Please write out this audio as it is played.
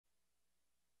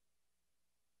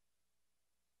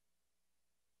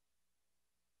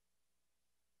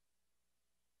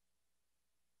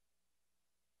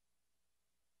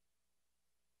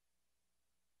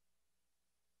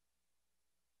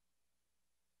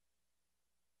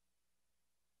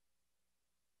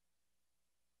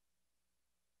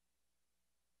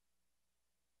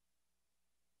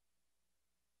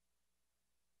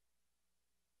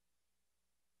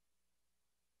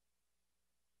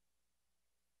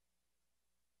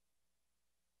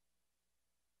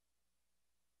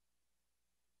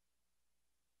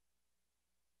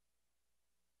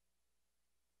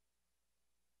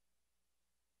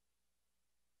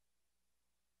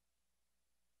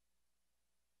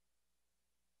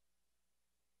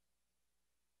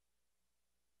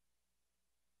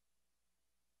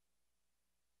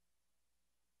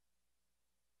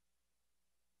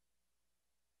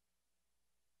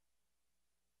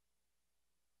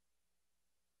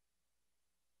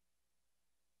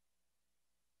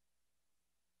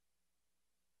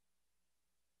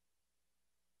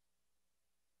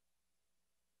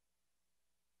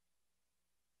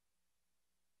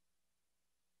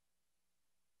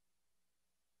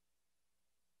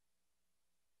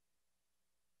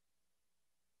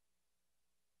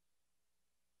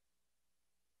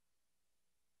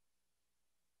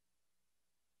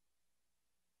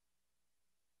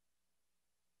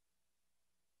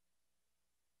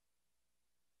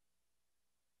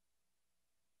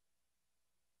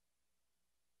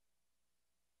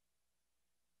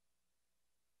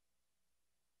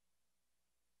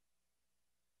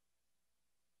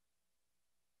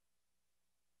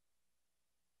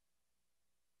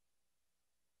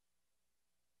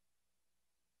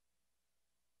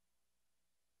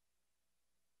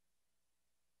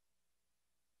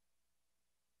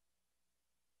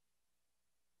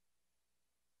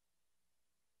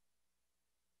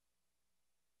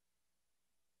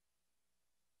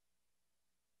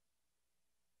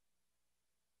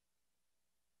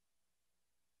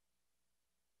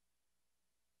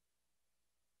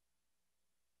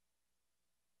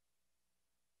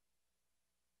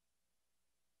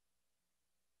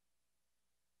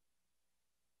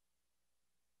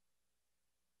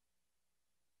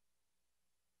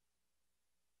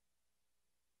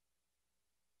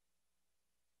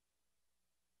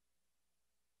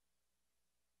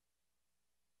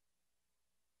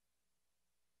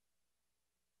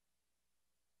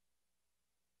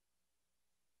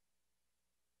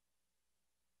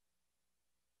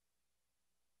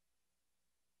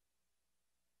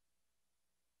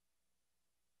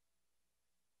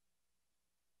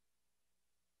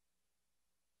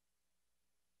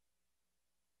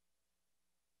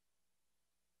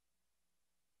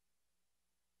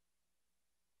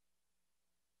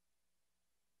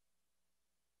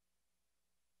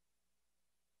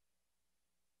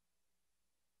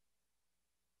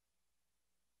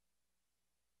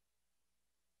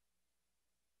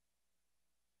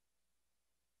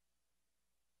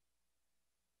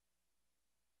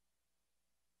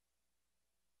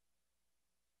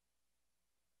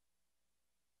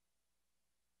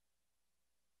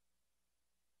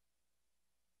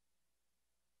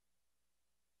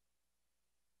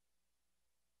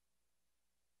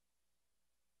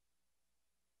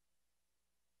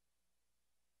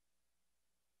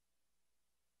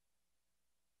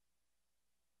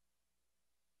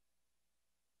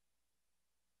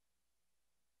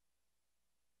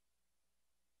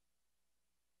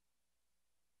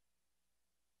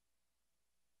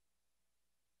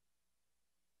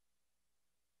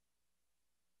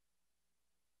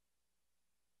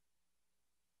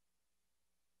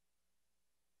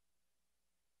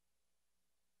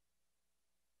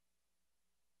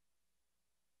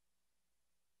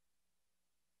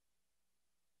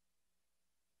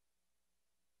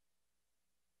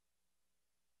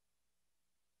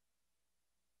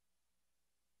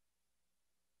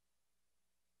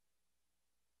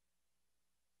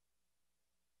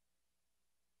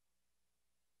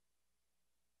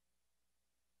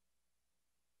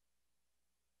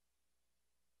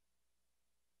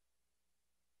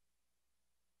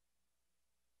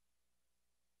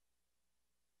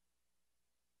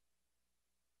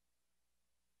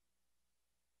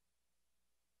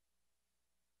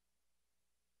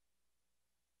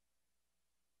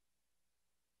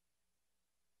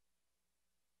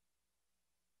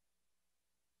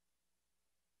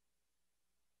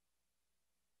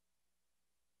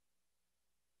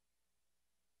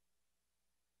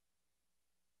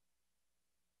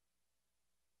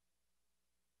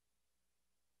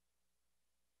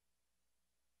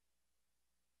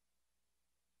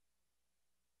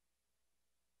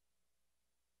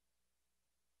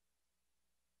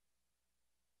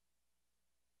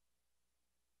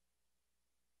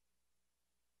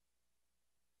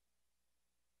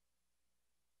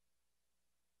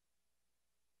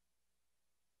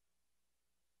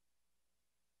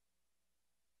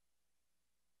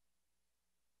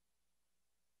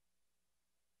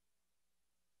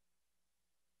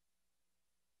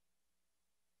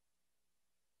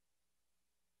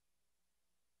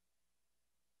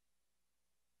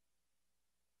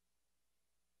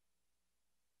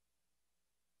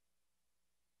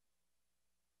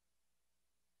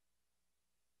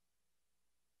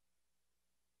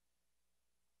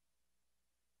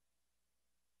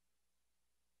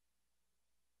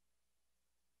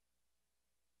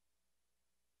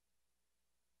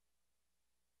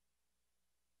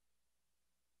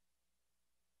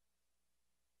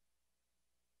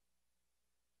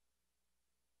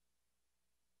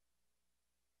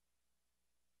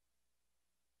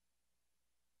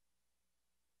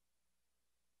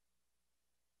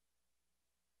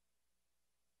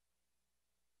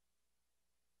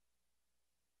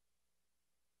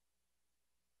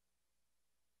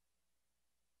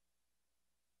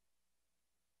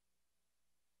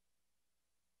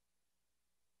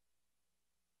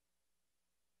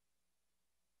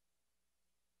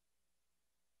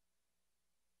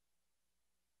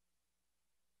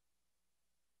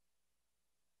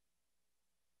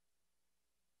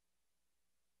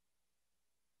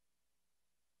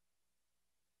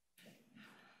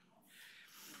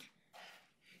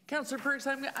Councillor Perks,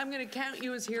 I'm going to count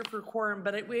you as here for quorum,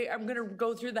 but I'm going to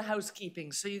go through the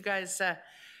housekeeping, so you guys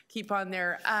keep on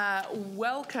there.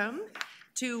 Welcome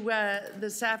to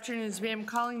this afternoon's meeting. I'm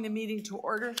calling the meeting to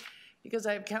order because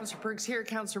I have Councillor Perks here.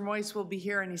 Councillor Moyse will be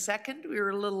here any second. We were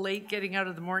a little late getting out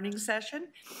of the morning session.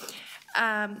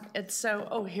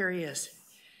 Oh, here he is.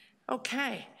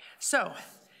 Okay, so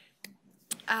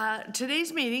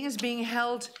today's meeting is being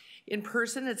held in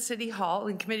person at City Hall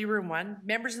in Committee Room 1.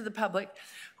 Members of the public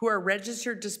who are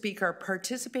registered to speak are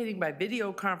participating by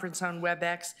video conference on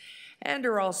WebEx, and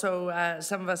are also,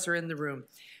 some of us are in the room.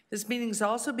 This meeting is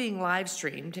also being live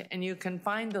streamed, and you can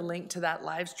find the link to that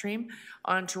live stream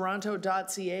on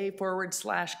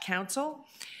toronto.ca/council.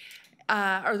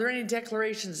 Are there any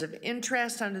declarations of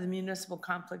interest under the Municipal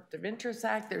Conflict of Interest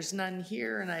Act? There's none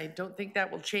here, and I don't think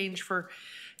that will change for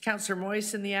Councillor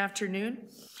Moyse in the afternoon.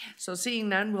 So seeing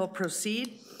none, we'll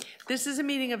proceed. This is a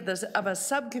meeting of a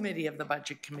subcommittee of the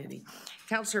Budget Committee.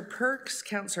 Councillor Perks,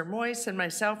 Councillor Moyse, and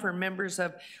myself are members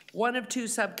of one of two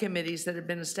subcommittees that have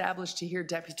been established to hear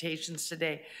deputations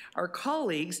today. Our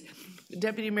colleagues,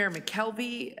 Deputy Mayor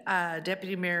McKelvey,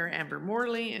 Deputy Mayor Amber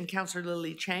Morley, and Councillor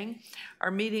Lily Chang,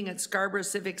 are meeting at Scarborough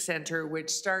Civic Centre,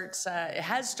 which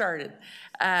has started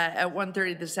at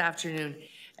 1:30 this afternoon.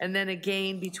 And then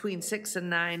again, between 6 and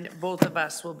 9, both of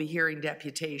us will be hearing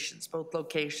deputations, both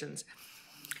locations.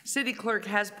 City Clerk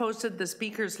has posted the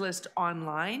speakers list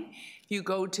online. If you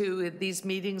go to these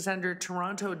meetings under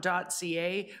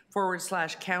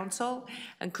toronto.ca/council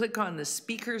and click on the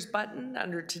speakers button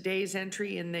under today's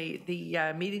entry in the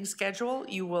meeting schedule,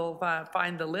 you will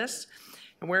find the list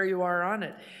and where you are on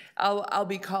it. I'll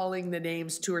be calling the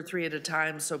names 2 or 3 at a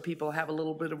time so people have a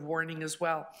little bit of warning as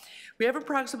well. We have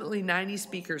approximately 90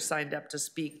 speakers signed up to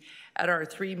speak at our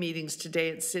 3 meetings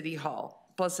today at City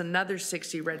Hall, plus another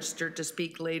 60 registered to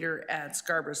speak later at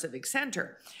Scarborough Civic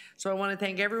Centre. So I want to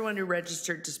thank everyone who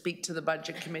registered to speak to the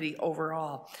Budget Committee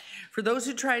overall. For those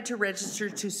who tried to register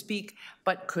to speak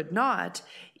but could not,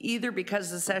 either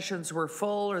because the sessions were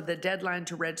full or the deadline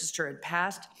to register had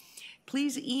passed,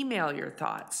 please email your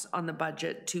thoughts on the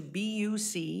budget to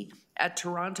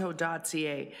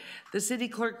buc@toronto.ca. The City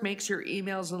Clerk makes your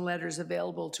emails and letters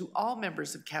available to all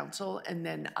members of Council, and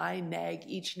then I nag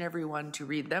each and every one to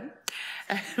read them.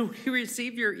 And we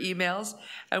receive your emails,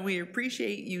 and we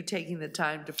appreciate you taking the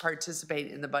time to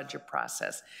participate in the budget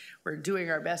process. We're doing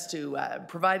our best to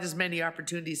provide as many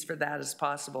opportunities for that as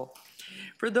possible.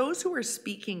 For those who are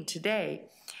speaking today,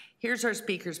 here's our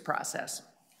speakers process.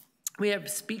 We have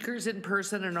speakers in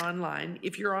person and online.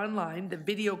 If you're online, the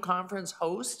video conference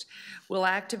host will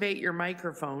activate your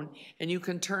microphone and you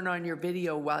can turn on your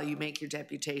video while you make your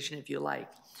deputation if you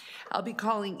like. I'll be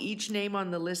calling each name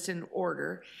on the list in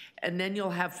order, and then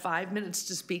you'll have 5 minutes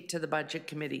to speak to the Budget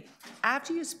Committee.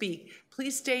 After you speak,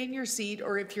 please stay in your seat,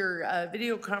 or if you're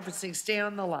video conferencing, stay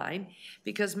on the line,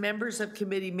 because members of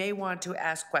committee may want to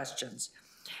ask questions.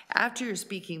 After your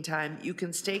speaking time, you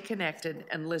can stay connected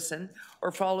and listen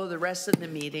or follow the rest of the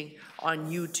meeting on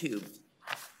YouTube.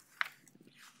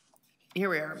 Here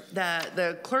we are.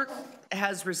 The clerk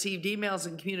has received emails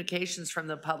and communications from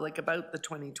the public about the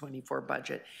 2024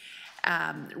 budget.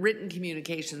 Written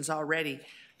communications already,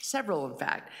 several in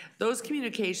fact. Those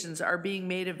communications are being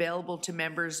made available to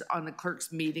members on the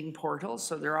clerk's meeting portal,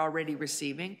 so they're already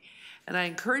receiving. And I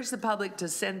encourage the public to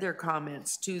send their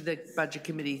comments to the Budget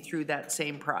Committee through that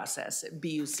same process at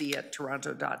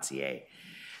buc@toronto.ca.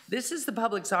 This is the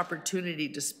public's opportunity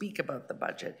to speak about the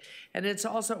budget, and it's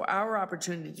also our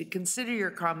opportunity to consider your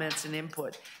comments and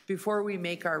input before we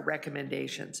make our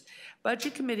recommendations.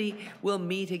 Budget Committee will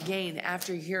meet again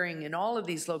after hearing in all of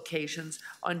these locations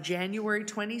on January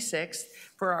 26th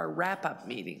for our wrap-up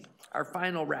meeting, our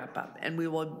final wrap-up, and we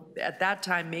will at that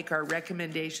time make our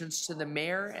recommendations to the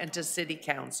Mayor and to City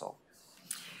Council.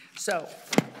 So,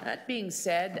 that being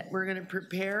said, we're going to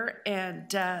prepare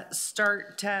and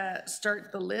start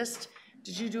the list.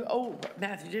 Did you do? Oh,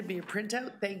 Matthew did me a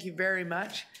printout. Thank you very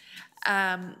much.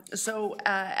 As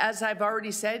I've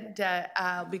already said,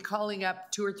 I'll be calling up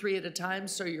 2 or 3 at a time,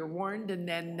 so you're warned, and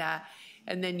then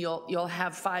you'll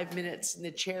have 5 minutes in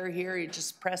the chair here. You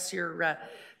just press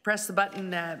the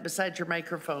button beside your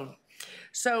microphone.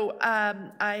 So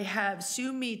I have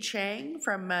Sue Mi Chang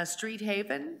from Street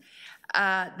Haven.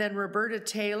 Then Roberta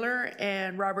Taylor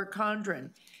and Robert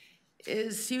Condren.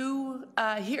 Is Sue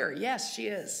here? Yes, she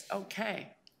is.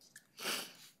 Okay.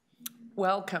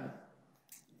 Welcome.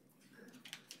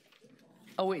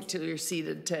 I'll wait till you're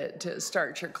seated to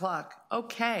start your clock.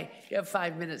 Okay, you have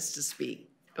 5 minutes to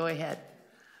speak. Go ahead.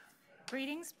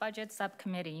 Greetings, Budget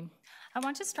Subcommittee. I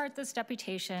want to start this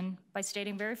deputation by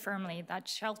stating very firmly that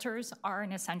shelters are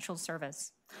an essential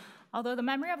service. Although the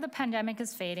memory of the pandemic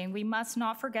is fading, we must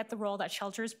not forget the role that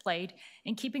shelters played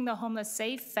in keeping the homeless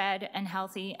safe, fed, and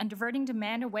healthy, and diverting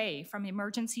demand away from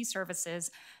emergency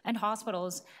services and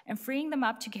hospitals and freeing them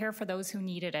up to care for those who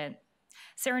needed it.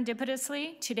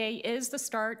 Serendipitously, today is the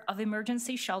start of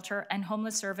Emergency Shelter and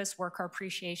Homeless Service Worker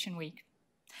Appreciation Week.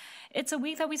 It's a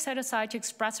week that we set aside to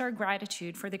express our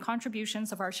gratitude for the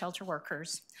contributions of our shelter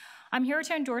workers. I'm here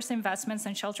to endorse the investments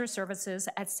in shelter services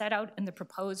as set out in the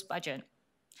proposed budget.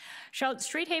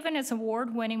 Street Haven is an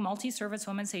award-winning multi-service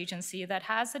women's agency that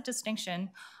has the distinction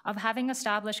of having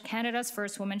established Canada's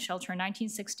first women's shelter in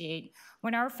 1968,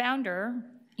 when our founder,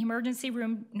 emergency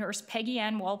room nurse Peggy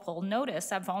Ann Walpole,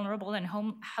 noticed that vulnerable and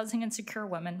housing insecure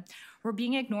women were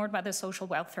being ignored by the social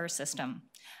welfare system.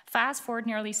 Fast forward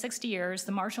nearly 60 years,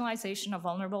 the marginalization of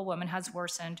vulnerable women has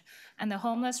worsened, and the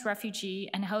homeless, refugee,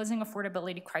 and housing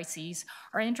affordability crises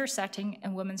are intersecting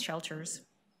in women's shelters.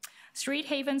 Street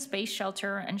Haven's base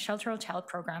shelter and shelter hotel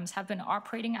programs have been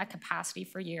operating at capacity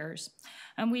for years,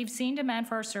 and we've seen demand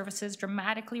for our services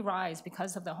dramatically rise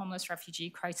because of the homeless refugee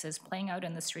crisis playing out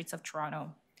in the streets of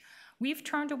Toronto. We've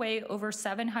turned away over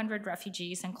 700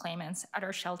 refugees and claimants at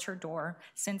our shelter door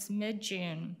since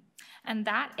mid-June, and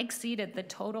that exceeded the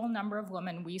total number of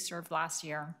women we served last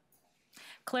year.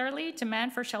 Clearly,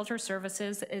 demand for shelter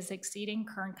services is exceeding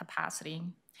current capacity.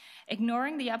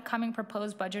 Ignoring the upcoming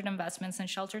proposed budget investments in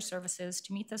shelter services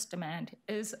to meet this demand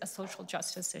is a social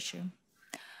justice issue.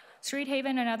 Street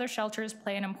Haven and other shelters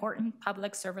play an important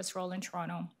public service role in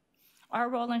Toronto. Our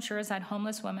role ensures that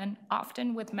homeless women,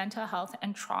 often with mental health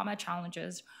and trauma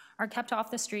challenges, are kept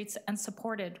off the streets and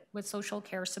supported with social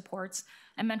care supports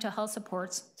and mental health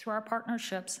supports through our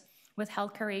partnerships with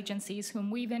healthcare agencies whom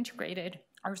we've integrated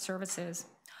our services.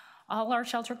 All our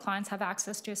shelter clients have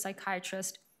access to a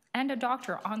psychiatrist and a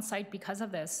doctor on site because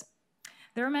of this.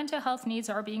 Their mental health needs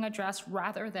are being addressed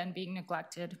rather than being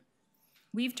neglected.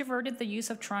 We've diverted the use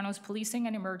of Toronto's policing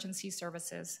and emergency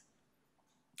services.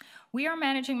 We are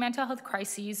managing mental health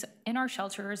crises in our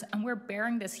shelters, and we're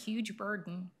bearing this huge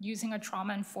burden using a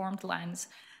trauma-informed lens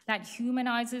that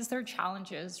humanizes their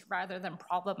challenges rather than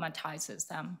problematizes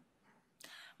them.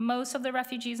 Most of the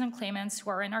refugees and claimants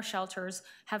who are in our shelters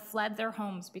have fled their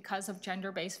homes because of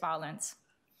gender-based violence.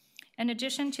 In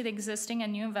addition to the existing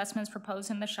and new investments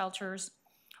proposed in the shelters,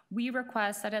 we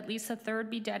request that at least a third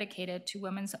be dedicated to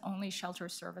women's-only shelter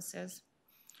services.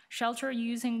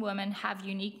 Shelter-using women have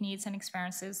unique needs and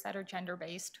experiences that are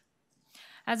gender-based.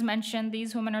 As mentioned,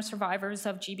 these women are survivors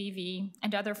of GBV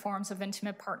and other forms of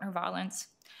intimate partner violence.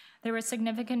 There is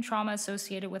significant trauma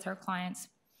associated with our clients.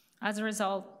 As a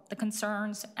result, the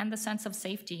concerns and the sense of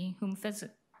safety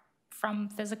from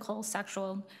physical,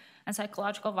 sexual, and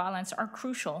psychological violence are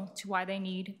crucial to why they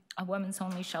need a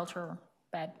women's-only shelter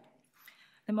bed.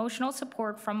 The emotional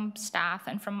support from staff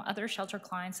and from other shelter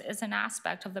clients is an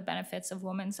aspect of the benefits of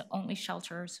women's-only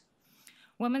shelters.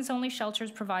 Women's-only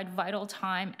shelters provide vital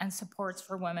time and supports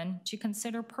for women to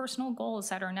consider personal goals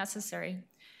that are necessary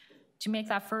to make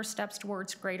that first steps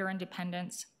towards greater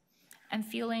independence and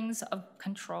feelings of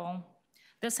control.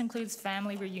 This includes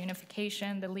family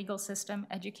reunification, the legal system,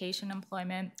 education,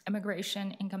 employment,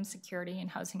 immigration, income security,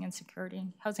 and housing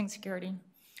security.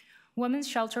 Women's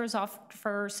shelters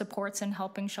offer supports in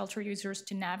helping shelter users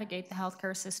to navigate the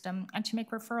healthcare system and to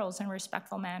make referrals in a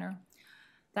respectful manner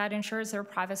that ensures their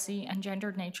privacy and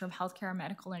gendered nature of healthcare and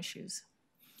medical issues.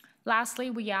 Lastly,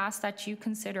 we ask that you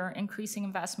consider increasing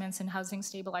investments in housing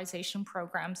stabilization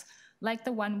programs like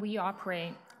the one we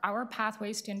operate. Our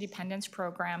Pathways to Independence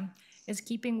program is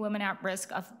keeping women at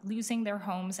risk of losing their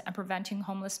homes and preventing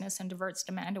homelessness and diverts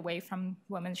demand away from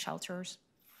women's shelters.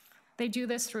 They do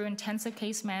this through intensive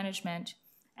case management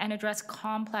and address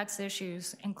complex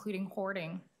issues, including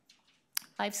hoarding,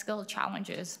 life skill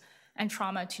challenges, and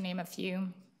trauma, to name a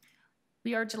few.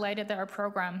 We are delighted that our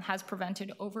program has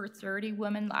prevented over 30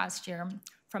 women last year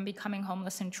from becoming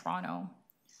homeless in Toronto,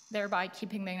 thereby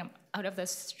keeping them out of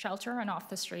this shelter and off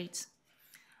the streets.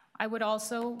 I would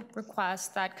also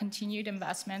request that continued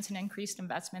investments and increased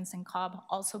investments in COB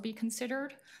also be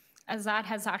considered, as that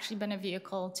has actually been a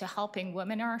vehicle to helping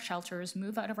women in our shelters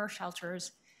move out of our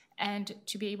shelters and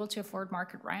to be able to afford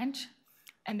market rent,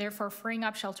 and therefore freeing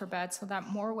up shelter beds so that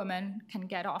more women can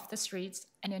get off the streets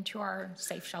and into our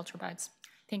safe shelter beds.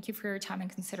 Thank you for your time and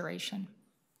consideration.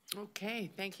 Okay,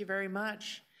 thank you very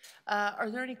much. Are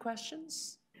there any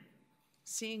questions?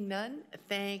 Seeing none,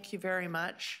 thank you very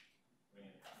much.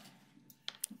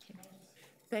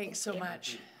 Thanks so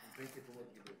much.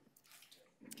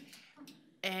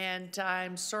 And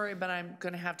I'm sorry, but I'm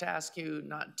going to have to ask you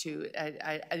not to.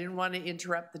 I didn't want to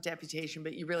interrupt the deputation,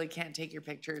 but you really can't take your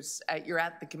pictures. You're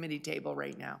at the committee table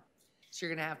right now, so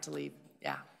you're going to have to leave.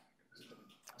 Yeah.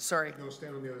 Sorry. No,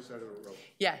 stand on the other side of the road.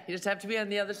 Yeah, you just have to be on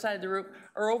the other side of the room,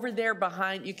 or over there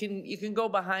behind, you can go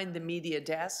behind the media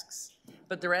desks,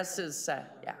 but the rest is,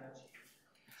 yeah.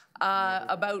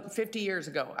 About 50 years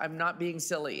ago, I'm not being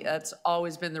silly, that's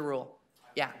always been the rule,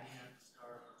 yeah.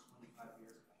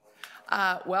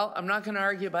 Well, I'm not gonna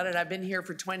argue about it, I've been here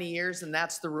for 20 years and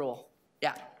that's the rule.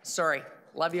 Yeah, sorry,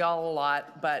 love you all a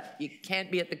lot, but you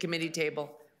can't be at the committee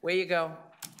table. Way you go.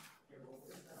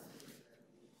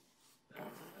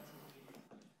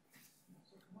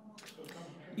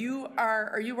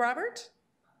 Are you Robert?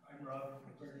 I'm Robert.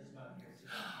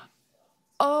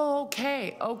 Oh,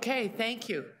 okay, thank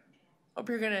you. Hope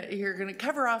you're gonna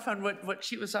cover off on what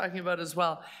she was talking about as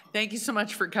well. Thank you so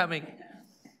much for coming.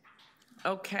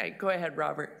 Okay, go ahead,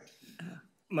 Robert.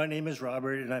 My name is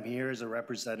Robert, and I'm here as a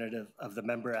representative of the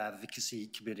Member Advocacy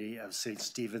Committee of St.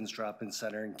 Stephen's Drop-In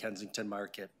Centre in Kensington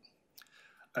Market.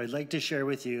 I'd like to share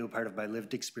with you part of my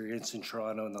lived experience in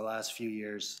Toronto in the last few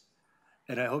years,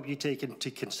 and I hope you take into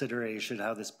consideration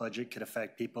how this budget could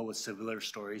affect people with similar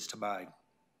stories to mine.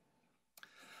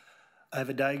 I have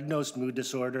a diagnosed mood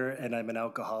disorder, and I'm an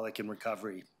alcoholic in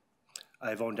recovery.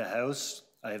 I've owned a house,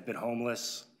 I have been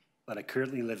homeless, but I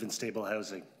currently live in stable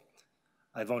housing.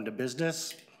 I've owned a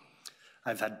business,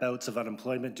 I've had bouts of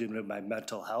unemployment due to my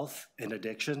mental health and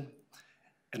addiction,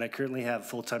 and I currently have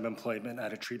full-time employment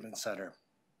at a treatment center.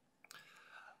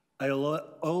 I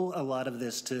owe a lot of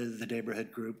this to the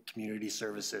neighborhood group Community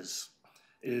Services.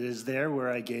 It is there where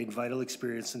I gained vital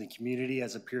experience in the community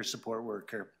as a peer support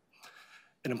worker.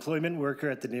 An employment worker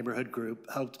at the neighborhood group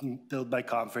helped me build my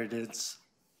confidence,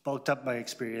 bulked up my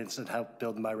experience, and helped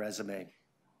build my resume.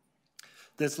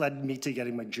 This led me to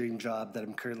getting my dream job that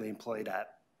I'm currently employed at.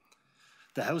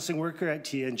 The housing worker at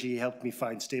TNG helped me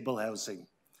find stable housing,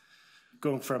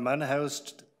 going from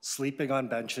unhoused, sleeping on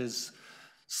benches,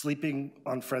 sleeping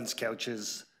on friends'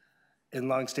 couches, in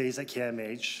long stays at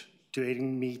CAMH, to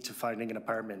aiding me to finding an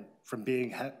apartment, from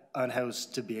being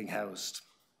unhoused to being housed.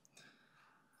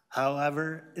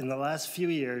 However, in the last few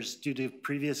years, due to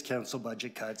previous council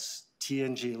budget cuts,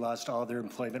 TNG lost all their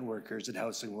employment workers and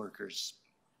housing workers.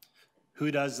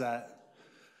 Who does that?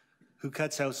 Who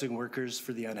cuts housing workers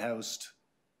for the unhoused?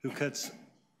 Who cuts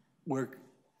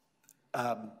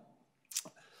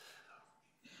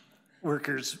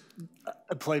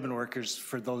employment workers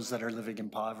for those that are living in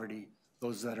poverty,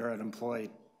 those that are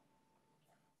unemployed?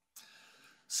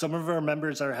 Some of our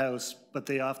members are housed, but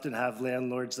they often have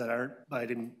landlords that aren't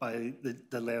abiding by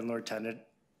the landlord-tenant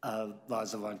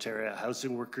laws of Ontario.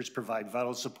 Housing workers provide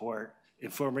vital support,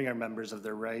 informing our members of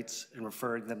their rights and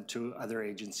referring them to other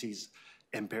agencies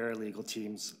and paralegal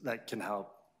teams that can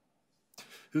help.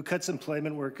 Who cuts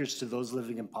employment workers to those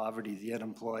living in poverty, the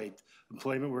unemployed?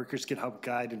 Employment workers can help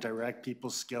guide and direct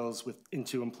people's skills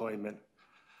into employment.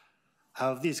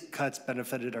 How have these cuts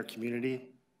benefited our community?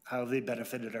 How have they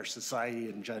benefited our society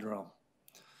in general?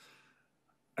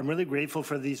 I'm really grateful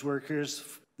for these workers.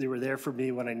 They were there for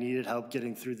me when I needed help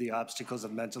getting through the obstacles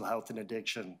of mental health and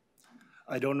addiction.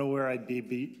 I don't know where I'd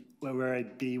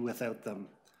be without them.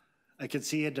 I can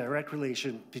see a direct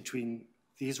relation between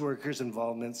these workers'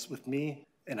 involvements with me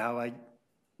and how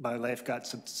my life got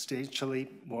substantially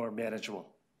more manageable.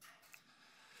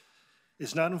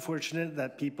 It's not unfortunate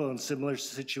that people in similar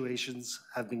situations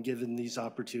have been given these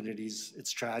opportunities.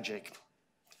 It's tragic.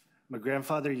 My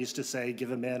grandfather used to say,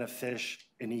 give a man a fish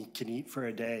and he can eat for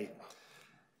a day.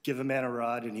 Give a man a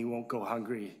rod and he won't go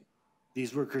hungry.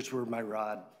 These workers were my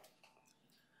rod.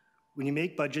 When you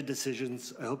make budget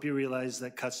decisions, I hope you realize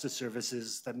that cuts to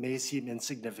services that may seem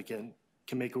insignificant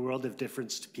can make a world of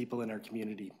difference to people in our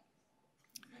community.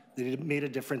 They made a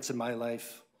difference in my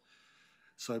life.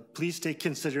 So please take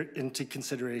into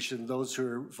consideration those who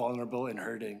are vulnerable and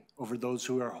hurting over those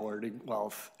who are hoarding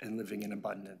wealth and living in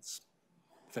abundance.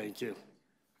 Thank you.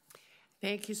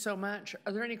 Thank you so much.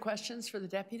 Are there any questions for the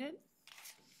deputant?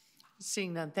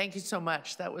 Seeing none, thank you so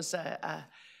much. That was a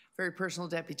very personal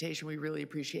deputation. We really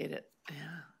appreciate it. Yeah.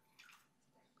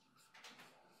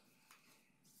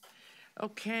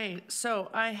 Okay,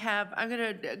 so I'm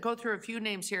going to go through a few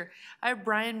names here. I have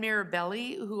Brian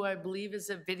Mirabelli, who I believe is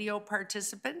a video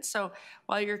participant. So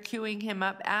while you're queuing him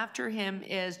up, after him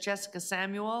is Jessica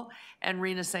Samuel and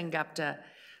Reena Sengupta.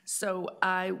 So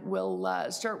I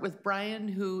will start with Brian,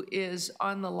 who is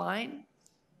on the line.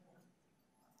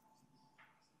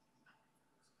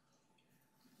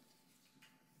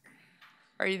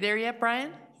 Are you there yet,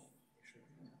 Brian?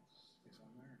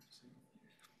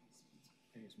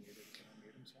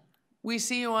 We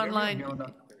see you online.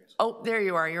 Oh, there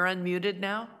you are. You're unmuted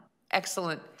now.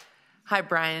 Excellent. Hi,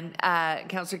 Brian.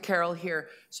 Councillor Carroll here.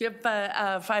 So you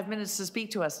have 5 minutes to speak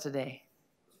to us today.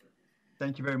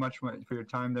 Thank you very much for your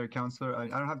time there, Councillor. I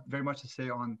don't have very much to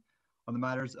say on the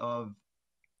matters of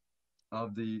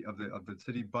the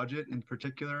city budget in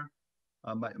particular.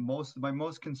 My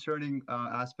most concerning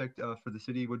aspect for the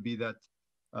city would be that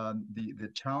the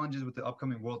challenges with the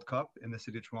upcoming World Cup in the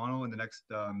city of Toronto in the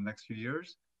next few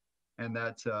years, and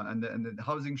that and the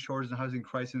housing shortage and housing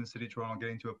crisis in the city of Toronto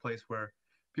getting to a place where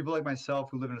people like myself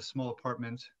who live in a small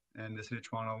apartment in the city of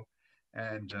Toronto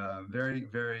and very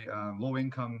low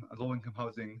income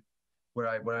housing, where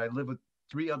I live with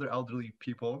 3 other elderly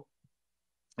people,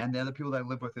 and the other people that I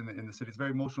live with in the city. It's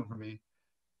very emotional for me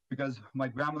because my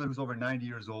grandmother, who's over 90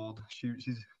 years old,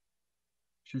 she's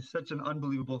such an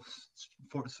unbelievable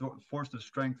force of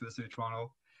strength to the city of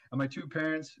Toronto. And my 2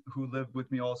 parents who live with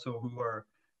me also, who are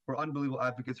unbelievable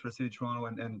advocates for the city of Toronto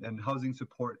and housing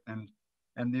support and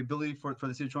the ability for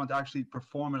the city of Toronto to actually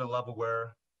perform at a level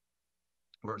where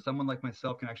someone like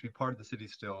myself can actually be part of the city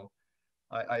still.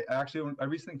 I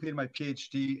recently completed my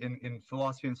PhD in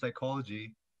philosophy and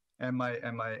psychology, and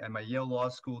my Yale Law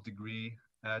School degree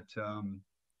at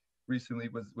recently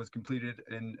was completed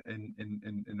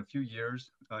in a few years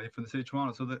from the city of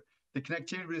Toronto. So the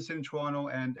connectivity with the city of Toronto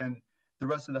and the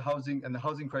rest of the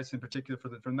housing crisis in particular for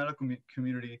the medical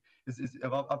community is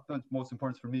of utmost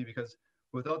importance for me, because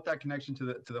without that connection to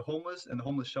the homeless and the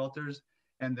homeless shelters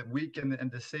and the weak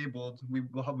and disabled, we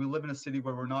live in a city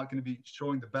where we're not going to be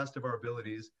showing the best of our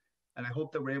abilities. And I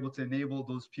hope that we're able to enable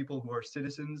those people who are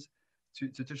citizens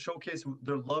to showcase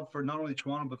their love for not only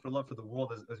Toronto, but for love for the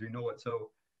world as we know it. So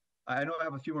I know I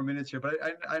have a few more minutes here, but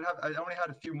I only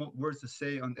had a few more words to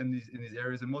say in these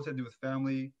areas, and most had to do with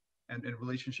family and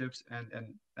relationships, and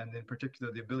in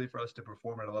particular the ability for us to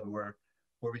perform at a level where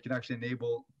we can actually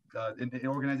enable an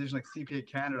organization like CPA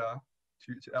Canada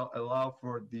to allow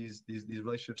for these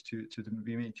relationships to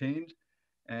be maintained,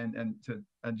 and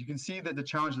you can see that the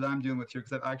challenge that I'm dealing with here,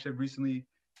 because I've actually recently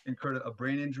incurred a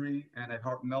brain injury and I've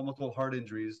multiple heart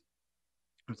injuries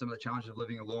from some of the challenges of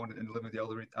living alone and living with the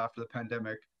elderly after the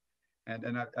pandemic. And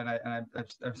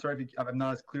I'm sorry if I'm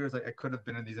not as clear as I could have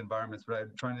been in these environments, but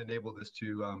I'm trying to enable this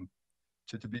to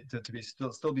be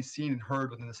still be seen and heard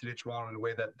within the city of Toronto in a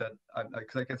way that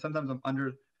because sometimes I'm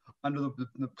under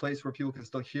the place where people can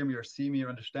still hear me or see me or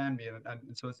understand me,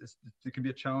 and so it can be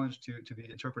a challenge to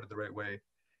be interpreted the right way.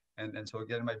 And so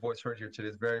getting my voice heard here today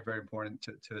is very, very important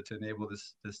to enable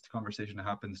this conversation to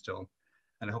happen still.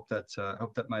 And I hope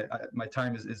that my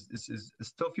time is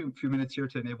still a few minutes here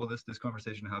to enable this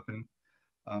conversation to happen.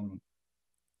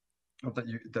 Hope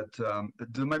that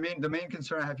the main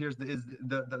concern I have here is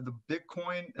the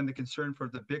Bitcoin and the concern for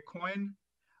the Bitcoin,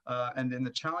 and then the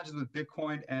challenges with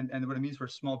Bitcoin and what it means for a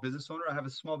small business owner. I have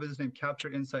a small business named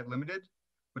Capture Insight Limited,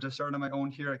 which I started on my own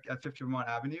here at 50 Vermont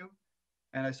Avenue.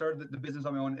 And I started the business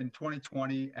on my own in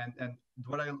 2020. And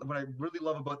what I really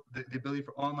love about the ability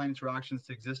for online interactions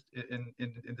to exist in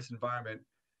this environment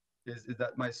is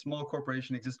that my small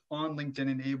corporation exists on LinkedIn,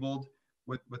 enabled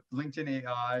with LinkedIn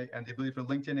AI, and the ability for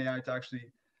LinkedIn AI to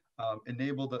actually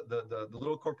enable the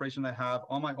little corporation I have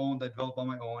on my own, that I developed on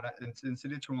my own in the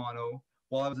city of Toronto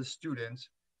while I was a student,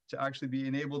 to actually be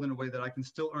enabled in a way that I can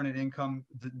still earn an income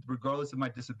regardless of my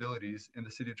disabilities in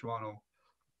the city of Toronto.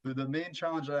 The main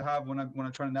challenge that I have when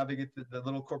I'm trying to navigate the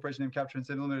little corporation named Capture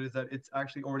Insight Limited is that it's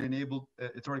actually already enabled.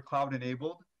 It's already cloud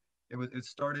enabled. It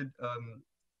started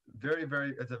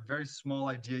it's a very small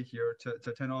idea here to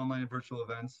attend online and virtual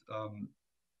events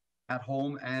at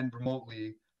home and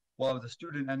remotely while I was a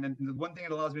student. And then the one thing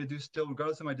it allows me to do still,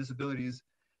 regardless of my disabilities,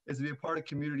 is to be a part of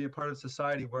community, a part of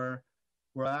society where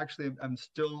I'm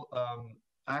still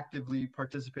actively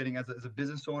participating as a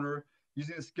business owner,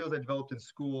 using the skills I developed in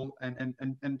school and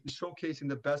showcasing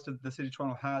the best that the city of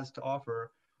Toronto has to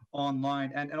offer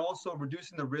online, and also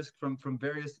reducing the risk from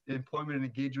various employment and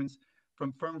engagements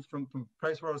from firms from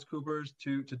PricewaterhouseCoopers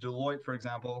to Deloitte, for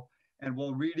example, and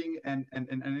while reading and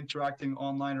interacting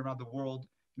online around the world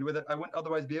in a way that I wouldn't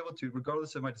otherwise be able to,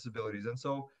 regardless of my disabilities. And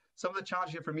so some of the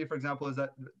challenge here for me, for example, is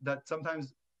that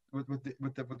sometimes with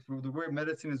the way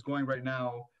medicine is going right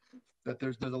now, that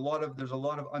there's a lot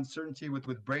of uncertainty with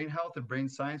brain health and brain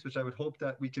science, which I would hope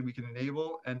that we can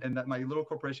enable, and that my little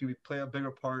corporation would play a bigger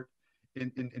part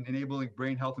in enabling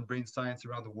brain health and brain science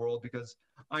around the world, because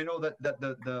I know that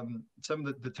some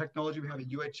of the technology we have at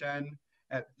UHN,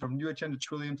 from UHN to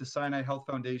Trillium to Sinai Health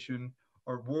Foundation,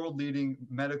 are world-leading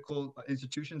medical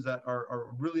institutions that are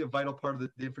really a vital part of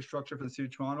the infrastructure for the city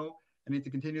of Toronto, and need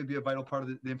to continue to be a vital part of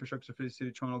the infrastructure for the city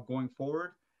of Toronto going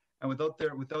forward. And without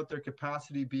their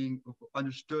capacity being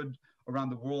understood around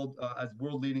the world as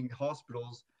world-leading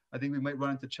hospitals, I think we might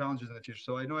run into challenges in the future.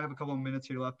 So I know I have a couple of minutes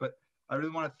here left, but I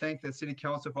really want to thank the City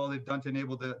Council for all they've done to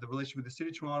enable the relationship with the City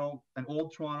of Toronto and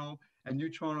Old Toronto and New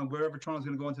Toronto, wherever Toronto's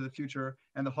going to go into the future,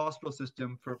 and the hospital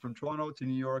system from Toronto to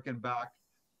New York and back.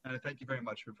 And I thank you very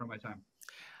much for my time.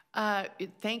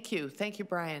 Thank you. Thank you,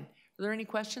 Brian. Are there any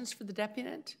questions for the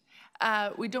deputant?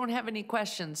 We don't have any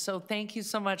questions, so thank you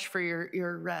so much for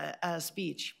your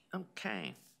speech.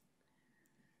 Okay.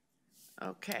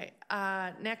 Okay.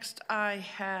 Next, I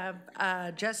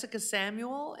have Jessica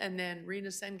Samuel and then Reena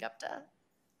Sengupta.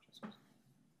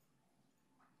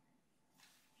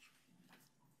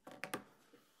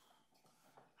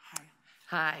 Hi.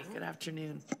 Hi, good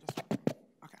afternoon.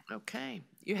 Okay. Okay,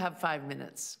 you have 5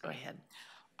 minutes. Go ahead.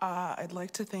 I'd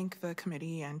like to thank the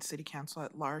committee and City Council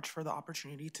at large for the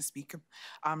opportunity to speak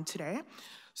today.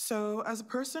 So as a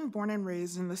person born and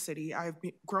raised in the city, I've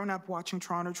grown up watching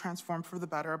Toronto transform for the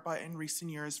better, but in recent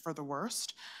years for the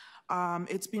worst.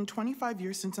 It's been 25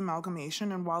 years since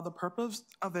amalgamation, and while the purpose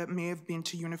of it may have been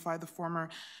to unify the former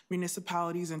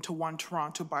municipalities into one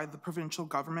Toronto by the provincial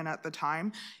government at the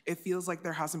time, it feels like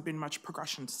there hasn't been much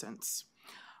progression since.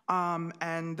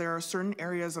 And there are certain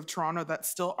areas of Toronto that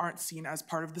still aren't seen as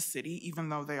part of the city, even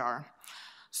though they are.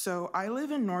 So I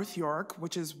live in North York,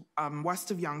 which is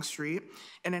west of Yonge Street,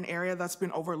 in an area that's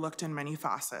been overlooked in many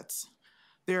facets.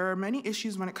 There are many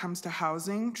issues when it comes to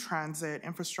housing, transit,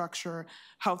 infrastructure,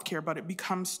 healthcare, but it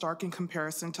becomes stark in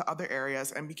comparison to other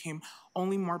areas and became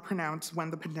only more pronounced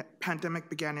when the pandemic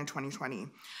began in 2020.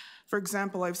 For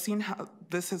example, I've seen how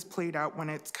this has played out when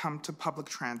it's come to public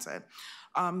transit.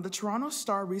 The Toronto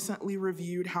Star recently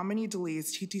reviewed how many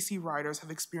delays TTC riders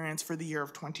have experienced for the year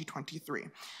of 2023.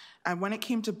 And when it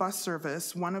came to bus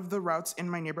service, one of the routes in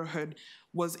my neighborhood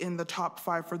was in the top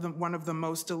 5 for one of the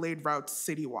most delayed routes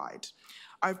citywide.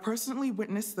 I've personally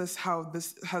witnessed how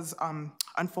this has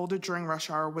unfolded during rush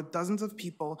hour with dozens of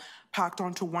people packed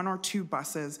onto 1 or 2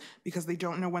 buses because they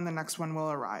don't know when the next one will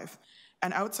arrive.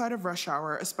 And outside of rush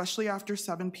hour, especially after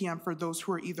 7 p.m. for those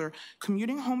who are either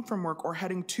commuting home from work or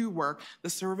heading to work, the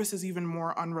service is even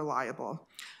more unreliable.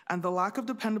 And the lack of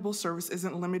dependable service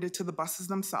isn't limited to the buses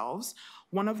themselves.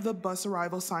 One of the bus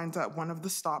arrival signs at one of the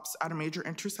stops at a major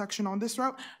intersection on this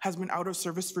route has been out of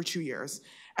service for 2 years.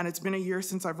 And it's been a year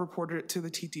since I've reported it to the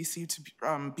TTC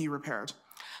to be repaired.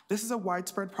 This is a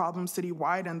widespread problem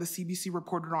citywide, and the CBC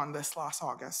reported on this last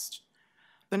August.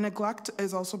 The neglect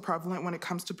is also prevalent when it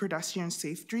comes to pedestrian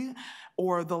safety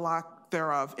or the lack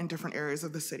thereof in different areas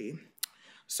of the city.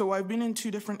 So I've been in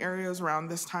 2 different areas around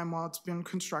this time while it's been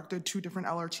constructed, 2 different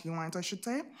LRT lines, I should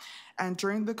say. And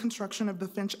during the construction of the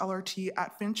Finch LRT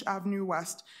at Finch Avenue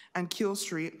West and Keele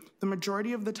Street, the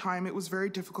majority of the time it was very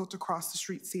difficult to cross the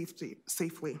street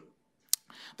safely.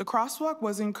 The crosswalk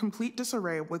was in complete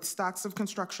disarray with stacks of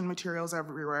construction materials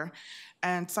everywhere,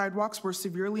 and sidewalks were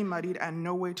severely muddied and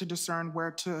no way to discern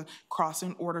where to cross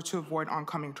in order to avoid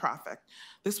oncoming traffic.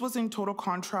 This was in total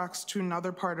contrast to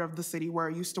another part of the city where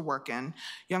I used to work in,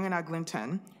 Yonge and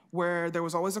Eglinton, where there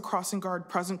was always a crossing guard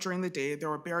present during the day, there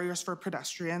were barriers for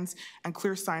pedestrians, and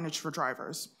clear signage for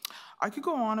drivers. I could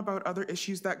go on about other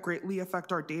issues that greatly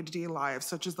affect our day-to-day lives,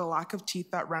 such as the lack of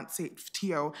teeth that Rent Safe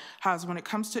TO has when it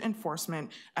comes to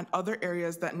enforcement and other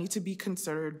areas that need to be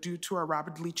considered due to our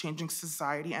rapidly changing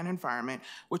society and environment,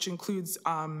 which includes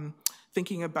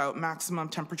thinking about maximum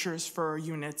temperatures for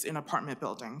units in apartment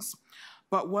buildings.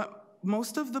 But what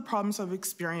most of the problems I've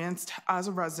experienced as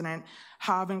a resident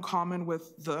have in common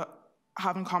with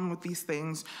these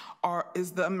things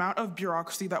is the amount of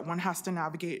bureaucracy that one has to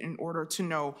navigate in order to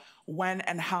know when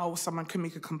and how someone can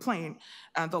make a complaint,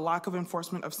 and the lack of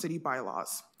enforcement of city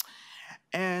bylaws.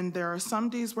 And there are some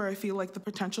days where I feel like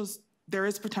there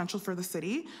is potential for the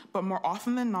city, but more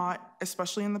often than not,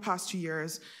 especially in the past 2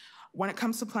 years, when it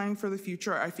comes to planning for the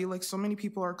future, I feel like so many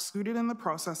people are excluded in the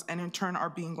process and in turn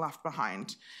are being left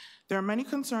behind. There are many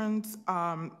concerns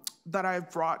that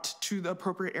I've brought to the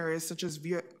appropriate areas, such as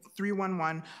via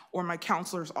 311 or my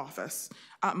counselor's office.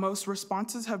 At most,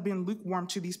 responses have been lukewarm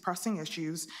to these pressing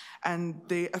issues, and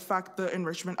they affect the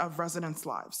enrichment of residents'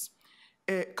 lives.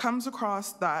 It comes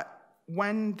across that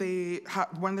when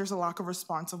there's a lack of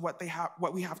response of what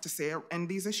we have to say in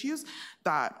these issues,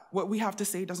 that what we have to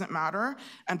say doesn't matter,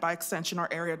 and by extension, our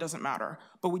area doesn't matter.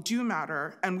 But we do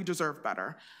matter, and we deserve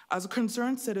better. As a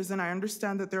concerned citizen, I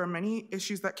understand that there are many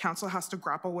issues that council has to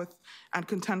grapple with and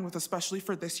contend with, especially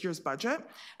for this year's budget.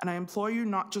 And I implore you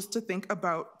not just to think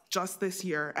about just this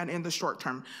year and in the short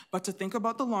term, but to think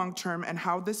about the long term and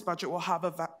how this budget will have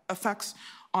effects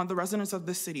on the residents of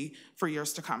this city for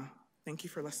years to come. Thank you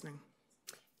for listening.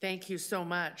 Thank you so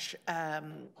much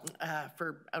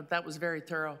that was very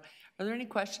thorough. Are there any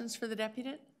questions for the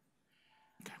deputant?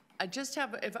 Okay. I just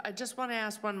want to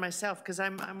ask one myself, because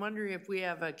I'm wondering if we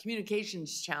have a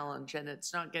communications challenge and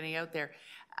it's not getting out there.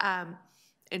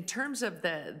 in terms of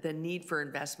the need for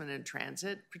investment in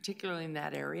transit, particularly in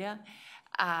that area,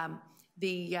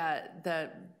 the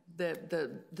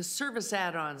service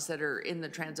add-ons that are in the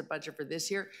transit budget for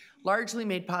this year, largely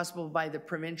made possible by the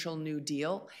provincial New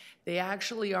Deal, they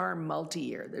actually are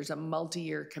multi-year. There's a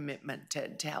multi-year commitment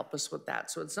to help us with that.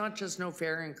 So it's not just no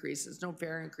fare increase, it's no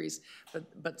fare increase,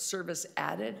 but service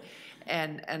added.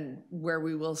 And where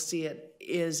we will see it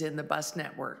is in the bus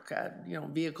network, you know,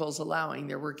 vehicles allowing,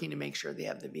 they're working to make sure they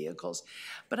have the vehicles.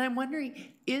 But I'm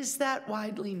wondering, is that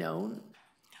widely known?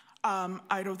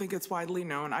 I don't think it's widely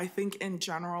known. I think in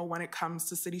general, when it comes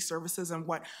to city services and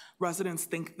what residents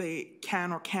think they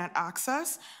can or can't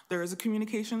access, there is a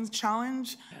communications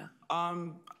challenge. Yeah.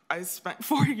 I spent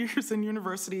 4 years in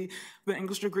university, the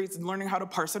English degrees, learning how to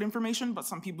parse that information, but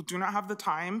some people do not have the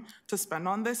time to spend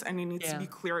on this, and it needs to be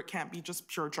clear. It can't be just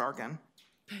pure jargon.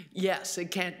 Yes,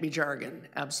 it can't be jargon,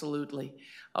 absolutely.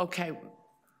 Okay.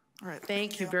 All right.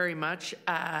 Thank you very much.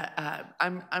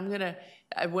 I'm gonna,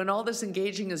 when all this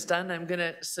engaging is done, I'm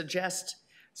gonna suggest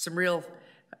some real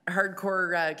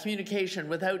hardcore communication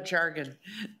without jargon.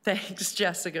 Thanks,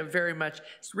 Jessica, very much.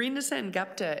 Is Rena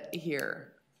Sengupta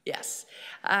here? Yes.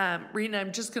 Rena,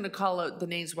 I'm just gonna call out the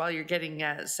names while you're getting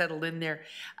settled in there.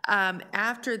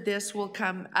 After this will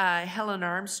come Helen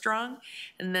Armstrong,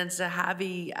 and then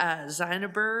Zahavi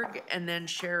Zeinberg, and then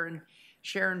Sharon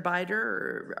Bider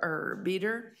or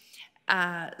Beater.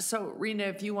 So Rena,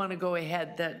 if you want to go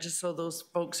ahead, just so those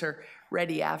folks are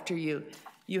ready after you,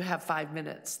 you have 5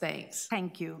 minutes. Thanks.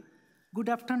 Thank you. Good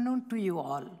afternoon to you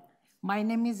all. My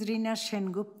name is Rina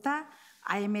Sengupta.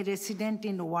 I am a resident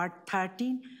in Ward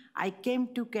 13. I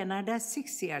came to Canada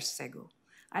 6 years ago.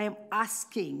 I am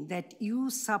asking that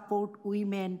you support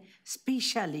women,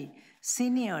 especially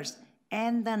seniors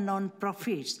and the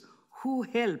non-profits who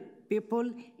help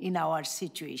people in our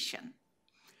situation.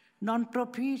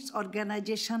 Non-profits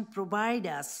organizations provide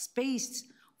us space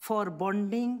for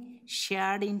bonding,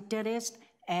 shared interest,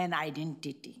 and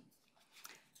identity.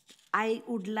 I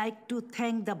would like to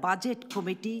thank the Budget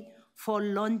Committee for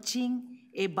launching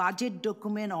a budget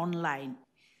document online.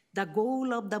 The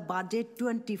goal of the Budget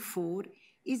 24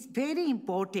 is very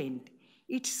important.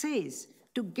 It says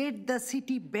to get the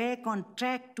city back on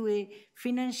track to a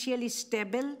financially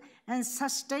stable and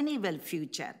sustainable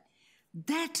future.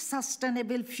 That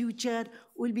sustainable future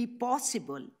will be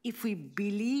possible if we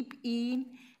believe in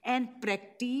and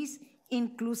practice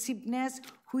inclusiveness,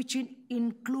 which will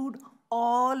include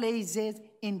all ages,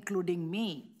 including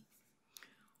me.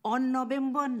 On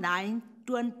November 9,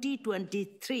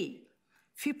 2023,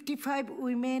 55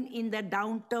 women in the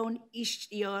downtown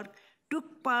East York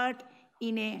took part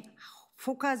in a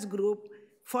focus group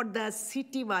for the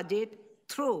city budget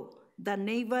through the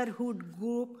neighborhood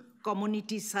group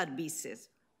community services.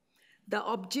 The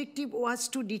objective was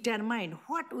to determine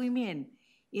what women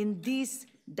in this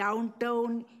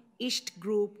downtown East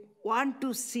group want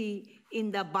to see in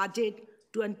the budget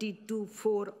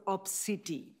 22-4 of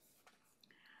city.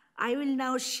 I will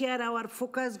now share our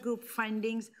focus group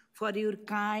findings for your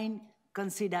kind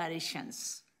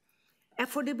considerations.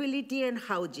 Affordability and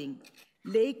housing.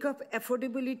 Lack of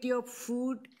affordability of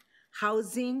food,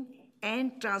 housing,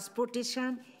 and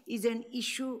transportation is an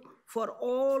issue for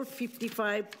all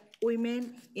 55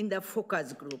 women in the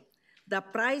focus group. The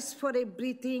price for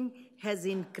everything has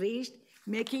increased,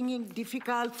 making it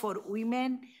difficult for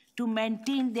women to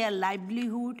maintain their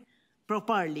livelihood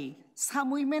properly.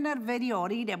 Some women are very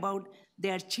worried about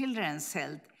their children's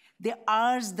health. They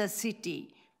urge the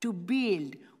city to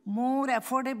build more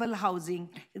affordable housing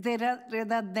rather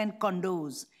than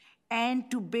condos and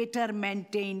to better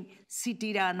maintain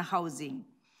city-run housing.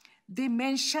 They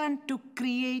mentioned to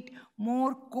create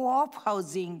more co-op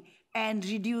housing and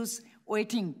reduce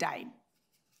waiting time.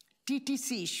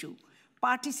 TTC issue.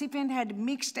 Participants had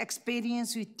mixed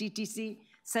experience with TTC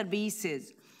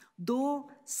services. Though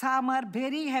some are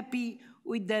very happy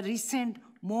with the recent,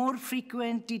 more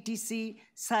frequent TTC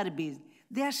service,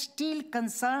 they are still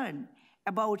concerned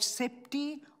about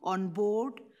safety on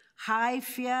board, high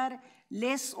fare,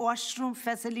 less washroom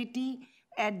facility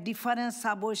at different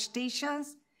subway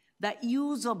stations, the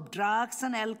use of drugs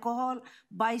and alcohol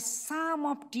by some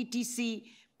of TTC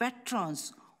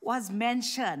patrons was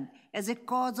mentioned as a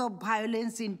cause of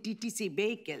violence in TTC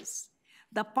vehicles.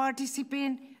 The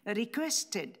participant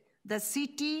requested the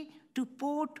city to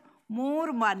put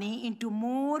more money into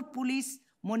more police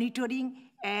monitoring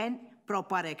and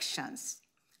proper actions.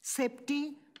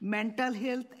 Safety, mental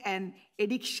health, and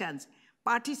addictions.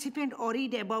 Participants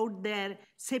worried about their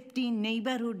safety in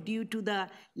neighborhood due to the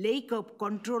lack of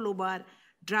control over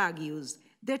drug use.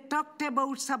 They talked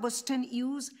about substance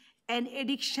use and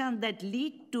addiction that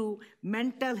lead to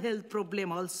mental health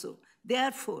problem also.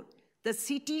 Therefore, the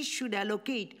city should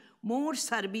allocate more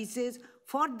services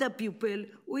for the people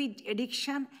with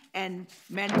addiction and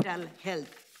mental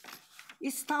health.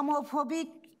 Islamophobic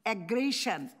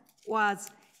aggression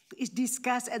is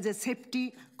discussed as a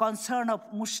safety concern of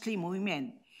Muslim women,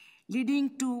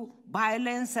 leading to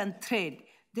violence and threat.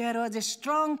 There was a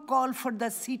strong call for the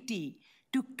city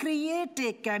to create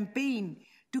a campaign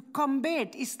to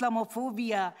combat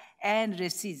Islamophobia and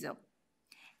racism.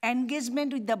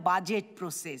 Engagement with the budget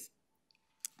process.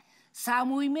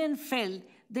 Some women felt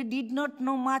they did not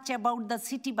know much about the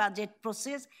city budget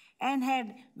process and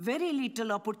had very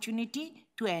little opportunity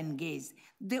to engage.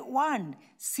 They want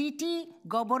city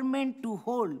government to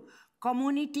hold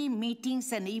community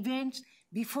meetings and events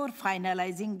before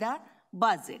finalizing the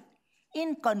budget.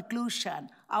 In conclusion,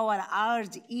 our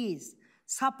urge is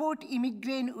support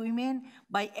immigrant women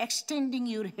by extending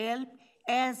your help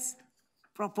as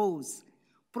proposed.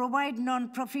 Provide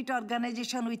non-profit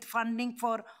organizations with funding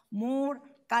for more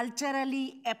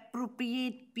culturally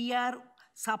appropriate peer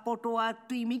support work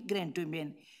to immigrant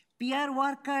women. Peer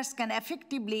workers can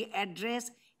effectively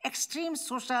address extreme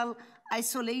social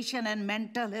isolation and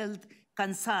mental health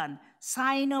concern,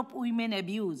 sign of women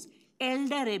abuse,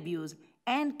 elder abuse,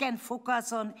 and can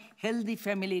focus on healthy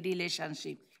family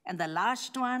relationship. And the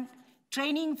last one,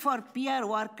 training for peer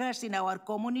workers in our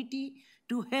community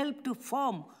to help to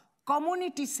form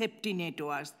community safety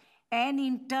networks, and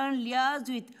in turn liaise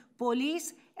with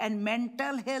police and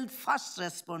mental health first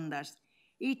responders.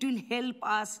 It will help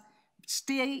us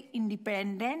stay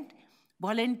independent,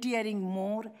 volunteering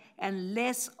more, and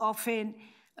less often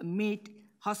meet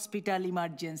hospital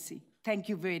emergency. Thank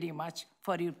you very much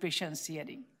for your patience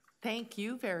hearing. Thank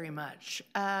you very much.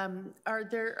 Are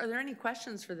there any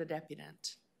questions for the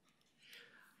deputant?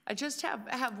 I just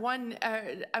have one.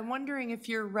 I'm wondering if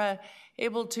you're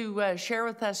able to share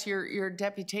with us your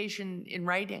deputation in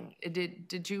writing.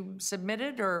 Did you submit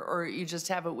it, or you just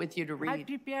have it with you to read? I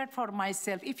prepared for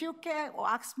myself. If you can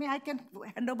ask me, I can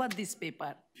hand over this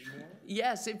paper.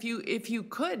 Yes, if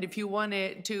you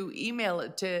wanted to email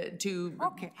it to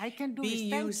Okay, I can do this.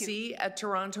 Thank you.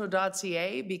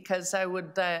 buc@toronto.ca, because I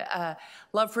would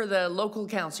love for the local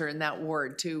councillor in that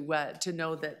ward to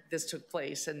know that this took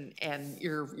place and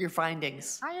your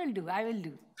findings. I will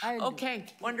do. Okay,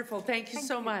 wonderful. Thank you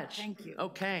so much. Thank you.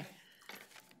 Okay.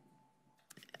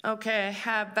 Okay, I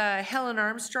have Helen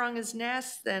Armstrong as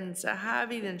next, then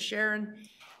Zahavi, then Sharon.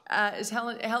 Is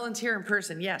Helen's here in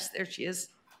person? Yes, there she is.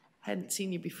 Hadn't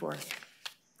seen you before.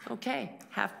 Okay,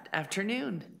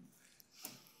 afternoon.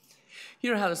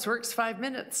 You know how this works, 5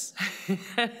 minutes.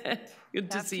 Good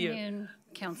to see you. Good afternoon,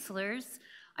 councillors.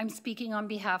 I'm speaking on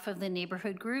behalf of the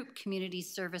neighborhood group, Community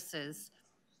Services.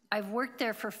 I've worked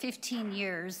there for 15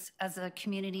 years as a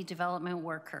community development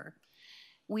worker.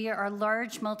 We are a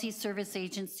large multi-service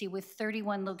agency with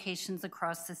 31 locations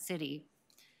across the city.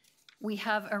 We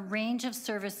have a range of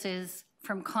services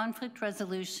from conflict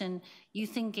resolution,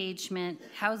 youth engagement,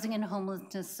 housing and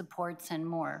homelessness supports, and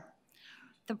more.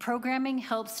 The programming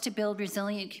helps to build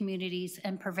resilient communities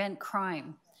and prevent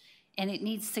crime, and it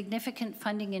needs significant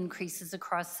funding increases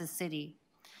across the city.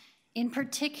 In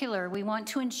particular, we want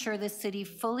to ensure the city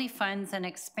fully funds and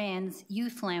expands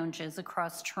youth lounges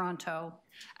across Toronto,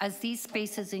 as these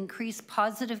spaces increase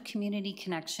positive community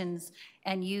connections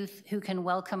and youth who can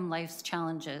welcome life's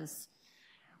challenges.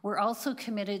 We're also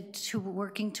committed to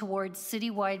working towards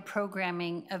citywide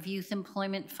programming of youth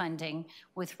employment funding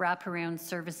with wraparound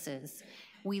services.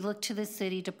 We look to the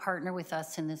city to partner with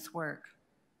us in this work.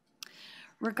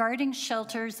 Regarding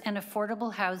shelters and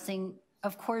affordable housing,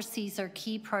 of course, these are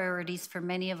key priorities for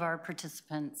many of our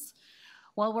participants.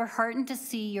 While we're heartened to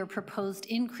see your proposed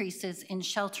increases in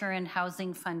shelter and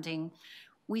housing funding,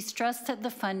 we stress that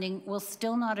the funding will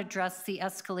still not address the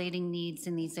escalating needs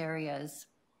in these areas.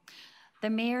 The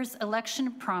Mayor's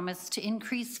election promise to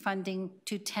increase funding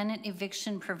to tenant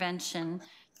eviction prevention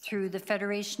through the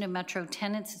Federation of Metro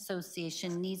Tenants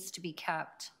Association needs to be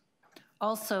kept.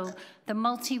 Also, the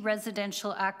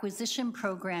multi-residential acquisition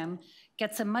program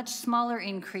gets a much smaller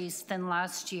increase than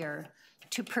last year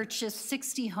to purchase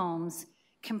 60 homes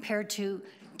compared to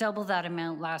double that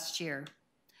amount last year.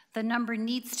 The number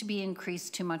needs to be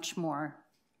increased to much more.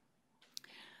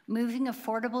 Moving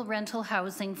affordable rental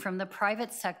housing from the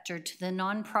private sector to the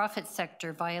nonprofit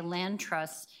sector via land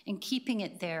trusts and keeping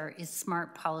it there is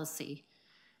smart policy.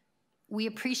 We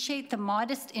appreciate the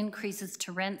modest increases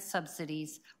to rent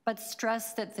subsidies, but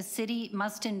stress that the city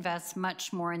must invest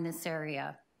much more in this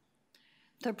area.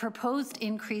 The proposed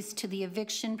increase to the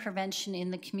eviction prevention in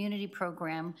the community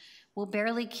program will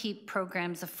barely keep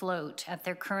programs afloat at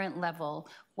their current level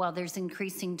while there's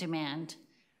increasing demand.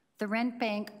 The rent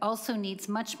bank also needs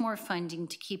much more funding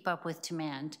to keep up with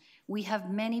demand. We have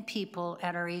many people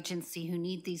at our agency who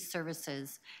need these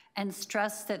services and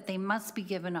stress that they must be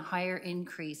given a higher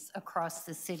increase across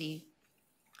the city.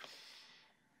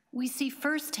 We see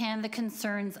firsthand the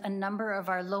concerns a number of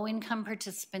our low-income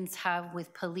participants have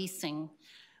with policing.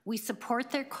 We support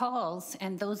their calls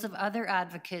and those of other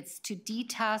advocates to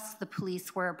detask the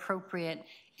police where appropriate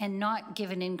and not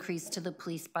give an increase to the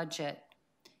police budget.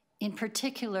 In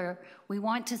particular, we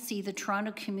want to see the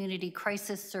Toronto Community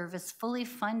Crisis Service fully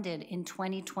funded in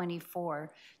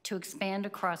 2024 to expand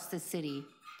across the city.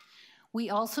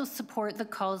 We also support the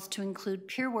calls to include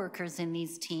peer workers in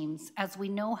these teams, as we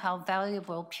know how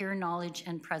valuable peer knowledge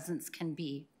and presence can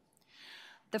be.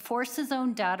 The Force's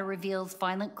own data reveals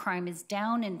violent crime is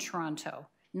down in Toronto,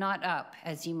 not up,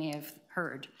 as you may have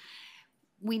heard.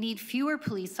 We need fewer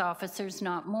police officers,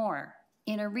 not more.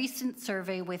 In a recent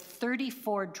survey with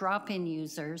 34 drop-in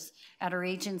users at our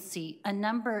agency, a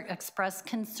number expressed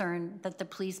concern that the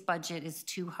police budget is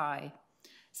too high.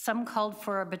 Some called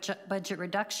for a budget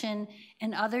reduction,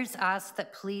 and others asked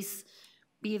that police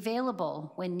be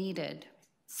available when needed.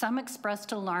 Some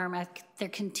expressed alarm at their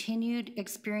continued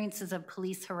experiences of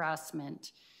police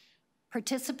harassment.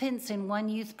 Participants in one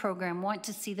youth program want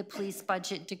to see the police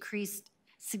budget decreased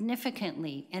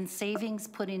significantly and savings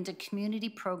put into community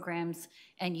programs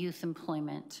and youth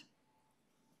employment.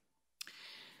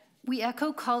 We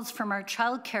echo calls from our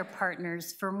childcare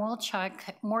partners for more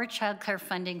childcare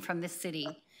funding from the city.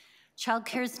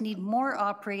 Childcares need more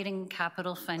operating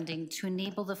capital funding to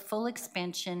enable the full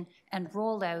expansion and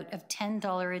rollout of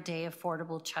 $10 a day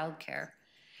affordable childcare.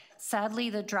 Sadly,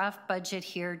 the draft budget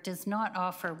here does not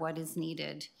offer what is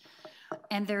needed.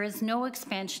 And there is no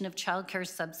expansion of childcare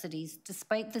subsidies,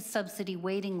 despite the subsidy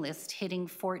waiting list hitting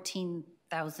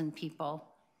 14,000 people.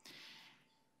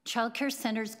 Childcare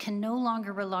centers can no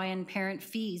longer rely on parent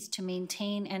fees to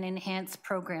maintain and enhance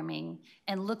programming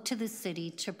and look to the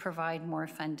city to provide more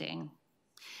funding.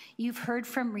 You've heard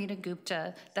from Rita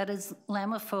Gupta that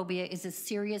Islamophobia is a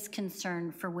serious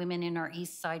concern for women in our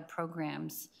East Side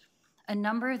programs. A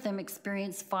number of them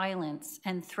experience violence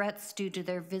and threats due to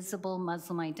their visible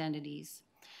Muslim identities.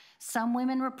 Some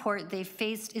women report they've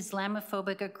faced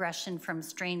Islamophobic aggression from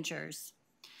strangers.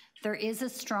 There is a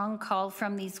strong call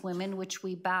from these women, which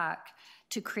we back,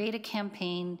 to create a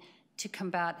campaign to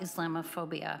combat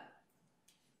Islamophobia.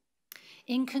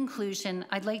 In conclusion,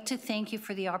 I'd like to thank you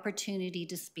for the opportunity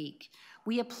to speak.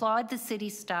 We applaud the city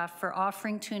staff for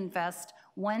offering to invest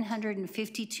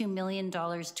 $152 million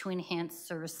to enhance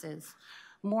services,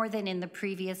 more than in the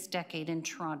previous decade in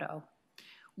Toronto.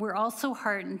 We're also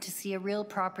heartened to see a real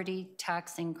property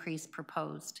tax increase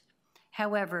proposed.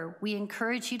 However, we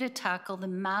encourage you to tackle the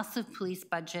massive police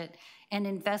budget and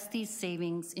invest these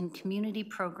savings in community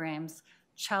programs,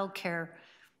 childcare,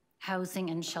 housing,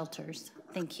 and shelters.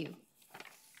 Thank you.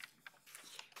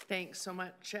 Thanks so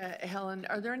much, Helen.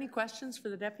 Are there any questions for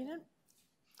the deputy?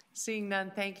 Seeing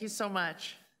none, thank you so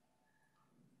much.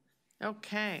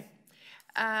 Okay.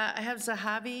 I have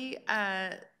Zahavi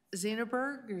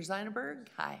Zinaberg.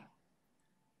 Hi.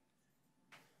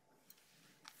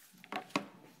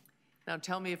 Now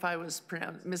tell me if I was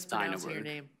mispronouncing your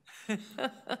name.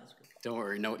 Don't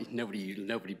worry,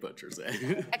 nobody butchers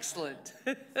it. Excellent.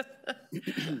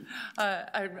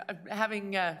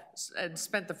 Having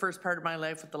spent the first part of my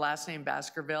life with the last name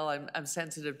Baskerville, I'm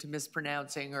sensitive to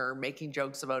mispronouncing or making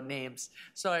jokes about names.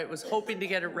 So I was hoping to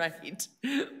get it right.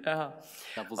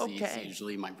 Double Z is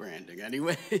usually my branding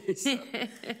anyway. So,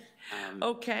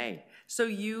 okay, so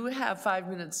you have 5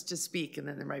 minutes to speak and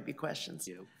then there might be questions.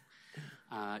 Thank you.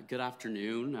 Good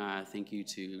afternoon. Thank you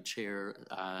to Chair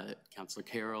Councillor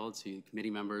Carroll, to committee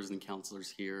members and councillors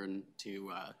here, and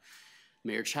to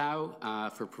Mayor Chow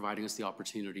for providing us the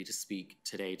opportunity to speak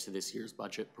today to this year's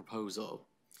budget proposal.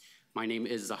 My name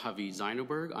is Zahavi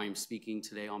Zinaberg. I am speaking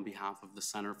today on behalf of the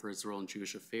Center for Israel and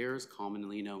Jewish Affairs,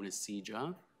 commonly known as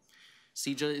CJA.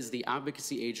 CJA is the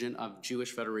advocacy agent of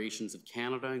Jewish Federations of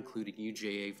Canada, including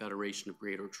UJA Federation of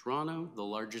Greater Toronto, the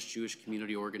largest Jewish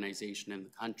community organization in the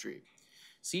country.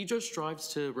 CJA strives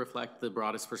to reflect the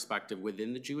broadest perspective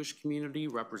within the Jewish community,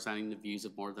 representing the views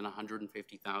of more than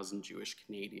 150,000 Jewish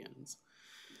Canadians.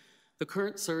 The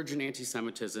current surge in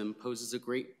anti-Semitism poses a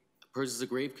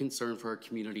grave concern for our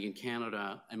community in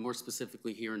Canada, and more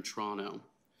specifically here in Toronto.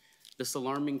 This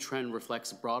alarming trend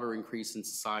reflects a broader increase in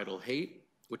societal hate,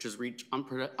 which has reached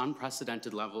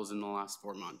unprecedented levels in the last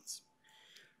 4 months.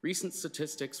 Recent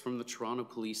statistics from the Toronto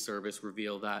Police Service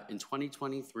reveal that in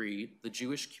 2023, the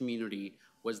Jewish community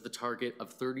was the target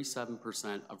of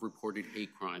 37% of reported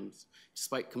hate crimes,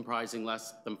 despite comprising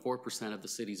less than 4% of the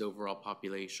city's overall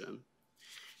population.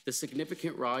 The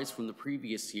significant rise from the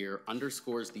previous year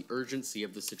underscores the urgency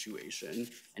of the situation,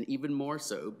 and even more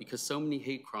so because so many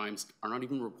hate crimes are not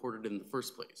even reported in the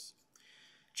first place.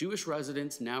 Jewish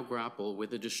residents now grapple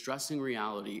with the distressing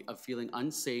reality of feeling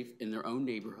unsafe in their own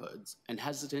neighborhoods and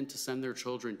hesitant to send their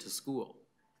children to school.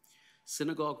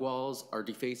 Synagogue walls are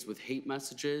defaced with hate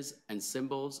messages and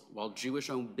symbols, while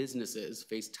Jewish-owned businesses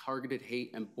face targeted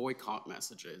hate and boycott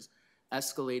messages,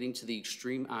 escalating to the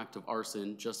extreme act of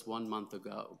arson just 1 month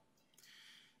ago.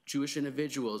 Jewish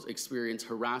individuals experience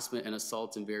harassment and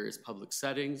assault in various public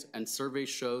settings, and surveys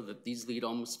show that these lead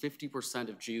almost 50%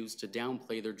 of Jews to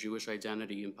downplay their Jewish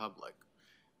identity in public.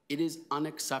 It is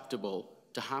unacceptable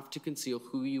to have to conceal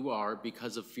who you are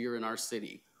because of fear in our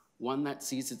city, one that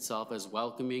sees itself as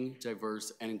welcoming,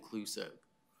 diverse, and inclusive.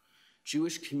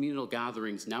 Jewish communal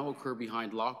gatherings now occur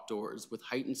behind locked doors with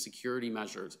heightened security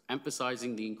measures,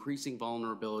 emphasizing the increasing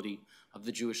vulnerability of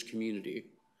the Jewish community.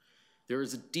 There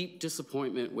is a deep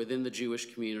disappointment within the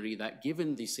Jewish community that,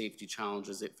 given the safety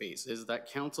challenges it faces,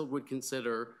 that council would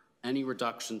consider any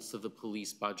reductions to the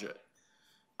police budget.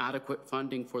 Adequate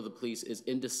funding for the police is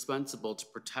indispensable to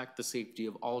protect the safety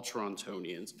of all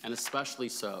Torontonians, and especially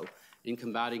so in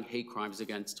combating hate crimes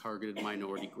against targeted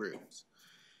minority groups.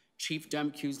 Chief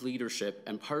Demkew's leadership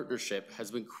and partnership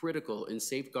has been critical in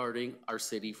safeguarding our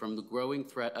city from the growing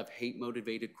threat of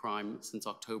hate-motivated crime since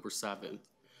October 7th.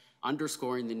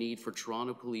 Underscoring the need for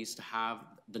Toronto Police to have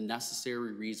the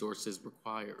necessary resources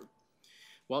required.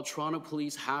 While Toronto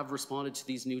Police have responded to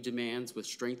these new demands with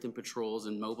strengthened patrols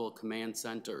and mobile command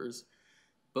centers,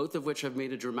 both of which have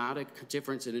made a dramatic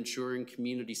difference in ensuring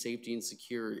community safety and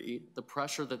security, the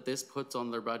pressure that this puts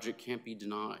on their budget can't be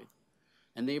denied.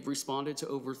 And they've responded to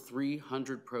over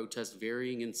 300 protests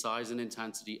varying in size and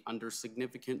intensity under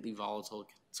significantly volatile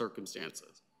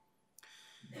circumstances.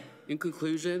 In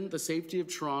conclusion, the safety of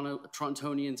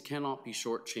Torontonians cannot be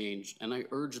shortchanged, and I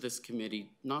urge this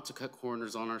committee not to cut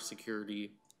corners on our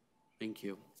security. Thank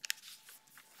you.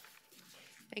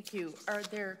 Thank you. Are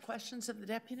there questions of the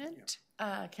deputant?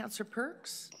 Councillor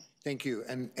Perks? Thank you,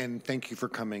 and thank you for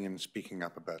coming and speaking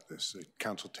up about this. The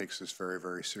council takes this very,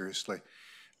 very seriously.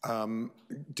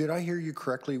 Did I hear you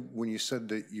correctly when you said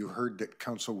that you heard that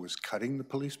council was cutting the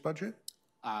police budget?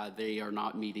 They are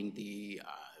not meeting the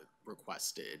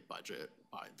requested budget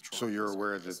by the Toronto. So you're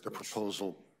aware that the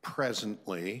proposal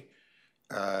presently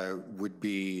would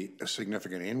be a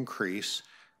significant increase,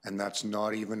 and that's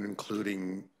not even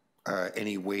including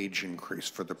any wage increase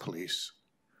for the police?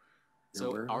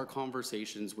 So our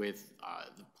conversations with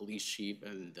the police chief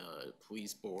and the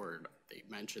police board, they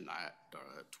mentioned that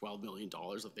 $12 million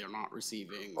that they're not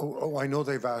receiving. Oh, I know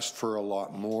they've asked for a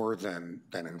lot more than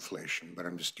inflation, but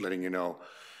I'm just letting you know,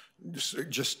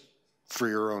 just for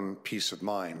your own peace of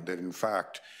mind, that in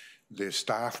fact, the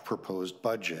staff proposed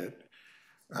budget,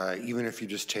 even if you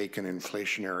just take an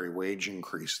inflationary wage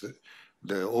increase,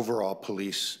 the overall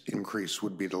police increase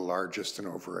would be the largest in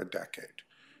over a decade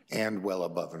and well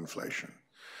above inflation.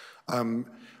 A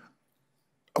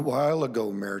while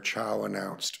ago, Mayor Chow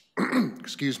announced,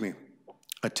 excuse me,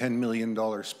 a $10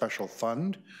 million special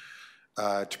fund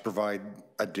to provide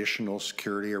additional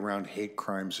security around hate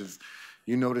crimes. Have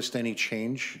you noticed any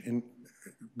change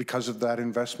because of that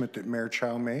investment that Mayor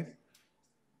Chow made?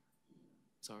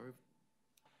 Sorry.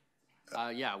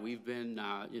 Yeah, we've been,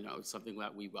 something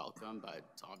that we welcome, but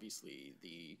obviously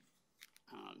the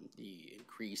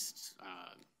increased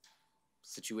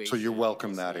situation. So you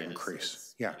welcome that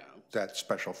increase? Yeah, that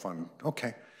special fund.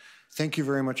 Okay. Thank you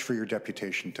very much for your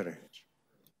deputation today.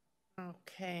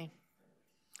 Okay.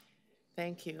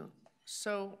 Thank you.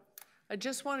 So I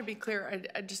just want to be clear.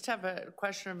 I just have a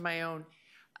question of my own.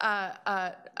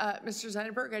 Mr.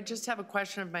 Zuiderberg, I just have a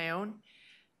question of my own.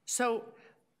 So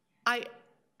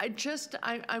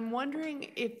I'm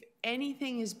wondering if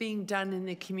anything is being done in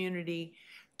the community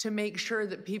to make sure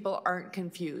that people aren't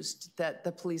confused that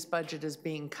the police budget is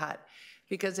being cut,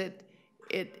 because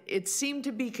it seemed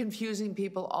to be confusing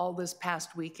people all this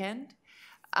past weekend.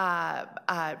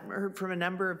 I heard from a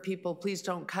number of people, please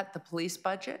don't cut the police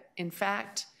budget. In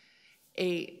fact,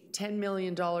 a $10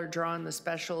 million draw on the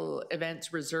Special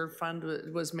Events Reserve Fund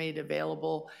was made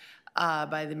available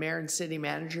by the mayor and city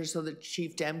manager so that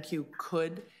Chief Demkew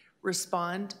could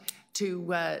respond to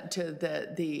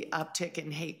the uptick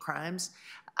in hate crimes.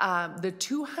 The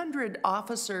 200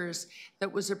 officers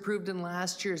that was approved in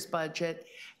last year's budget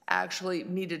actually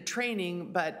needed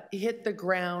training, but hit the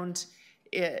ground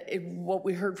what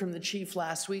we heard from the chief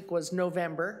last week was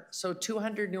November, so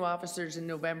 200 new officers in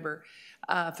November,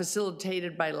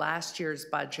 facilitated by last year's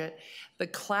budget. The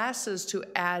classes to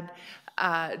add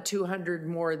 200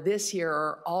 more this year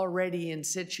are already in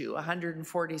situ,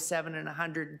 147 and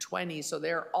 120, so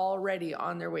they're already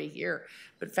on their way here,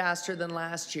 but faster than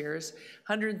last year's.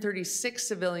 136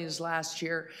 civilians last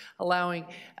year, allowing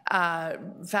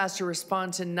faster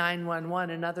response in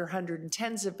 911. Another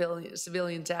 110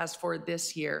 civilians asked for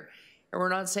this year. And we're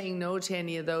not saying no to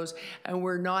any of those, and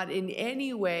we're not in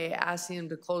any way asking them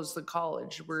to close the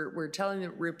college. We're telling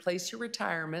them, replace your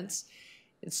retirements.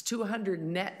 It's 200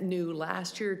 net new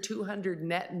last year, 200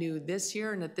 net new this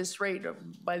year, and at this rate,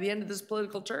 by the end of this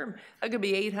political term, that could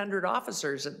be 800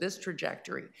 officers at this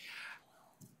trajectory.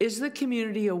 Is the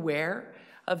community aware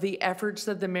of the efforts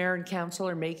that the mayor and council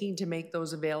are making to make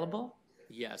those available?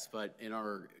 Yes, but in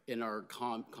our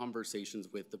conversations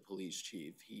with the police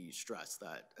chief, he stressed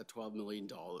that the $12 million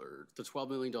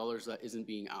that isn't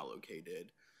being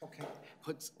allocated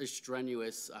puts a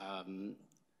strenuous,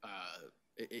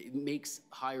 it makes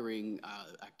hiring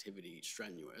activity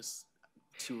strenuous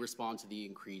to respond to the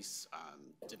increased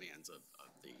demands of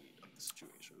the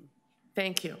situation.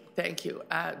 Thank you, thank you.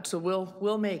 So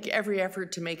we'll make every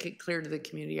effort to make it clear to the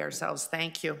community ourselves.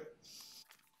 Thank you.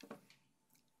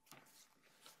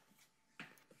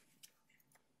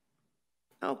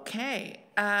 Okay,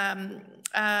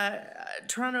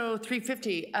 Toronto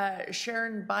 350,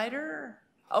 Sharon Bider.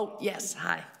 Oh, yes,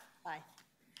 hi. Hi.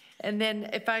 And then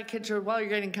if I could, while you're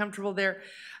getting comfortable there,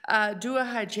 Dua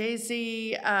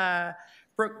Hijazi,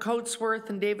 Brooke Coatsworth,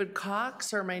 and David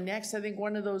Cox are my next. I think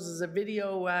one of those is a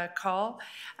video call.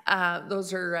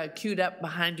 Those are queued up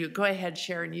behind you. Go ahead,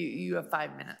 Sharon, you have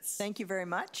 5 minutes. Thank you very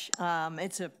much.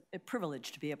 It's a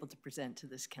privilege to be able to present to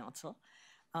this council,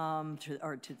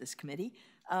 to this committee.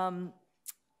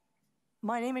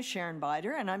 My name is Sharon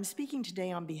Bider, and I'm speaking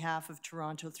today on behalf of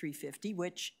Toronto 350,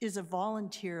 which is a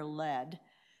volunteer-led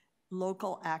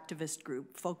local activist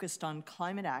group focused on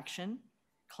climate action,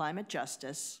 climate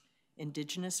justice,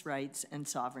 Indigenous rights, and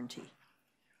sovereignty.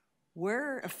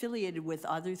 We're affiliated with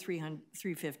other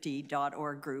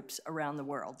 350.org groups around the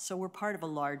world, so we're part of a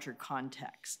larger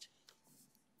context.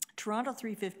 Toronto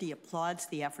 350 applauds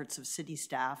the efforts of city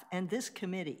staff and this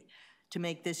committee to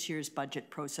make this year's budget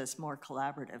process more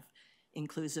collaborative,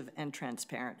 inclusive, and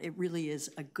transparent. It really is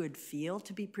a good feel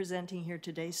to be presenting here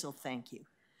today, so thank you.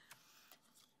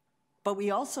 But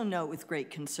we also note with great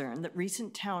concern that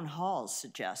recent town halls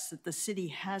suggest that the city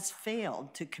has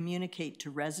failed to communicate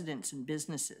to residents and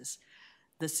businesses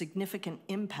the significant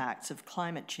impacts of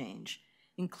climate change,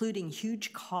 including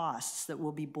huge costs that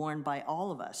will be borne by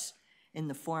all of us in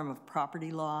the form of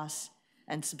property loss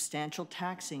and substantial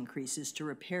tax increases to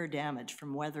repair damage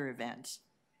from weather events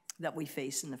that we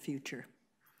face in the future.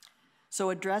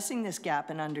 So addressing this gap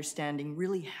in understanding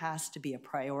really has to be a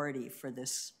priority for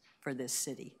this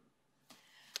city.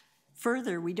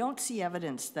 Further, we don't see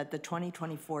evidence that the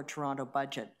 2024 Toronto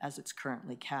budget, as it's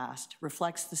currently cast,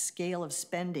 reflects the scale of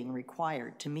spending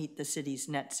required to meet the city's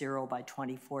net zero by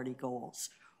 2040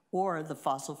 goals, or the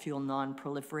Fossil Fuel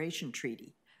Non-Proliferation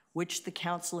Treaty, which the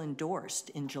Council endorsed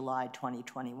in July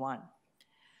 2021.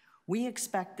 We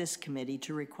expect this committee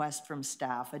to request from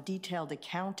staff a detailed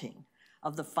accounting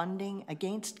of the funding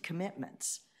against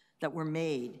commitments that were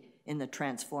made in the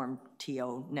Transform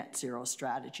TO Net Zero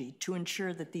strategy to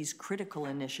ensure that these critical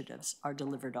initiatives are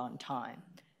delivered on time.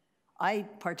 I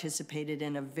participated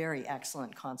in a very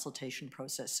excellent consultation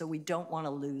process, so we don't want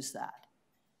to lose that.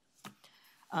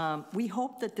 We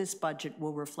hope that this budget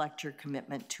will reflect your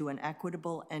commitment to an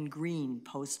equitable and green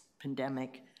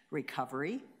post-pandemic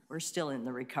recovery. We're still in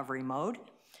the recovery mode.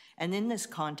 And in this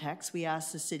context, we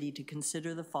ask the city to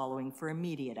consider the following for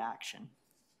immediate action.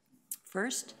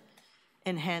 First,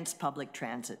 enhance public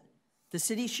transit. The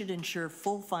city should ensure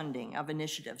full funding of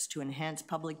initiatives to enhance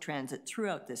public transit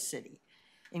throughout this city,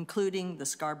 including the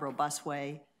Scarborough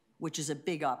Busway, which is a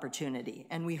big opportunity.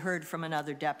 And we heard from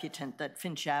another deputant that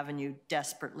Finch Avenue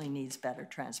desperately needs better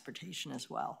transportation as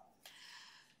well.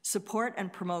 Support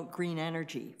and promote green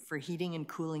energy for heating and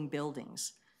cooling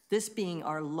buildings. This being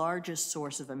our largest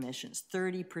source of emissions.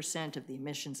 30% of the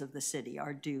emissions of the city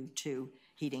are due to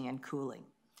heating and cooling.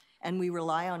 And we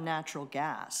rely on natural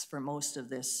gas for most of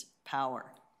this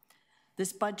power.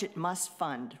 This budget must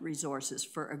fund resources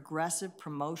for aggressive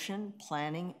promotion,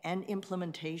 planning, and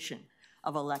implementation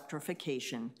of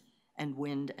electrification and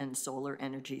wind and solar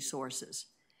energy sources.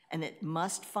 And it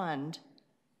must fund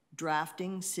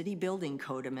drafting city building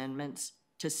code amendments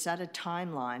to set a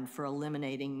timeline for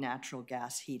eliminating natural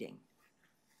gas heating.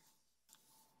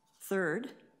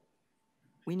 Third,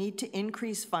 We need to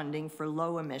increase funding for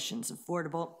low emissions,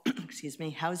 affordable,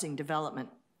 housing development,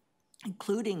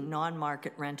 including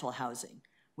non-market rental housing,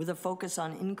 with a focus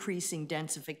on increasing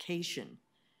densification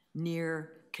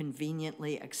near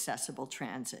conveniently accessible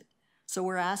transit. So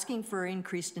we're asking for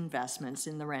increased investments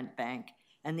in the rent bank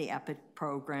and the EPIC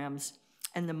programs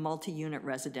and the multi-unit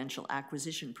residential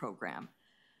acquisition program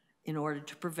in order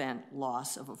to prevent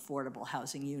loss of affordable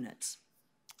housing units.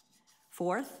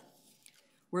 Fourth,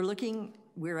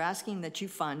 we're asking that you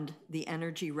fund the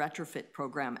energy retrofit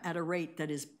program at a rate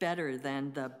that is better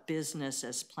than the business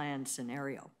as planned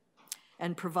scenario,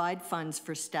 and provide funds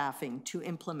for staffing to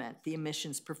implement the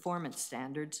emissions performance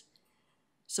standards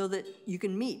so that you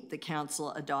can meet the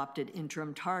council-adopted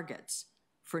interim targets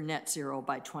for net zero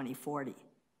by 2040.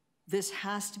 This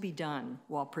has to be done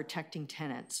while protecting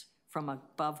tenants from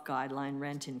above guideline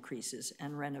rent increases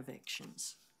and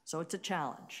renovations. So it's a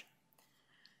challenge.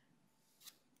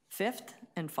 Fifth,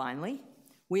 and finally,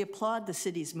 we applaud the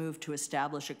city's move to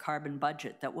establish a carbon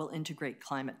budget that will integrate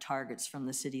climate targets from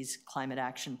the city's climate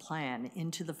action plan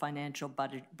into the financial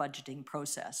budgeting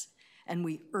process. And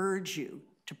we urge you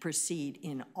to proceed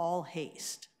in all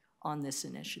haste on this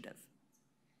initiative.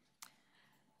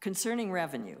 Concerning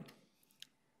revenue,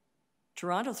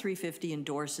 Toronto 350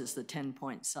 endorses the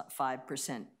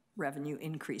 10.5% revenue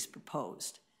increase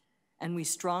proposed, and we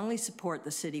strongly support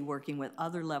the city working with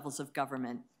other levels of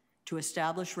government to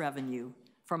establish revenue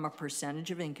from a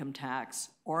percentage of income tax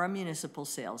or a municipal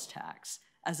sales tax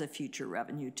as a future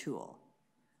revenue tool.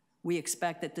 We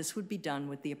expect that this would be done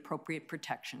with the appropriate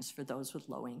protections for those with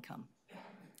low income.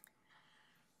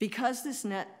 Because this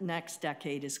next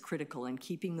decade is critical in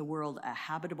keeping the world a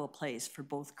habitable place for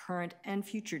both current and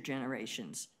future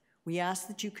generations, we ask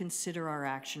that you consider our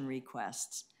action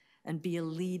requests and be a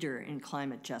leader in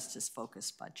climate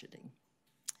justice-focused budgeting.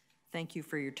 Thank you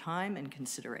for your time and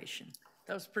consideration.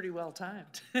 That was pretty well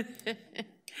timed.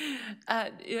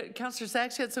 Councillor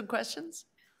Sachs, you had some questions?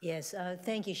 Yes,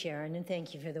 thank you, Sharon, and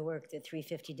thank you for the work that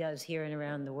 350 does here and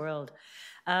around the world.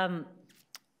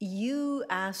 You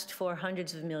asked for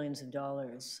hundreds of millions of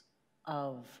dollars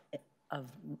of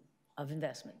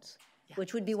investments, yeah,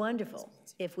 which would be wonderful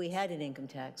if we had an income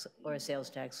tax or a sales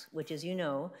tax, which, as you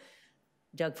know,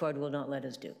 Doug Ford will not let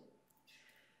us do.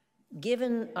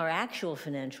 Given our actual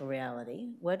financial reality,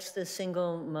 what's the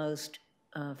single most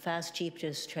fast,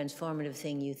 cheapest, transformative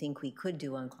thing you think we could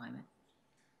do on climate?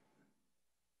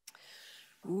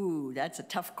 Ooh, that's a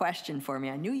tough question for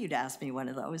me. I knew you'd ask me one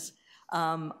of those.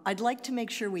 I'd like to make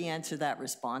sure we answer that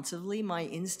responsively. My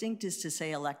instinct is to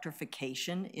say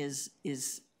electrification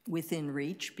is within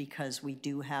reach because we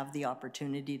do have the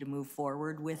opportunity to move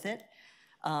forward with it.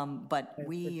 But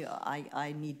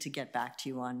I need to get back to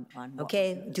you on what.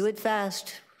 Okay, do it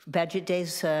fast. Budget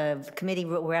Days committee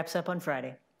wraps up on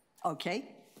Friday.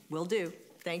 Okay, will do.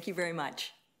 Thank you very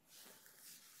much.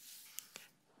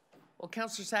 Well,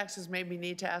 Councillor Sachs has made me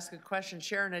need to ask a question.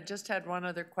 Sharon, I just had one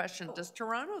other question. Does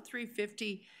Toronto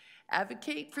 350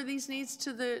 advocate for these needs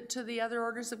to the other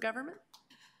orders of government?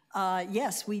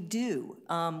 Yes, we do.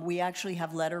 We actually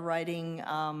have letter writing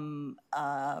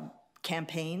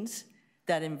campaigns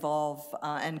that involve,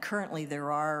 and currently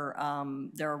there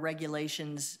are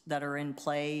regulations that are in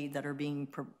play that are being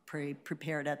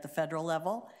prepared at the federal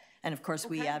level. And of course,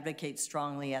 we advocate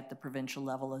strongly at the provincial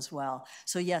level as well.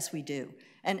 So yes, we do.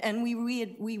 And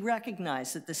we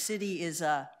recognize that the city is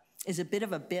a bit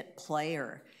of a bit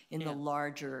player in the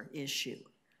larger issue.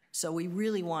 So we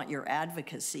really want your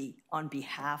advocacy on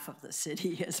behalf of the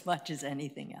city as much as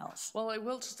anything else. Well,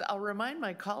 I'll remind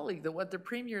my colleague that what the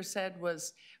Premier said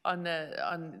was on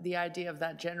the idea of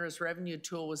that generous revenue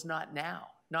tool was not now,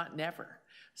 not never.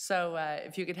 So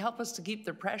if you could help us to keep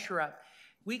the pressure up,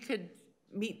 we could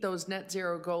meet those net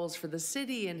zero goals for the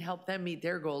city and help them meet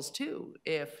their goals too.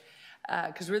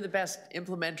 Because we're the best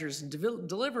implementers and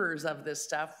deliverers of this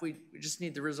stuff. We just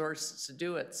need the resources to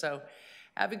do it. So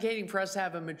advocating for us to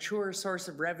have a mature source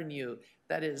of revenue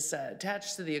that is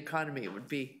attached to the economy would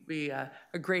be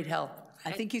a great help.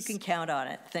 I think you can count on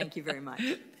it. Thank you very much.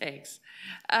 Thanks.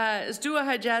 Is Dua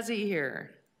Hijazi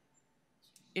here?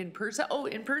 In person? Oh,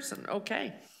 in person.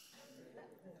 Okay.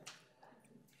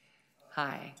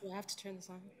 Hi. Do I have to turn this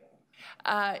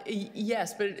on?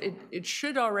 Yes, but it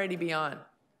should already be on.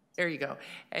 There you go.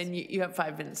 And you have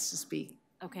 5 minutes to speak.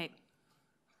 Okay.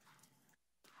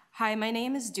 Hi, my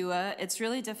name is Dua. It's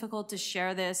really difficult to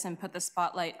share this and put the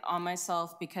spotlight on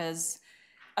myself because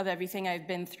of everything I've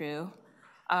been through.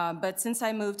 But since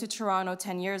I moved to Toronto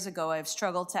 10 years ago, I've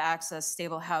struggled to access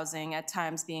stable housing, at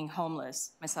times being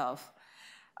homeless myself.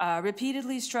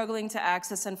 Repeatedly struggling to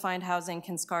access and find housing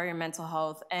can scar your mental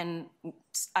health, and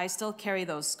I still carry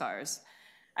those scars.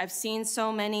 I've seen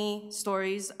so many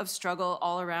stories of struggle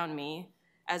all around me.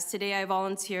 As today I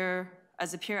volunteer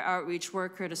as a peer outreach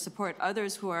worker to support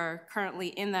others who are currently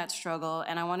in that struggle,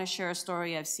 and I want to share a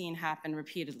story I've seen happen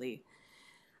repeatedly.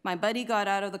 My buddy got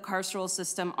out of the carceral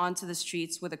system onto the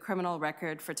streets with a criminal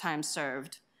record for time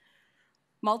served.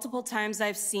 Multiple times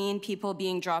I've seen people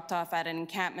being dropped off at an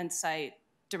encampment site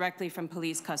directly from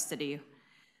police custody.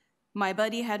 My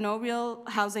buddy had no real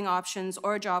housing options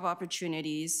or job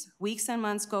opportunities. Weeks and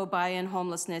months go by in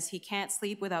homelessness. He can't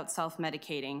sleep without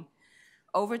self-medicating.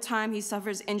 Over time, he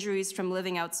suffers injuries from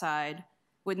living outside.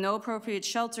 With no appropriate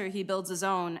shelter, he builds his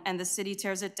own, and the city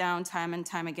tears it down time and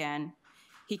time again.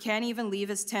 He can't even leave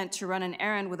his tent to run an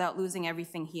errand without losing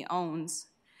everything he owns.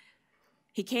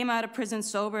 He came out of prison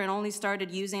sober and only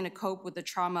started using to cope with the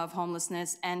trauma of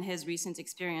homelessness and his recent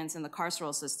experience in the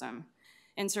carceral system.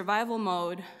 In survival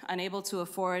mode, unable to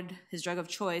afford his drug of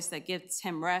choice that gives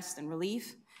him rest and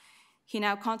relief, he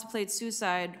now contemplates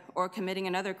suicide or committing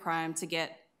another crime to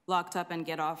get locked up and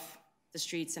get off the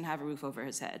streets and have a roof over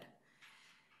his head.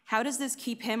 How does this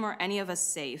keep him or any of us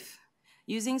safe?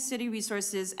 Using city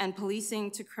resources and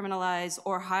policing to criminalize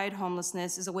or hide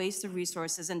homelessness is a waste of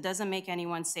resources and doesn't make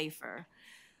anyone safer.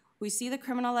 We see the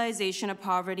criminalization of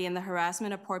poverty and the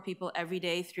harassment of poor people every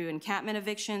day through encampment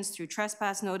evictions, through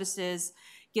trespass notices,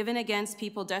 given against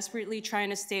people desperately trying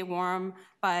to stay warm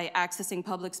by accessing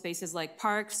public spaces like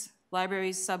parks,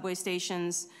 libraries, subway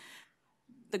stations.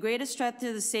 The greatest threat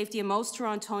to the safety of most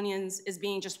Torontonians is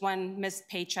being just one missed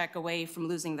paycheck away from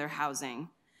losing their housing.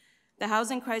 The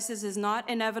housing crisis is not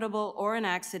inevitable or an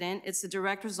accident. It's the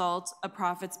direct result of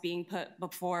profits being put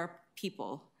before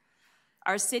people.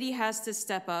 Our city has to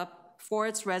step up for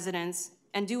its residents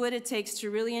and do what it takes to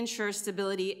really ensure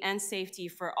stability and safety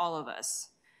for all of us.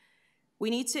 We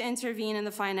need to intervene in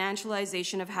the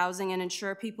financialization of housing and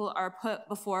ensure people are put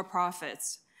before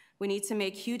profits. We need to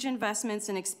make huge investments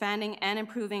in expanding and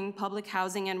improving public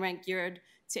housing and rent-geared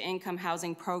to income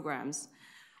housing programs.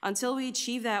 Until we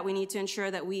achieve that, we need to ensure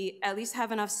that we at least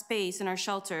have enough space in our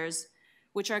shelters,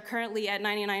 which are currently at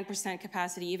 99%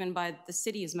 capacity even by the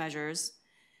city's measures.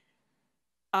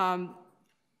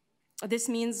 This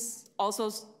means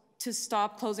also to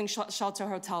stop closing shelter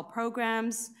hotel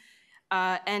programs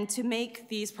and to make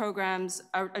these programs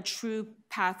a true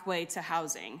pathway to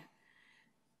housing.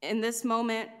 In this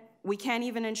moment, we can't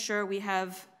even ensure we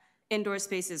have indoor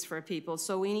spaces for people,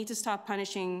 so we need to stop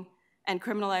punishing and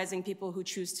criminalizing people who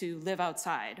choose to live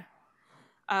outside.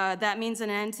 That means an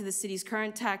end to the city's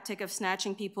current tactic of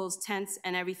snatching people's tents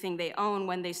and everything they own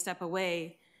when they step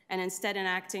away, and instead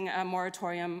enacting a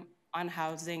moratorium on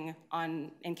housing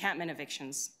on encampment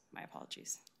evictions. My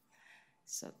apologies.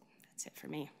 So that's it for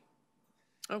me.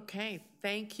 Okay,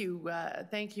 thank you.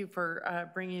 Thank you for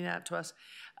bringing that to us.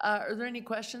 Are there any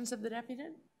questions of the deputy?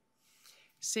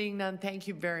 Seeing none, thank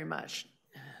you very much.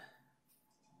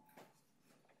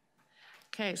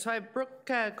 Okay, so I have Brooke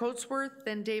Coatsworth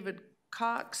and David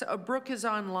Cox. Brooke is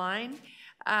online.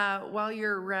 While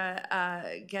you're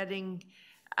getting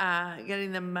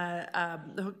them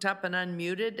hooked up and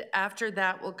unmuted. After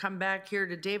that, we'll come back here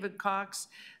to David Cox,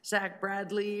 Zach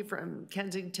Bradley from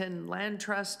Kensington Land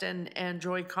Trust, and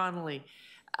Joy Connolly.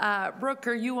 Brooke,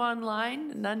 are you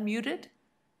online and unmuted?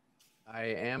 I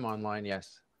am online,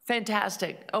 yes.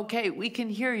 Fantastic. Okay, we can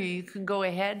hear you. You can go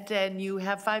ahead and you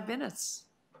have 5 minutes.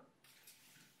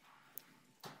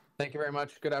 Thank you very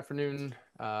much. Good afternoon,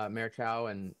 Mayor Chow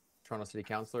and Toronto City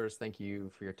Councillors. Thank you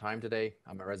for your time today.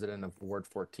 I'm a resident of Ward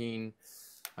 14.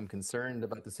 I'm concerned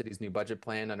about the city's new budget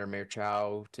plan under Mayor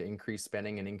Chow to increase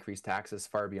spending and increase taxes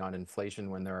far beyond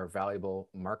inflation when there are valuable,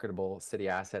 marketable city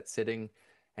assets sitting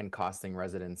and costing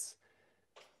residents.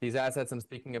 These assets I'm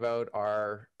speaking about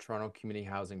are Toronto community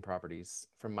housing properties.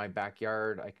 From my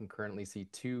backyard, I can currently see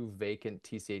 2 vacant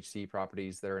TCHC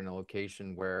properties that are in a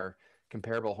location where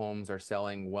comparable homes are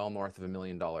selling well north of $1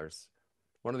 million.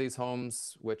 One of these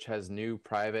homes, which has new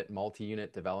private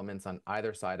multi-unit developments on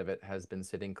either side of it, has been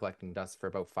sitting collecting dust for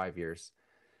about 5 years.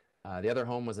 The other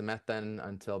home was a meth den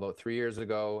until about 3 years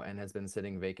ago and has been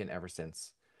sitting vacant ever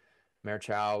since. Mayor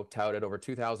Chow touted over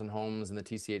 2,000 homes in the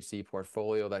TCHC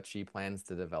portfolio that she plans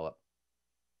to develop.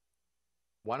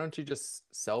 Why don't you just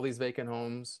sell these vacant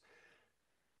homes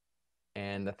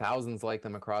and the thousands like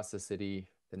them across the city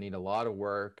that need a lot of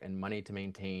work and money to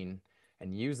maintain,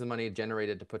 and use the money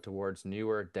generated to put towards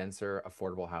newer, denser,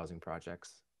 affordable housing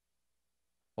projects?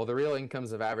 While the real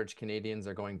incomes of average Canadians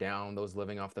are going down, those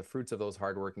living off the fruits of those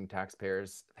hardworking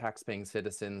taxpaying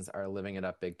citizens are living it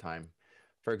up big time.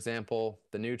 For example,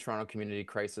 the new Toronto Community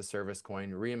Crisis Service coin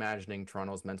Reimagining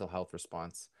Toronto's Mental Health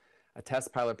Response, a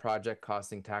test pilot project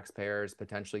costing taxpayers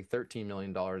potentially $13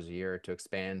 million a year to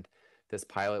expand this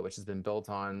pilot, which has been built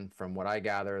on, from what I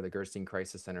gather, the Gerstein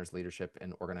Crisis Center's leadership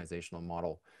and organizational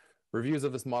model. Reviews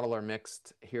of this model are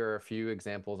mixed. Here are a few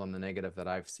examples on the negative that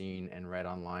I've seen and read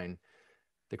online.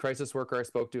 The crisis worker I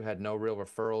spoke to had no real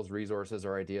referrals, resources,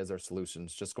 or ideas or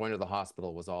solutions. Just going to the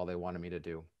hospital was all they wanted me to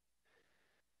do.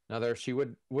 Another, she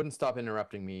wouldn't stop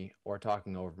interrupting me or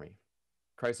talking over me.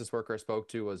 Crisis worker I spoke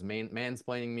to was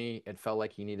mansplaining me. It felt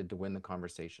like he needed to win the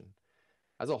conversation.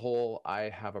 As a whole, I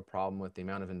have a problem with the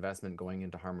amount of investment going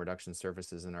into harm reduction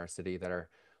services in our city that are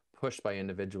pushed by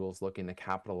individuals looking to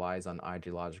capitalize on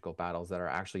ideological battles that are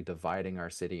actually dividing our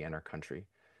city and our country.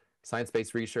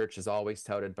 Science-based research is always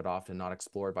touted, but often not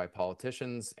explored by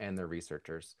politicians and their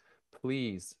researchers.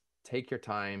 Please take your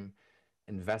time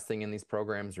investing in these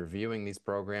programs, reviewing these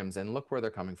programs, and look where they're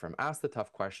coming from. Ask the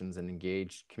tough questions and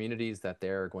engage communities that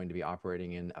they're going to be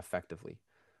operating in effectively.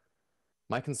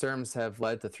 My concerns have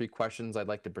led to 3 questions I'd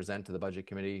like to present to the Budget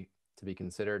Committee to be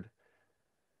considered.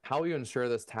 How will you ensure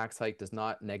this tax hike does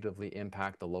not negatively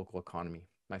impact the local economy?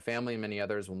 My family and many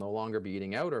others will no longer be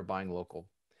eating out or buying local,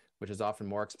 which is often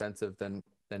more expensive than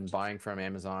buying from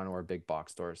Amazon or big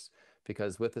box stores,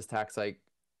 because with this tax hike,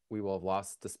 we will have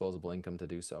lost disposable income to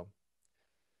do so.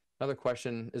 Another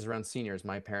question is around seniors.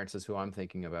 My parents is who I'm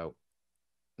thinking about,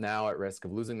 now at risk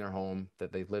of losing their home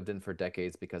that they've lived in for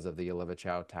decades because of the Olivia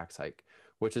Chow tax hike,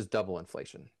 which is double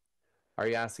inflation. Are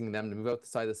you asking them to move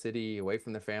outside the city, away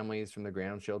from their families, from their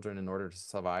grandchildren in order to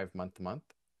survive month to month?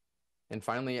 And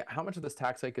finally, how much of this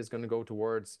tax hike is going to go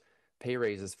towards pay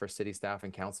raises for city staff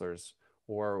and councillors?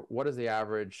 Or what is the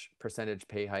average percentage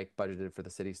pay hike budgeted for the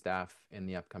city staff in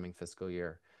the upcoming fiscal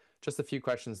year? Just a few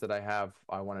questions that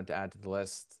I wanted to add to the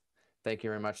list. Thank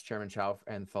you very much, Chairman Chow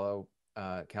and fellow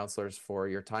councillors, for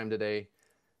your time today.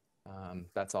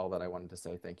 That's all that I wanted to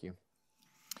say. Thank you.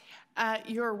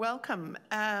 You're welcome.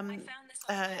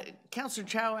 Councillor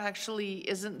Chow actually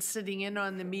isn't sitting in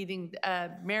on the meeting.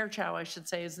 Mayor Chow, I should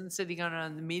say, isn't sitting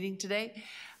on the meeting today.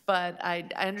 But I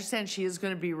understand she is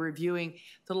going to be reviewing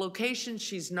the location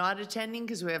she's not attending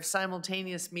because we have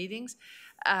simultaneous meetings.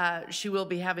 She will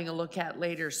be having a look at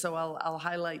later, so I'll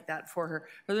highlight that for her.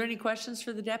 Are there any questions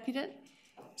for the deputy?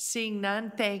 Seeing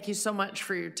none, thank you so much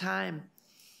for your time.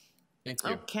 Thank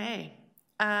you. Okay.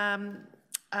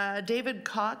 David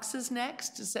Cox is next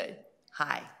to say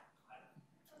hi.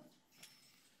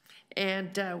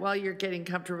 And while you're getting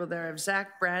comfortable there, I have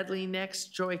Zach Bradley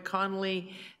next, Joy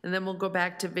Connolly, and then we'll go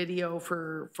back to video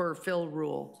for Phil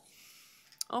Rule.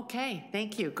 Okay,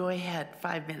 thank you. Go ahead,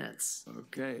 5 minutes.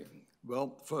 Okay.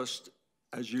 Well, first,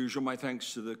 as usual, my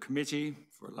thanks to the committee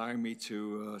for allowing me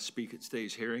to speak at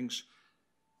today's hearings.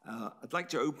 I'd like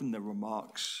to open the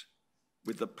remarks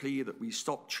with the plea that we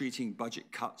stop treating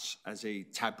budget cuts as a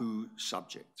taboo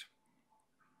subject.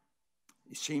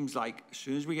 It seems like as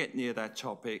soon as we get near that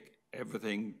topic,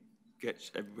 everybody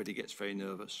gets very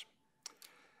nervous.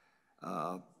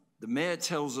 The mayor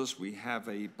tells us we have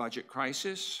a budget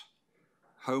crisis.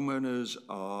 Homeowners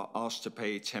are asked to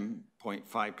pay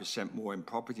 10.5% more in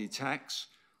property tax.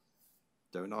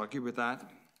 Don't argue with that.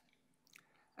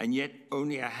 And yet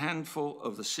only a handful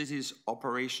of the city's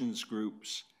operations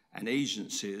groups and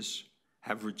agencies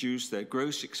have reduced their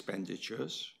gross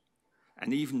expenditures,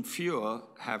 and even fewer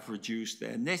have reduced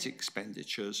their net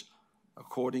expenditures,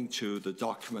 according to the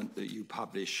document that you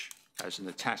publish as an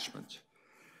attachment.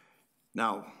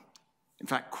 Now, in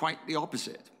fact, quite the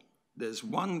opposite. There's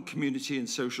one community and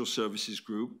social services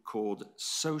group called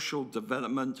Social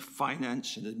Development,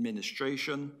 Finance and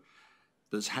Administration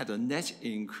that's had a net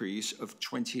increase of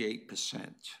 28%.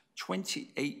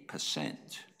 28%.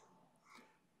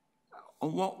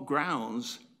 On what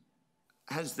grounds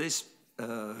has this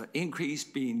increase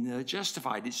been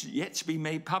justified? It's yet to be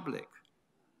made public.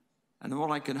 And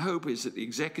what I can hope is that the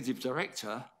executive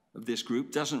director of this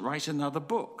group doesn't write another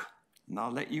book. And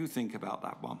I'll let you think about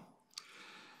that one.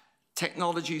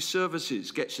 Technology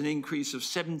services gets an increase of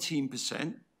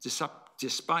 17%,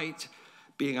 despite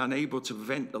being unable to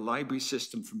prevent the library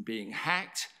system from being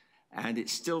hacked, and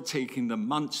it's still taking them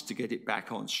months to get it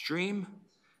back on stream.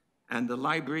 And the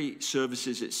library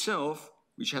services itself,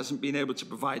 which hasn't been able to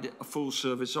provide a full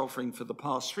service offering for the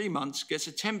past 3 months, gets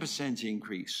a 10%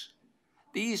 increase.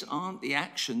 These aren't the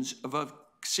actions of a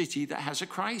city that has a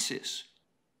crisis.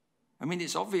 I mean,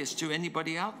 it's obvious to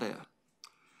anybody out there.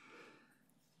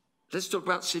 Let's talk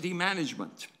about city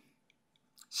management.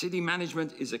 City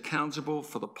management is accountable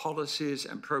for the policies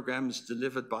and programs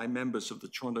delivered by members of the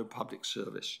Toronto Public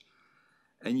Service.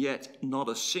 And yet, not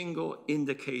a single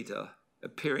indicator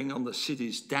appearing on the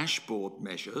city's dashboard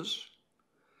measures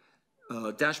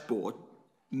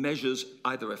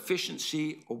either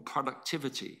efficiency or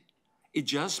productivity. It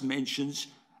just mentions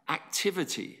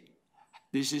activity.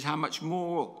 This is how much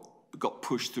more got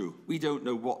pushed through. We don't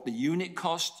know what the unit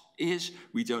cost is.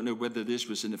 We don't know whether this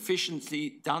was an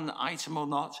efficiently done item or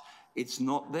not. It's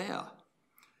not there.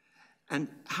 And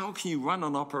how can you run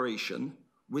an operation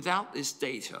without this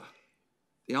data?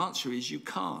 The answer is you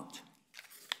can't.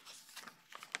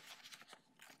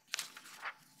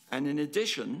 And in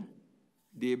addition,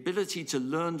 the ability to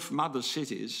learn from other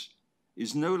cities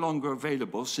is no longer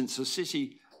available since the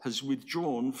city has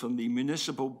withdrawn from the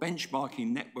Municipal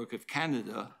Benchmarking Network of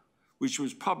Canada, which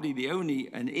was probably the only,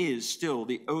 and is still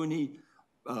the only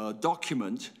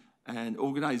document and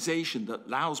organization that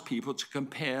allows people to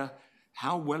compare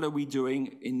how well are we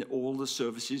doing in all the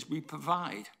services we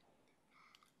provide.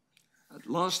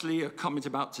 Lastly, a comment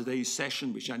about today's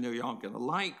session, which I know you aren't going to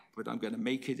like, but I'm going to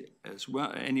make it as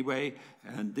well anyway.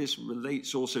 And this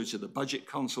relates also to the budget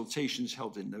consultations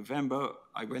held in November.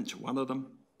 I went to one of them.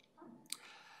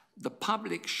 The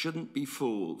public shouldn't be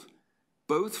fooled.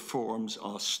 Both forums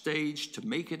are staged to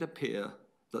make it appear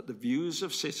that the views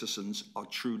of citizens are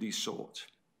truly sought.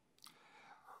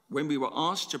 When we were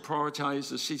asked to prioritize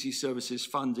the city services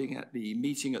funding at the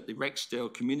meeting at the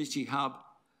Rexdale Community Hub,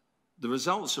 the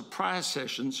results of prior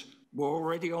sessions were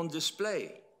already on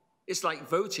display. It's like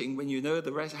voting when you know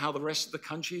how the rest of the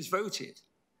country has voted.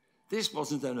 This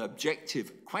wasn't an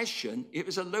objective question, it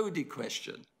was a loaded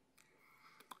question.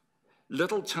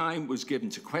 Little time was given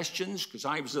to questions, because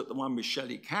I was at the one with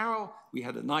Shelley Carroll. We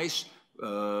had a nice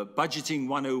budgeting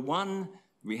 101.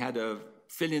 We had a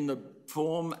fill in the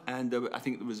form, and I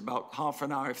think there was about half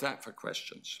an hour, if that, for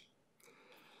questions.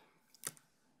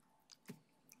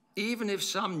 Even if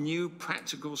some new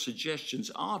practical suggestions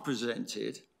are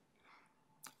presented,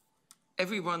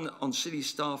 everyone on city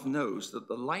staff knows that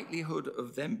the likelihood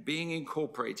of them being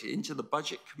incorporated into the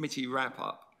budget committee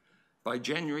wrap-up by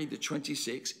January the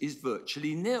 26th is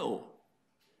virtually nil.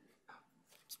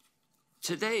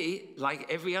 Today, like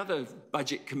every other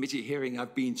budget committee hearing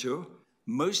I've been to,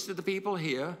 most of the people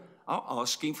here are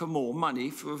asking for more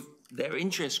money for their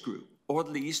interest group, or at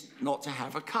least not to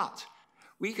have a cut.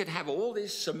 We could have all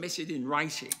this submitted in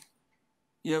writing,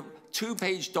 you know,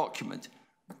 2-page document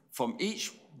from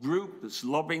each group that's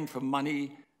lobbying for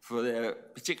money for their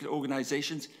particular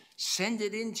organizations, send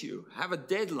it in to you, have a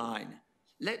deadline,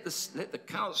 let the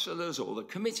councillors or the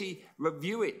committee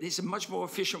review it. This is a much more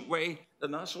efficient way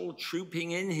than us all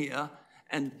trooping in here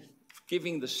and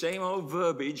giving the same old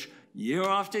verbiage year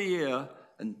after year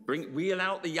and wheel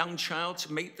out the young child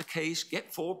to make the case,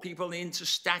 get 4 people in to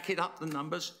stack it up the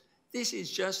numbers. This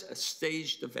is just a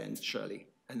staged event, Shirley.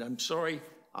 And I'm sorry,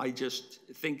 I just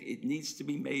think it needs to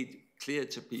be made clear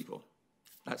to people.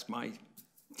 That's my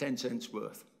 10 cents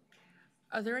worth.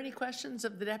 Are there any questions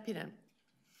of the deputant?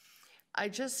 I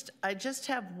just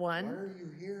have one. Why are you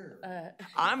here?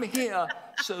 I'm here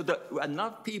so that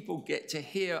enough people get to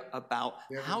hear about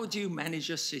how do you manage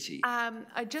a city.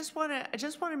 I just want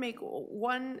to make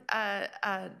one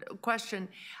question.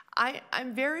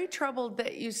 I'm very troubled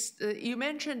that you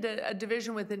mentioned a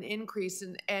division with an increase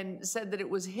and said that it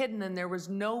was hidden and there was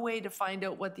no way to find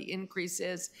out what the increase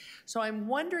is. So I'm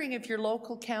wondering if your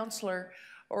local councillor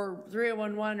or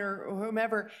 3011 or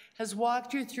whomever has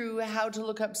walked you through how to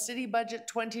look up City Budget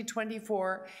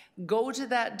 2024, go to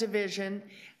that division,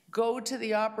 go to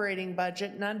the operating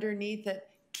budget, and underneath it,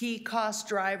 key cost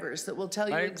drivers that will tell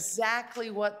you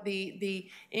exactly what the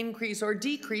increase or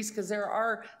decrease, because there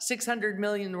are 600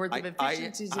 million worth of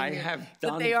efficiencies in there,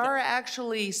 but they are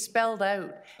actually spelled out.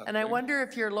 Okay. And I wonder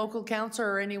if your local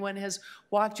councillor or anyone has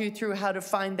walked you through how to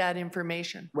find that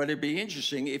information. Well, it'd be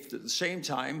interesting if at the same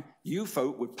time you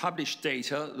folk would publish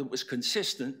data that was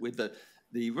consistent with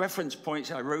the reference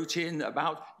points I wrote in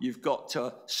about you've got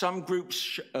some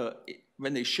groups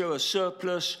when they show a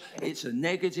surplus, it's a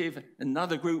negative.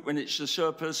 Another group, when it's a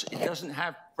surplus, it doesn't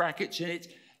have brackets in it.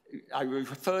 I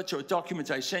refer to a document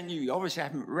I sent you. You obviously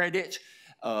haven't read it.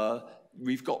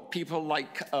 We've got people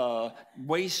like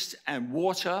waste and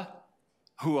water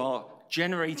who are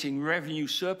generating revenue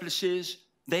surpluses.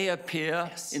 They appear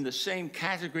in the same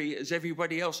category as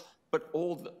everybody else, but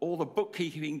all the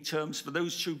bookkeeping terms for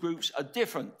those 2 groups are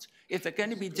different. If they're going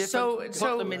to be different,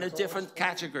 put them in a different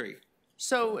category.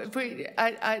 So if we,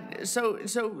 so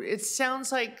it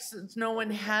sounds like no one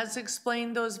has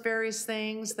explained those various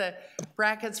things, the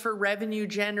brackets for revenue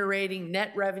generating,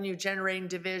 net revenue generating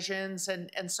divisions,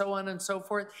 and so on and so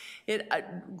forth.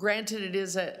 Granted, it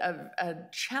is a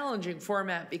challenging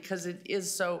format because it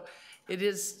is so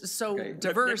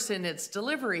diverse in its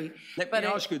delivery. Let me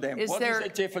ask you then, what is the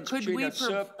difference between a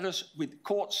surplus with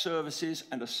court services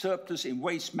and a surplus in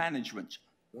waste management?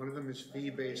 One of them is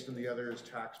fee-based and the other is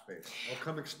tax-based. I'll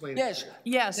come explain Yes. it to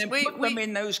you. Yes, Then put them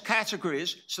in those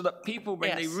categories so that people,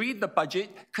 when they Yes. read the budget,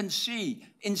 can see.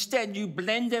 Instead, you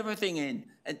blend everything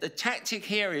in. And the tactic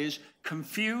here is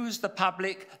confuse the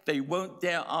public. They won't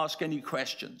dare ask any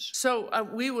questions. So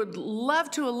we would love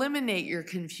to eliminate your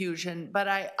confusion, but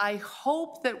I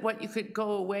hope that what you could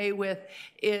go away with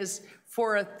is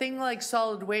for a thing like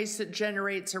solid waste that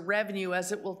generates a revenue,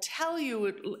 as it will tell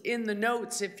you in the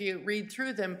notes if you read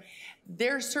through them,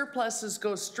 their surpluses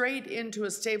go straight into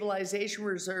a stabilization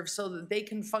reserve so that they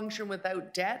can function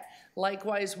without debt.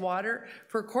 Likewise, water.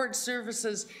 For court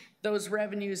services, those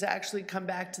revenues actually come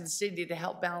back to the city to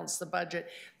help balance the budget.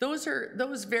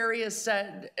 Those various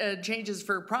changes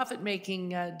for profit-making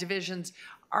divisions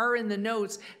are in the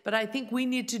notes, but I think we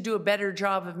need to do a better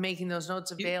job of making those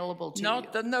notes available to you.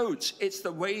 Not the notes, it's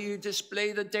the way you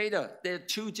display the data. There are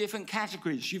two different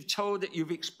categories.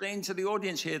 You've explained to the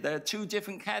audience here, there are two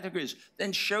different categories.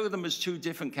 Then show them as two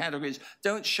different categories.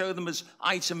 Don't show them as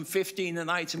item 15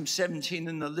 and item 17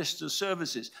 in the list of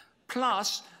services.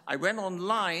 Plus, I went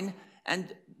online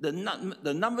and the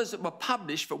numbers that were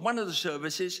published for one of the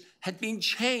services had been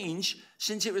changed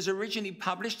since it was originally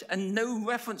published, and no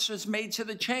reference was made to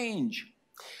the change.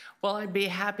 Well, I'd be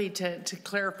happy to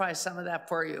clarify some of that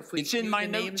for you. If we It's in my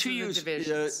note to you,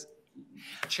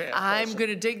 Chair. I'm going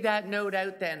to dig that note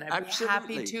out then. I'd Absolutely.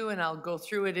 be happy to, and I'll go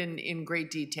through it in great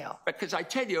detail. Because I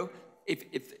tell you, if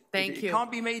it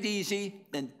can't be made easy,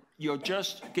 then you're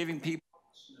just giving people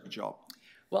a job.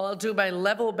 Well, I'll do my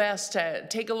level best to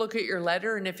take a look at your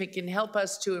letter, and if it can help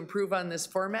us to improve on this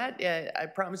format, I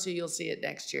promise you'll see it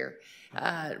next year.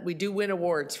 We do win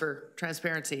awards for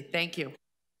transparency. Thank you.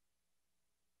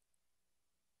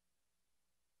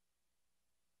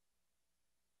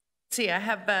 See, I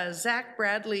have Zach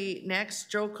Bradley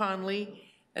next, Joe Conley,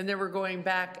 and then we're going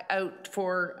back out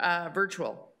for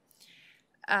virtual.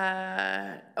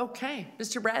 Okay,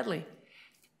 Mr. Bradley.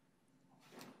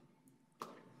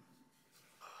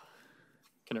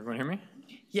 Can everyone hear me?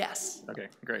 Yes. Okay,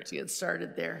 great. Let's get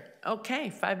started there. Okay,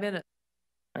 5 minutes.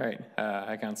 All right.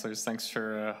 Hi, councillors. Thanks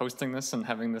for hosting this and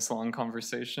having this long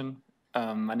conversation.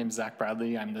 My name is Zach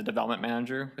Bradley. I'm the development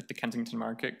manager with the Kensington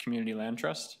Market Community Land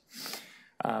Trust.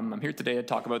 I'm here today to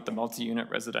talk about the multi-unit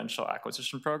residential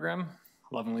acquisition program,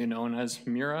 lovingly known as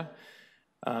MURA.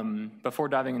 Before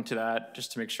diving into that,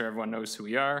 just to make sure everyone knows who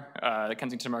we are, the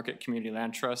Kensington Market Community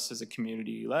Land Trust is a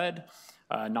community-led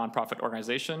nonprofit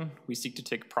organization. We seek to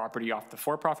take property off the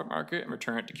for-profit market and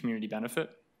return it to community benefit.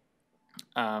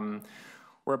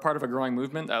 We're a part of a growing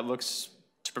movement that looks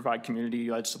to provide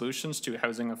community-led solutions to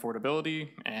housing affordability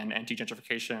and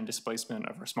anti-gentrification and displacement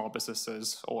of our small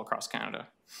businesses all across Canada.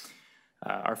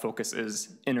 Our focus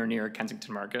is in or near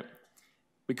Kensington Market.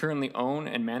 We currently own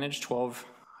and manage 12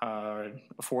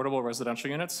 affordable residential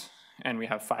units, and we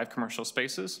have 5 commercial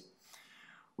spaces.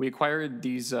 We acquired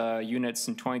these units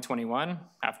in 2021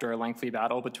 after a lengthy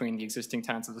battle between the existing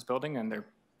tenants of this building and their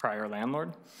prior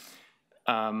landlord.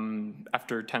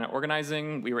 After tenant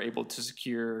organizing, we were able to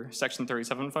secure Section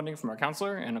 37 funding from our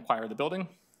councillor and acquire the building.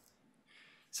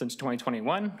 Since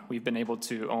 2021, we've been able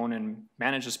to own and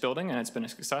manage this building, and it's been a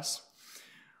success.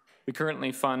 We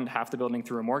currently fund half the building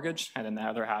through a mortgage, and then the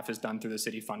other half is done through the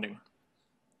city funding.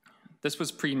 This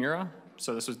was pre-MURA,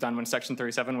 so this was done when Section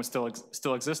 37 was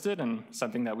still existed, and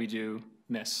something that we do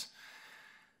miss.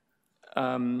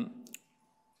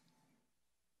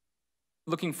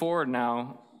 Looking forward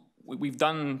now, we've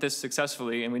done this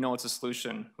successfully, and we know it's a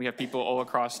solution. We have people all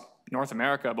across North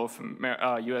America, both from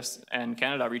US and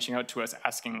Canada, reaching out to us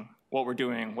asking what we're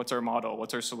doing, what's our model,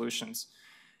 what's our solutions.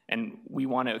 And we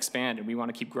want to expand and we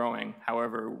want to keep growing.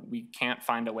 However, we can't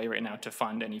find a way right now to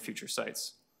fund any future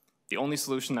sites. The only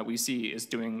solution that we see is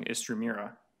through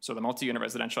MURA. So the multi-unit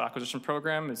residential acquisition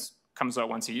program comes out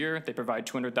once a year. They provide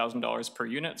 $200,000 per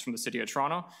unit from the City of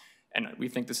Toronto. And we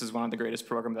think this is one of the greatest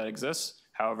programs that exists.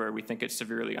 However, we think it's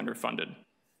severely underfunded.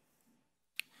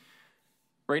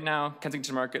 Right now,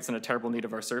 Kensington Market's in a terrible need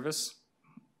of our service.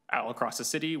 All across the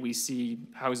city, we see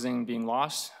housing being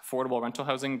lost, affordable rental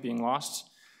housing being lost.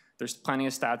 There's plenty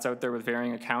of stats out there with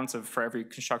varying accounts of for every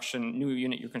new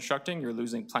unit you're constructing, you're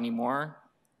losing plenty more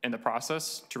in the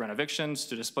process to rent evictions,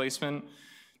 to displacement,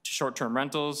 to short-term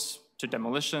rentals, to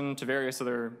demolition, to various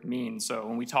other means. So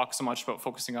when we talk so much about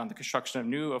focusing on the construction of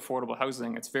new affordable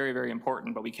housing, it's very, very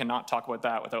important, but we cannot talk about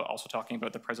that without also talking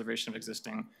about the preservation of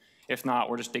existing. If not,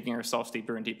 we're just digging ourselves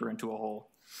deeper and deeper into a hole.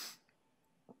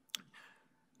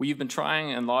 We've been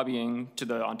trying and lobbying to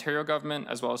the Ontario government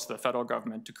as well as to the federal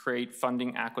government to create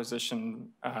funding acquisition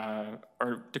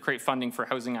or to create funding for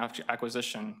housing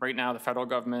acquisition. Right now, the federal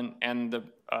government and the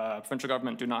provincial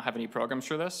government do not have any programs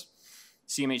for this.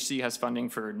 CMHC has funding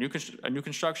for new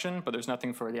construction, but there's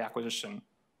nothing for the acquisition.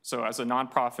 So as a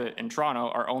nonprofit in Toronto,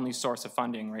 our only source of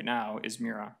funding right now is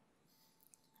MURA.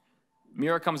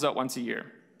 MURA comes out once a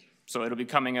year. So it'll be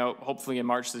coming out hopefully in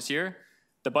March this year.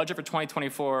 The budget for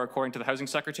 2024, according to the Housing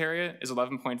Secretariat, is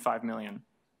 $11.5 million.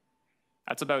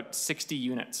 That's about 60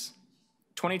 units.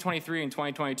 2023 and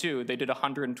 2022, they did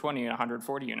 120 and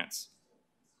 140 units.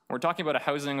 We're talking about a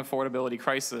housing affordability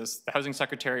crisis. The Housing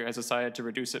Secretariat has decided to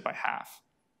reduce it by half.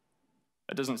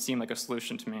 That doesn't seem like a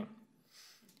solution to me.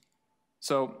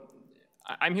 So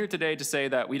I'm here today to say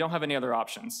that we don't have any other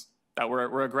options, that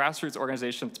we're a grassroots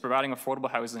organization that's providing affordable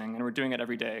housing, and we're doing it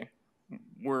every day.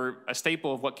 We're a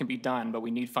staple of what can be done, but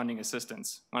we need funding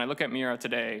assistance. When I look at MURA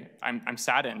today, I'm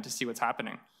saddened to see what's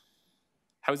happening.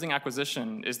 Housing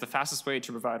acquisition is the fastest way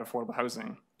to provide affordable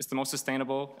housing. It's the most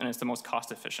sustainable, and it's the most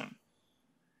cost efficient.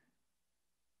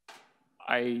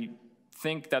 I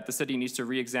think that the city needs to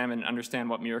re-examine and understand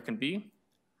what MURA can be.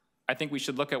 I think we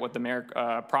should look at what the mayor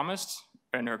promised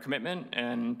in her commitment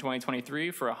in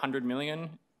 2023 for $100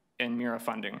 million in MURA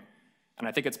funding. And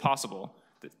I think it's possible.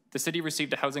 The city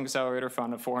received a housing accelerator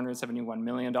fund of $471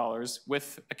 million,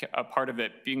 with a part of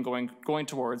it being going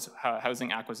towards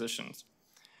housing acquisitions.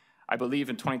 I believe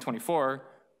in 2024,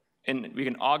 we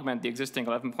can augment the existing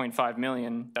 $11.5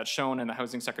 million that's shown in the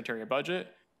Housing Secretariat budget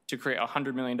to create a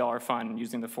 $100 million fund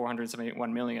using the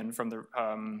 $471 million from the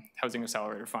Housing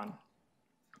Accelerator Fund.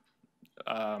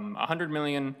 $100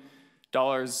 million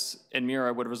in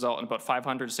MURA would result in about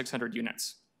 500 to 600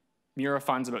 units. MURA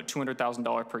funds about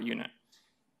 $200,000 per unit.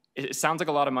 It sounds like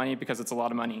a lot of money because it's a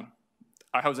lot of money.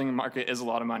 Our housing market is a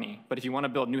lot of money, but if you want to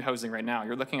build new housing right now,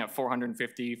 you're looking at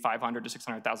 450, 500 to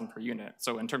 600,000 per unit.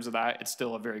 So in terms of that, it's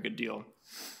still a very good deal.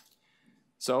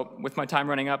 So with my time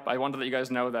running up, I wanted to let you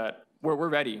guys know that we're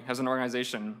ready as an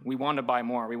organization. We want to buy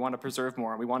more, we want to preserve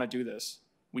more, we want to do this.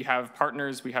 We have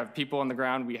partners, we have people on the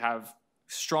ground, we have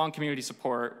strong community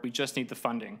support, we just need the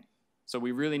funding. So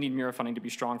we really need MURA funding to be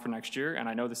strong for next year, and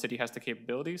I know the city has the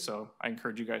capability, so I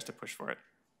encourage you guys to push for it.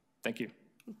 Thank you.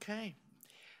 Okay.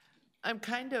 I'm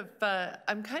kind of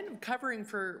covering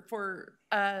for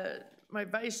my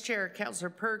vice chair, Councillor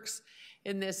Perks,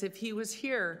 in this. If he was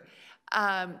here,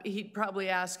 he'd probably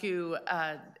ask you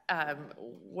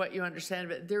what you understand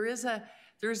of it. There is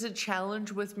a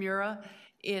challenge with MURA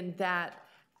in that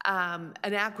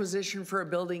an acquisition for a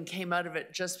building came out of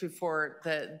it just before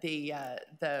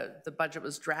the budget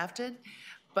was drafted.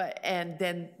 And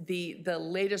then the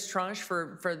latest tranche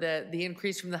for the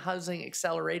increase from the Housing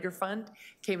Accelerator Fund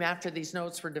came after these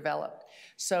notes were developed.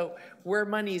 So where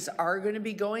monies are going to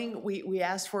be going, we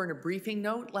asked for in a briefing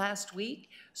note last week.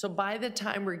 So by the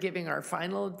time we're giving our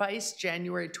final advice,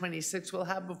 January 26th, we'll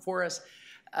have before us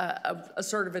a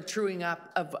sort of a truing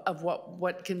up of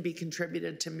what can be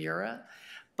contributed to MURA.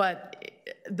 But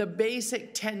the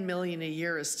basic $10 million a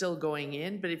year is still going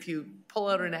in, but if you pull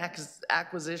out an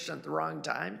acquisition at the wrong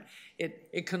time,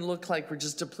 it can look like we're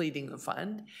just depleting the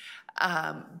fund.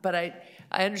 But I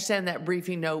understand that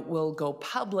briefing note will go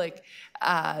public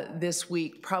this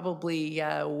week, probably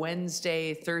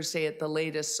Wednesday, Thursday at the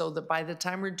latest, so that by the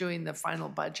time we're doing the final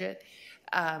budget,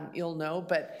 you'll know.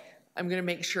 But I'm going to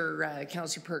make sure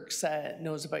Councillor Perks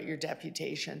knows about your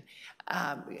deputation.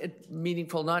 It's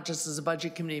meaningful, not just as a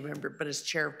budget committee member, but as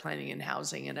chair of planning and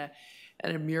housing and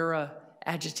a MURA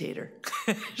agitator,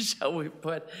 shall we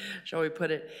put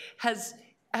it. Has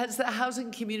the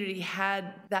housing community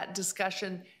had that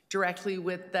discussion directly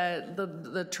with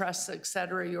the trusts, et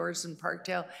cetera, yours in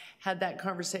Parkdale, had that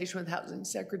conversation with Housing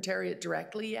Secretariat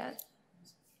directly yet?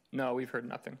 No, we've heard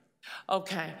nothing.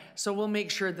 Okay, so we'll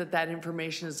make sure that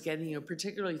information is getting you,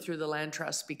 particularly through the land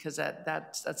trust, because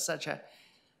that's such a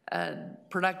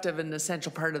productive and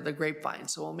essential part of the grapevine.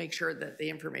 So we'll make sure that the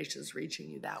information is reaching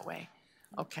you that way.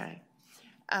 Okay,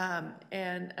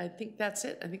 and I think that's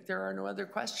it. I think there are no other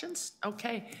questions.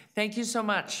 Okay, thank you so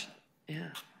much.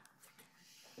 Yeah.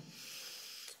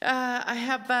 I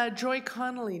have Joy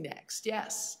Connolly next.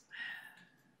 Yes.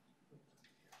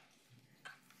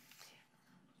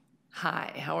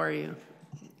 Hi, how are you?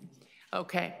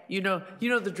 Okay, you know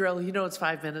the drill. You know it's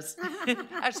 5 minutes.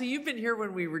 Actually, you've been here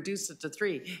when we reduced it to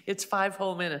 3. It's 5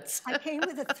 whole minutes. I came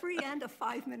with a 3 and a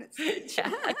 5 minute speech.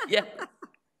 Yeah.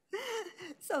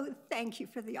 So thank you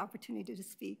for the opportunity to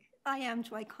speak. I am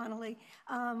Joy Connolly.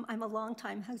 I'm a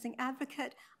longtime housing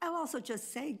advocate. I'll also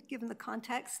just say, given the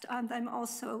context, I'm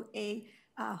also a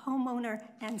homeowner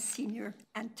and senior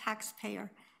and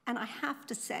taxpayer. And I have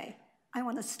to say, I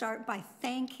want to start by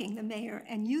thanking the mayor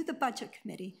and you, the budget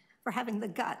committee, for having the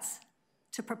guts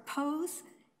to propose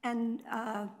a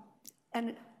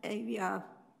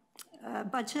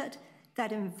budget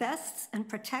that invests and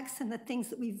protects in the things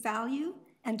that we value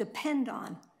and depend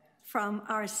on from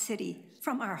our city,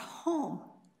 from our home.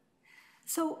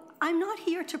 So I'm not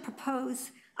here to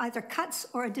propose either cuts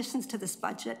or additions to this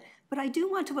budget, but I do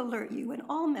want to alert you and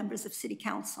all members of City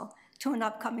Council to an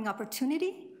upcoming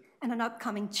opportunity and an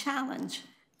upcoming challenge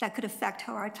that could affect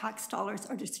how our tax dollars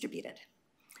are distributed.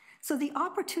 So the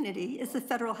opportunity is the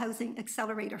Federal Housing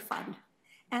Accelerator Fund.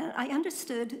 And I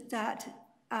understood that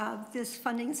this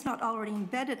funding is not already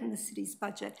embedded in the city's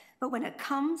budget, but when it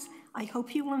comes, I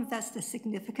hope you will invest a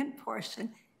significant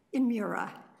portion in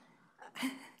MURA,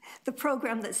 the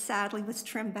program that sadly was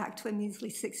trimmed back to a measly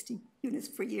 60 units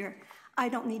per year. I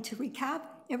don't need to recap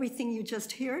everything you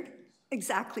just heard,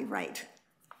 exactly right.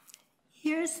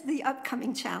 Here's the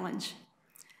upcoming challenge.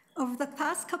 Over the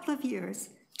past couple of years,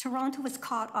 Toronto was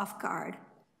caught off guard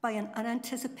by an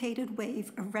unanticipated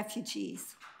wave of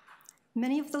refugees.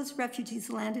 Many of those refugees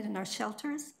landed in our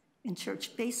shelters, in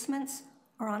church basements,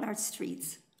 or on our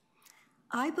streets.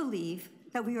 I believe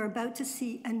that we are about to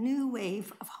see a new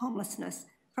wave of homelessness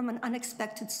from an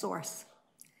unexpected source.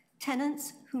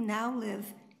 Tenants who now live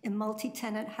in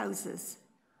multi-tenant houses.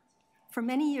 For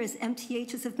many years,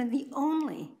 MTHs have been the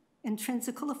only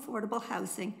intrinsical affordable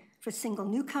housing for single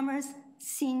newcomers,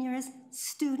 seniors,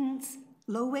 students,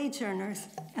 low-wage earners,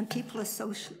 and people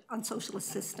on social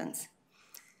assistance.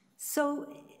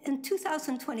 So in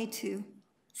 2022,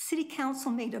 City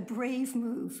Council made a brave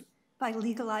move by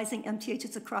legalizing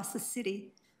MTHs across the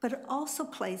city, but it also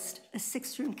placed a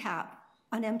 6-room cap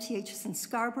on MTHs in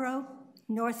Scarborough,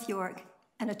 North York,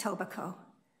 and Etobicoke.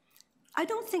 I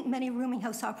don't think many rooming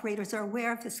house operators are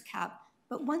aware of this cap,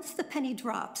 but once the penny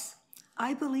drops,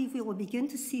 I believe we will begin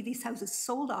to see these houses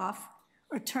sold off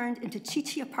or turned into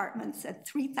chichi apartments at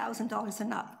 $3,000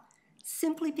 and up,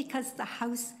 simply because the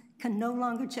house can no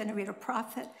longer generate a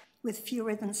profit with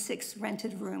fewer than 6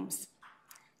 rented rooms.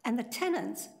 And the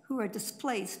tenants who are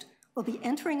displaced will be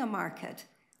entering a market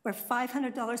where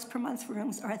 $500 per month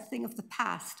rooms are a thing of the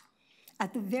past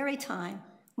at the very time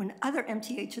when other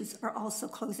MTHs are also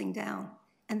closing down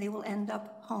and they will end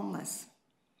up homeless.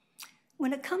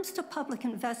 When it comes to public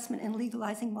investment in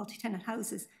legalizing multi-tenant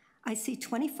houses, I see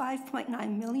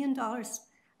 $25.9 million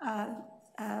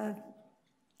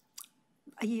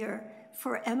a year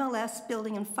for MLS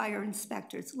building and fire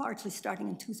inspectors, largely starting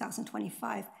in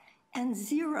 2025, and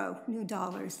 $0 new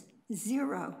dollars,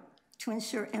 zero, to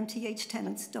ensure MTH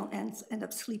tenants don't end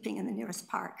up sleeping in the nearest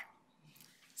park.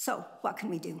 So what can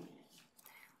we do?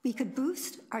 We could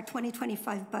boost our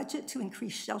 2025 budget to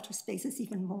increase shelter spaces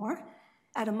even more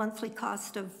at a monthly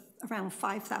cost of around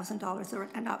 $5,000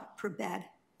 and up per bed.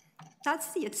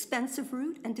 That's the expensive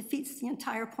route and defeats the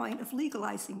entire point of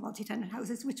legalizing multi-tenant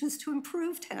houses, which was to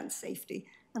improve tenant safety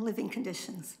and living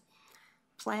conditions.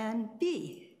 Plan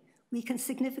B, we can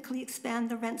significantly expand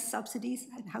the rent subsidies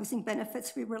and housing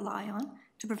benefits we rely on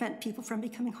to prevent people from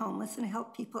becoming homeless and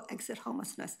help people exit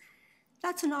homelessness.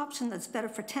 That's an option that's better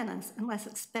for tenants and less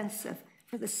expensive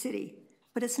for the city,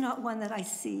 but it's not one that I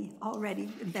see already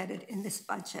embedded in this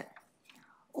budget.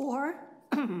 Or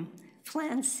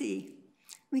Plan C,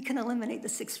 we can eliminate the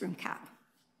 6-room cap.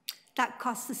 That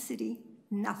costs the city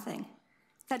nothing.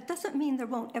 That doesn't mean there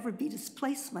won't ever be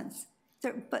displacements,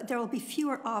 but there will be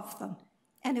fewer of them,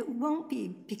 and it won't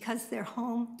be because their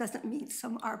home doesn't meet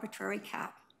some arbitrary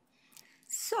cap.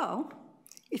 So,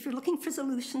 if you're looking for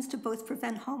solutions to both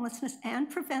prevent homelessness and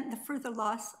prevent the further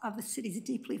loss of the city's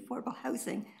deeply affordable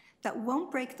housing that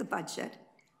won't break the budget,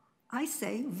 I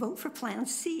say vote for Plan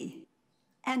C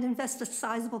and invest a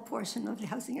sizable portion of the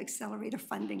Housing Accelerator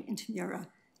funding into MURA,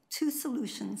 2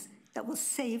 solutions that will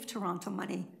save Toronto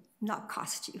money, not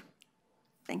cost you.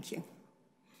 Thank you.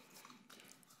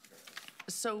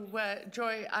 So,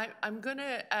 Joy, I'm going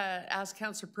to ask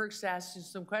Councillor Perks to ask you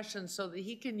some questions so that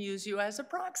he can use you as a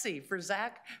proxy for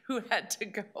Zach, who had to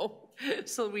go,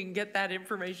 so we can get that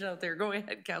information out there. Go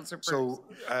ahead, Councillor Perks. So,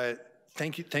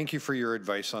 thank you for your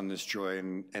advice on this, Joy,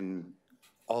 and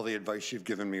all the advice you've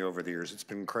given me over the years. It's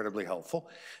been incredibly helpful,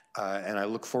 and I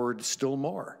look forward to still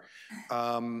more.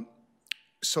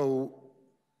 So,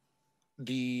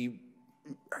 the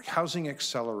Housing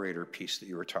Accelerator piece that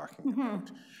you were talking about,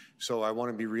 so I want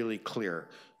to be really clear.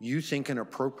 You think an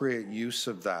appropriate use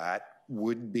of that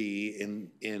would be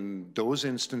in those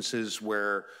instances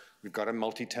where we've got a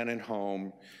multi-tenant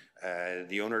home,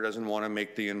 the owner doesn't want to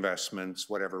make the investments,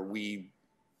 whatever, we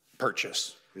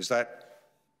purchase. Is that?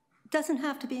 Doesn't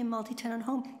have to be a multi-tenant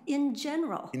home. In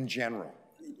general. In general.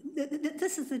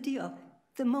 This is the deal.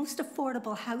 The most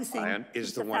affordable housing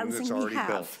is the one that's already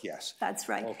built. Yes. That's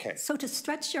right. Okay. So to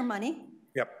stretch your money,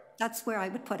 yep, that's where I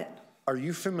would put it. Are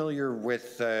you familiar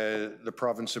with the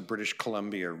province of British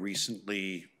Columbia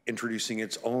recently introducing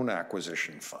its own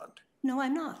acquisition fund? No,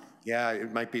 I'm not. Yeah,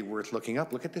 it might be worth looking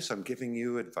up. Look at this, I'm giving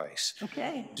you advice.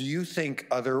 Okay. Do you think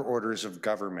other orders of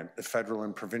government, the federal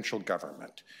and provincial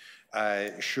government,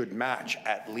 should match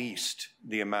at least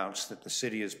the amounts that the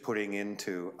city is putting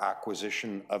into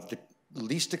acquisition of the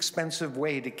least expensive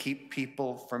way to keep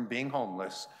people from being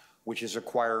homeless, which is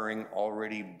acquiring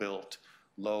already built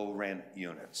low rent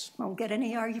units? Won't get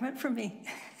any argument from me.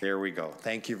 There we go.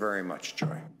 Thank you very much,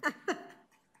 Joy.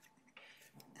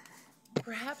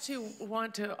 Perhaps you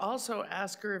want to also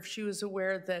ask her if she was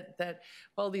aware that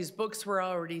while these books were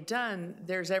already done,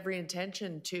 there's every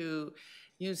intention to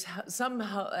use some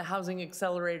housing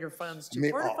accelerator funds to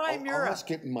fortify Mira. I'll ask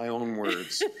it in my own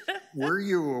words. Were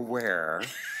you aware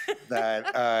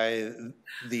that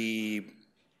the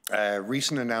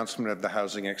recent announcement of the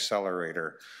housing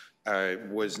accelerator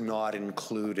was not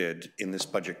included in this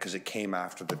budget because it came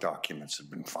after the documents had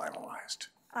been finalized?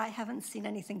 I haven't seen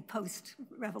anything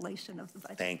post-revelation of the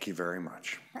budget. Thank you very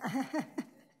much.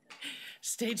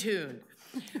 Stay tuned.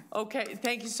 Okay,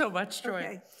 thank you so much, Joy.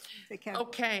 Okay, take care.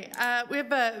 Okay, we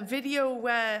have a video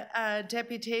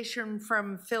deputation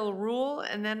from Phil Rule,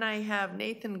 and then I have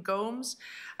Nathan Gomes,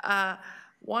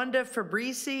 Wanda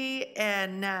Fabrici,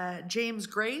 and James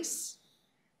Grace.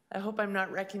 I hope I'm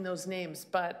not wrecking those names,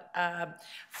 but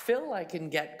Phil I can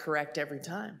get correct every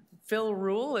time. Phil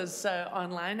Rule is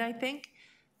online, I think.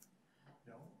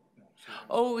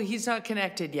 Oh, he's not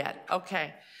connected yet.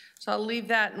 Okay. So I'll leave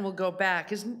that and we'll go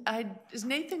back. Is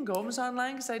Nathan Gomes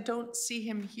online? Because I don't see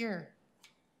him here.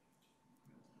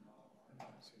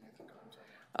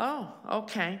 Oh,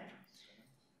 okay.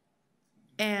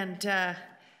 And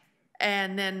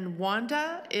then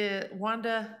Wanda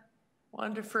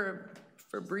for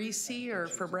Fabrici or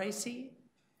Fabrici?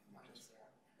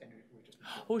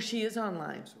 Oh, she is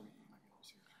online.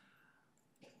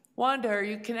 Wanda, are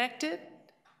you connected?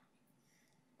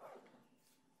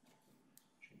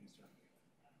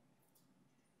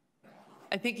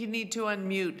 I think you need to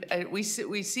unmute. We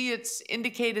see it's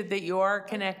indicated that you are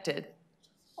connected.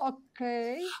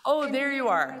 Okay. Oh, there you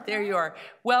are. There you are.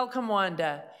 Welcome,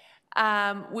 Wanda.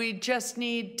 We just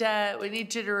need you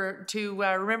to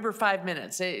remember 5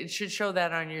 minutes. It should show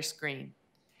that on your screen.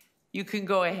 You can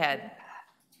go ahead.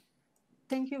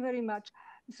 Thank you very much.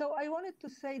 So I wanted to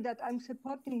say that I'm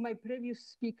supporting my previous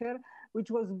speaker,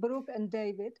 which was Brooke and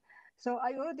David. So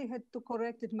I already had to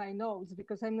correct my notes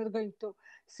because I'm not going to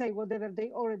say whatever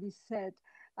they already said.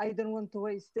 I don't want to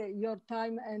waste your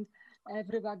time and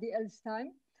everybody else's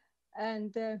time.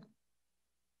 And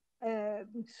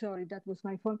sorry, that was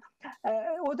my phone.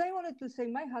 What I wanted to say,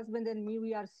 my husband and me,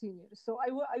 we are seniors. So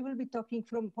I will be talking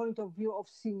from point of view of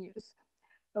seniors.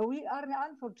 We are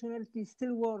unfortunately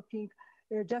still working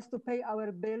just to pay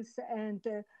our bills and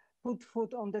put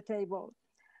food on the table.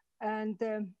 And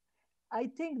I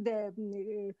think the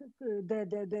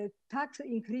tax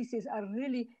increases are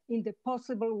really in the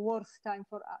possible worst time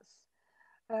for us.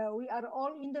 We are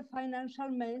all in the financial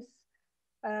mess,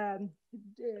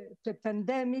 the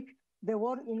pandemic, the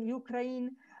war in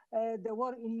Ukraine, the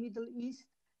war in Middle East,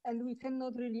 and we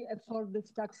cannot really afford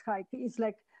this tax hike. It's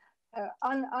like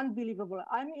unbelievable.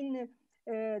 I'm in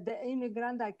the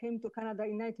immigrant. I came to Canada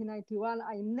in 1991.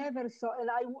 I never saw, and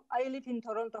I live in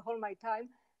Toronto all my time.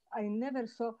 I never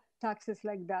saw taxes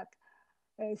like that.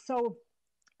 So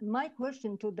my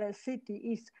question to the city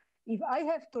is, if I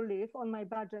have to live on my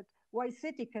budget, why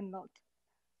city cannot?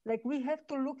 Like, we have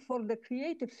to look for the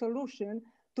creative solution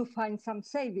to find some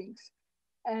savings.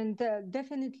 And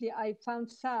definitely I found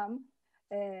some.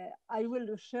 I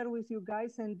will share with you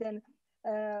guys, and then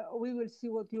we will see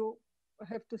what you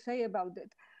have to say about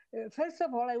it. First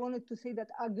of all, I wanted to say that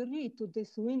I agree to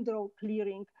this window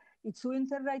clearing. It's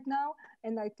winter right now,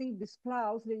 and I think these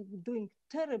plows, they're doing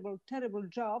terrible, terrible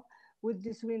job with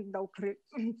this window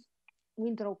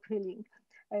clearing.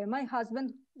 My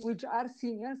husband, which are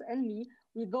seniors, and me,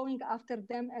 we're going after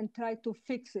them and try to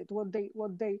fix it, what they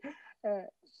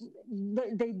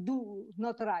do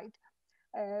not right.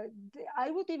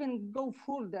 I would even go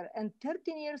further. And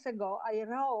 13 years ago, I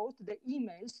wrote the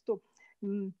emails to,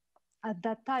 at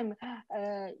that time,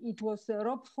 it was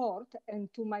Rob Ford, and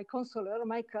to my counselor,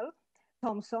 Michael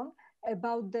Thompson,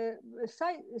 about the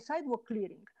sidewalk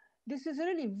clearing. This is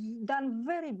really done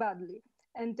very badly.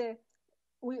 And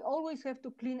we always have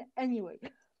to clean anyway.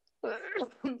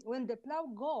 When the plow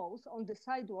goes on the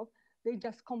sidewalk, they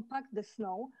just compact the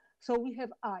snow. So we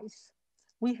have ice.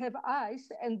 We have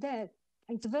ice, and then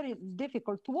it's very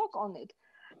difficult to walk on it.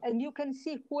 And you can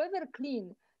see whoever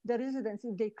clean the residents,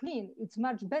 if they clean, it's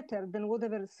much better than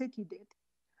whatever the city did.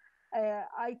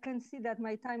 I can see that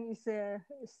my time is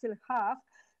still half,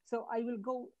 so I will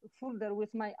go further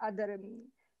with my other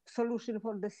solution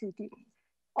for the city.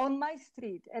 On my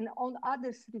street and on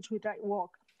other streets which I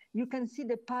walk, you can see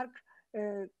the park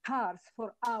cars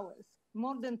for hours,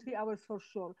 more than 3 hours for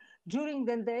sure, during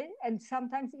the day and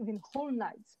sometimes even whole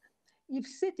nights. If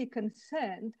city can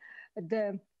send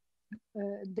the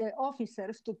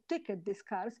officers to ticket these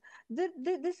cars,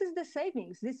 this is the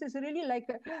savings. This is really like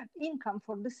income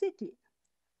for the city.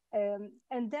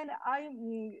 And then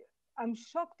I'm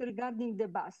shocked regarding the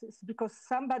buses because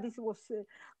somebody was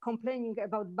complaining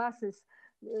about buses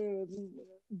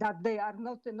that they are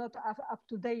not up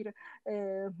to their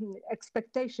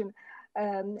expectation.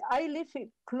 I live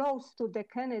close to the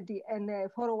Kennedy and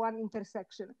 401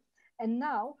 intersection. And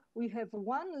now we have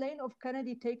one lane of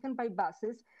Kennedy taken by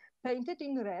buses, painted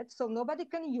in red, so nobody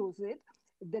can use it.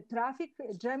 The traffic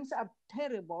jams are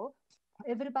terrible.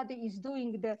 Everybody is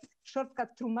doing the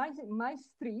shortcut through my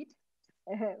street,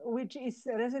 which is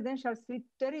a residential street,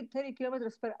 30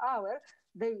 kilometers per hour.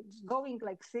 They going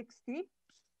like 60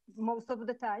 most of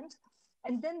the times.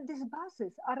 And then these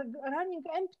buses are running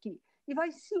empty. If I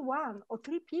see 1 or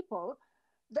 3 people,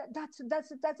 that's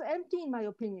empty in my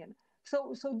opinion.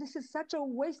 So this is such a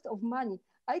waste of money.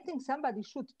 I think somebody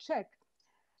should check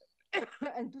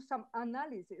and do some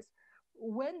analysis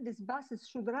when these buses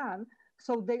should run,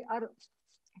 so they are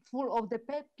full of the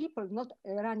people, not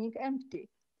running empty.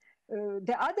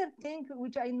 The other thing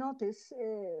which I noticed,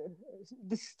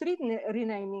 the street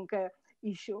renaming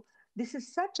issue, this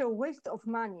is such a waste of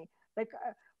money. Like,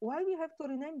 why we have to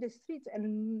rename the streets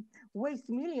and waste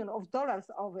millions of dollars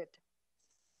of it?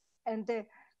 And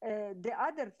the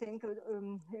other thing,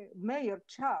 Mayor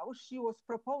Chow, she was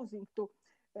proposing to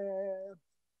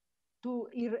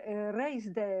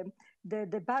raise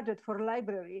the budget for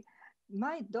library.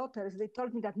 My daughters, they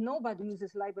told me that nobody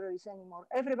uses libraries anymore.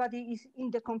 Everybody is in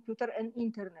the computer and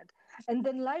internet. And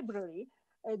then library,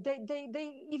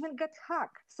 they even get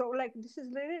hacked. So like, this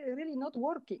is really not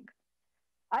working.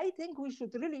 I think we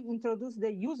should really introduce the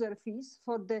user fees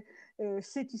for the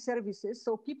city services,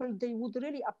 so people, they would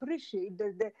really appreciate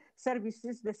the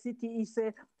services the city is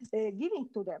giving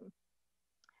to them.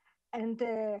 And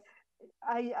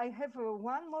I have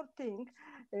one more thing,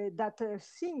 that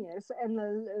seniors and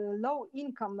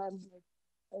low-income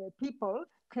people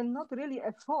cannot really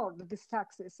afford these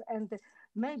taxes, and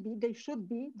maybe they should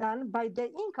be done by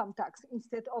the income tax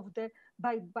instead of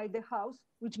by the house,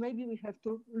 which maybe we have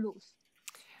to lose.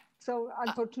 So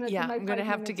unfortunately, yeah, I'm going to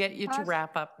have to get you to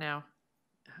wrap up now.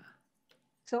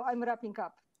 So I'm wrapping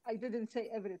up. I didn't say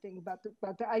everything,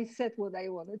 but I said what I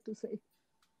wanted to say.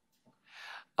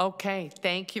 Okay,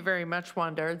 thank you very much,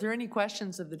 Wanda. Are there any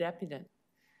questions of the deputant?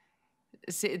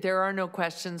 See, there are no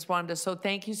questions, Wanda, so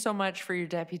thank you so much for your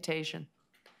deputation.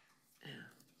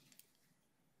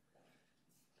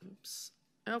 Oops.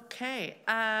 Okay,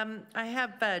 I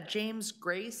have James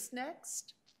Grace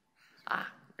next.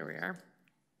 There we are.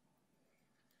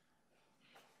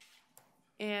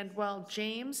 And while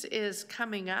James is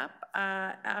coming up,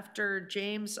 after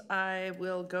James, I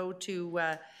will go to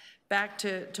back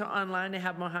to online. I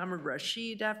have Mohammed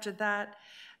Rashid after that,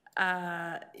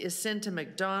 Jacinta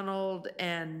McDonald,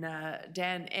 and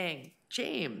Dan Eng.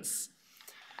 James,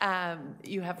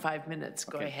 you have 5 minutes.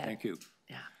 Go ahead. Thank you.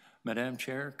 Yeah. Madam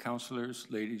Chair, councillors,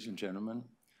 ladies and gentlemen,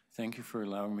 thank you for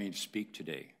allowing me to speak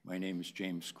today. My name is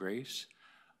James Grace.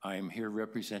 I am here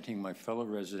representing my fellow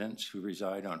residents who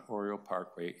reside on Oriole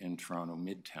Parkway in Toronto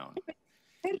Midtown.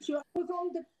 Thank you. I was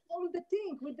on the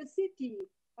thing with the city.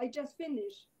 I just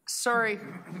finished. Sorry,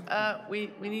 we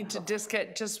need to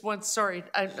disconnect just once. Sorry,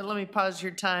 let me pause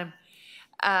your time.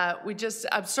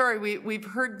 I'm sorry, we've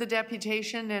heard the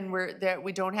deputation and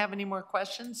we don't have any more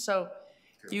questions, so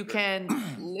you can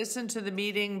listen to the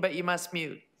meeting, but you must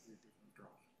mute.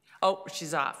 Oh,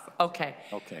 she's off. Okay.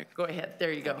 Okay. Go ahead.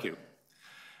 There you go. Thank you.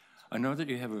 I know that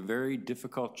you have a very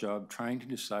difficult job trying to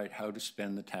decide how to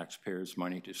spend the taxpayers'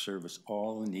 money to service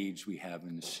all the needs we have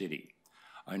in the city.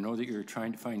 I know that you're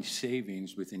trying to find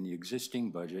savings within the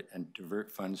existing budget and divert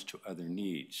funds to other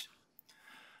needs.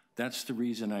 That's the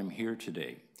reason I'm here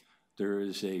today.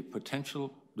 There's a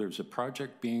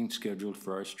project being scheduled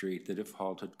for our street that, if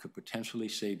halted, could potentially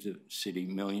save the city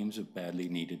millions of badly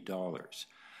needed dollars.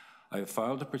 I have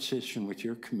filed a petition with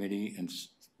your committee,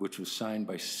 which was signed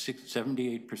by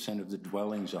 78% of the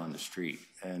dwellings on the street,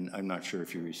 and I'm not sure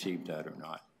if you received that or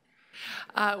not.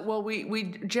 Well,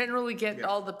 we generally get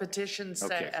all the petitions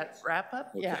at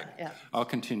wrap-up. Okay. Yeah. I'll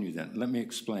continue then. Let me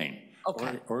explain.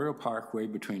 Okay. Oriole Parkway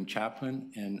between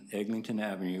Chaplin and Eglinton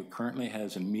Avenue currently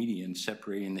has a median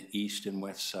separating the east and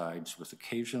west sides with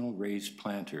occasional raised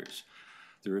planters.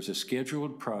 There is a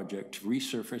scheduled project to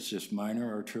resurface this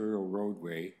minor arterial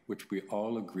roadway, which we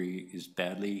all agree is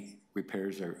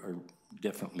repairs are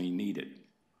definitely needed.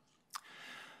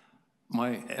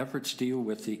 My efforts deal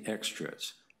with the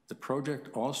extras. The project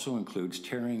also includes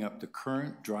tearing up the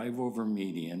current drive-over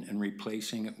median and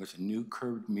replacing it with a new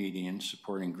curved median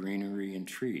supporting greenery and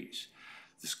trees.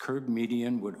 This curved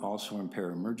median would also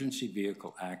impair emergency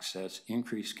vehicle access,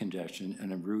 increase congestion,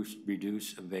 and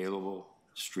reduce available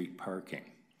street parking.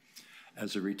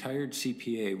 As a retired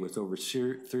CPA with over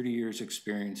 30 years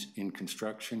experience in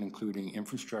construction, including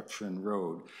infrastructure and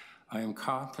road, I am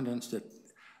confident that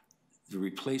the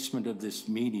replacement of this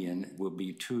median will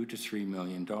be $2 to $3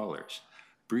 million.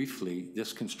 Briefly,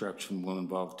 this construction will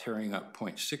involve tearing up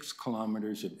 0.6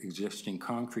 kilometers of existing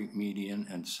concrete median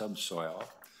and subsoil,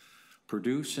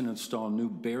 produce and install new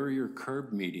barrier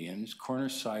curb medians, corner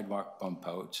sidewalk bump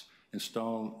outs,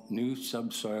 install new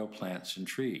subsoil plants and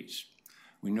trees.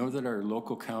 We know that our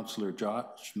local councillor,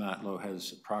 Josh Matlow,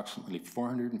 has approximately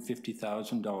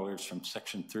 $450,000 from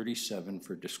Section 37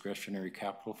 for discretionary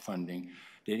capital funding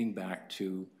dating back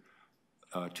to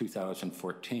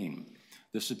 2014.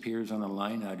 This appears on a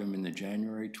line item in the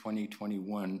January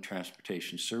 2021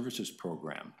 Transportation Services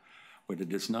Program, but it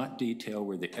does not detail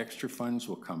where the extra funds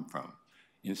will come from.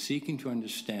 In seeking to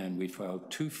understand, we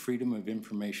filed 2 Freedom of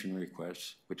Information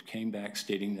requests, which came back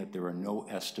stating that there are no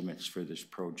estimates for this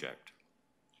project.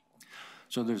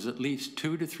 So there's at least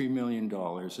 $2 to $3 million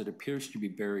that appears to be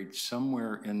buried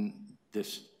somewhere in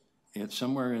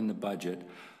the budget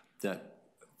that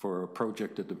for a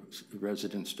project that the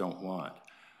residents don't want.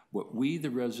 What we, the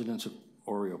residents of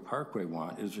Oriole Parkway,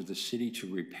 want is for the city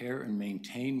to repair and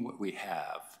maintain what we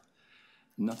have,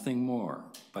 nothing more.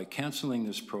 By canceling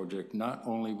this project, not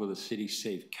only will the city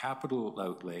save capital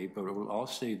outlay, but it will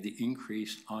also save the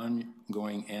increased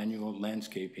ongoing annual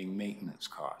landscaping maintenance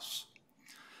costs.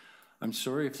 I'm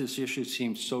sorry if this issue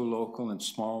seems so local and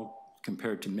small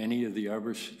compared to many of the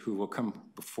others who will come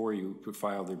before you to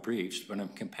file their briefs, but I'm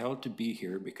compelled to be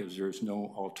here because there is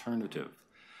no alternative.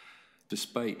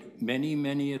 Despite many,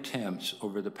 many attempts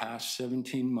over the past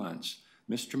 17 months,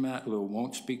 Mr. Matlow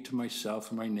won't speak to myself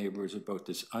and my neighbors about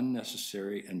this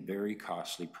unnecessary and very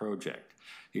costly project.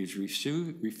 He's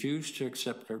refused to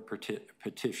accept our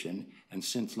petition, and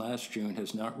since last June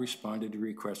has not responded to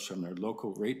requests from our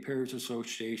local ratepayers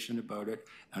association about it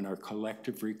and our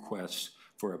collective requests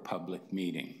for a public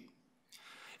meeting.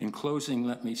 In closing,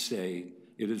 let me say,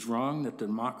 it is wrong that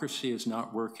democracy is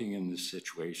not working in this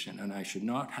situation, and I should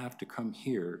not have to come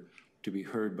here to be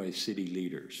heard by city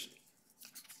leaders.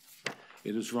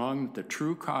 It is wrong that the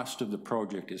true cost of the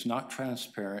project is not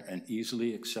transparent and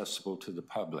easily accessible to the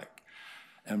public.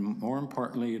 And more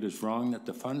importantly, it is wrong that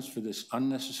the funds for this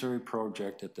unnecessary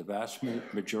project that the vast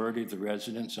majority of the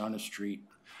residents on the street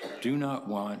do not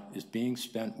want is being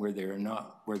spent where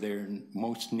they're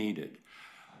most needed.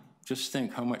 Just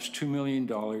think how much $2 million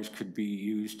could be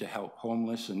used to help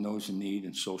homeless and those in need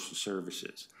in social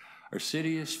services. Our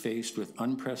city is faced with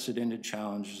unprecedented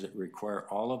challenges that require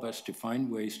all of us to find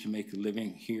ways to make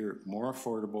living here more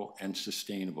affordable and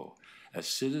sustainable. As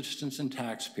citizens and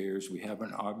taxpayers, we have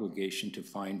an obligation to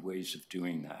find ways of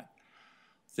doing that.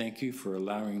 Thank you for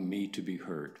allowing me to be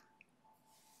heard.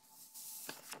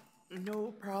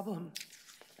 No problem.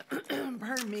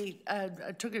 Pardon me,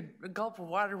 I took a gulp of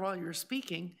water while you were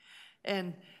speaking,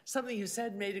 and something you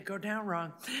said made it go down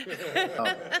wrong.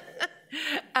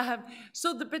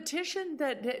 So the petition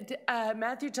that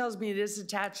Matthew tells me it is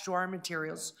attached to our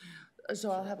materials,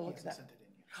 so I'll have a look at that.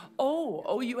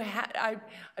 Oh, you had,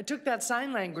 I took that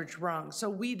sign language wrong, so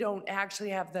we don't actually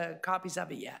have the copies of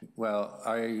it yet. Well,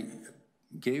 I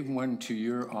gave one to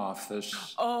your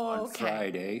office on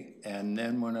Friday, and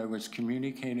then when I was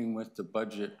communicating with the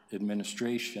budget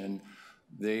administration,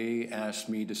 they asked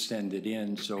me to send it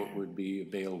in so it would be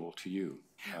available to you.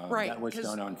 Right. That was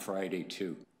done on Friday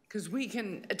too. Because we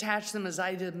can attach them as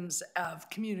items of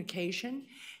communication.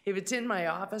 If it's in my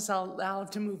office, I'll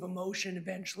have to move a motion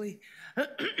eventually.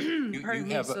 You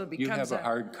have a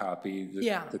hard copy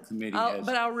that the committee has.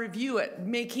 But I'll review it.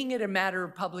 Making it a matter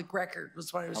of public record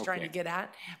was what I was trying to get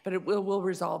at, but we'll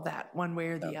resolve that one way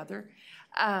or the other.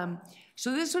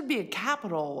 So this would be a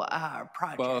capital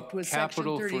project with Section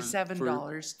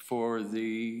 $37. For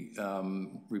the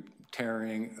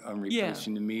tearing and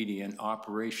replacing the median,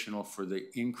 operational for the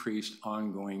increased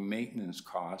ongoing maintenance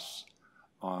costs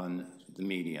on the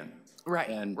median. Right,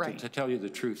 and to tell you the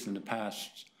truth, in the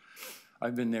past,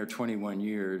 I've been there 21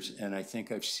 years, and I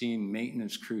think I've seen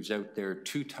maintenance crews out there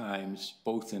 2 times,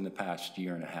 both in the past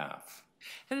year and a half.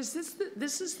 And is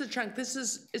this is the chunk,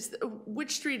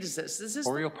 which street is this? Is this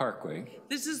Oriole Parkway.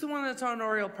 This is the one that's on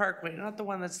Oriole Parkway, not the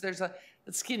one there's a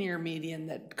skinnier median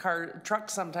that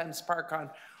trucks sometimes park on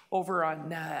over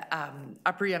on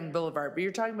Upper Young Boulevard, but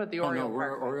you're talking about the Oriole Parkway.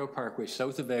 We're Oriole Parkway,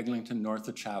 south of Eglinton, north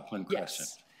of Chaplin Crescent.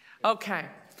 Yes. Okay.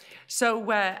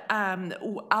 So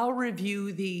I'll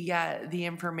review the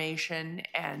information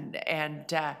and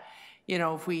you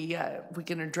know, if we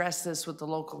can address this with the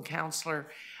local councillor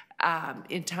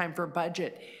in time for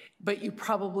budget. But you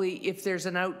probably, if there's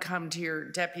an outcome to your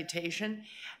deputation,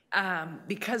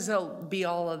 because there'll be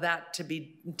all of that to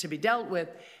be dealt with,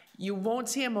 you won't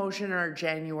see a motion on our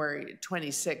January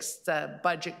 26th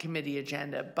budget committee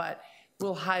agenda, but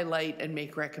we'll highlight and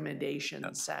make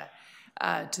recommendations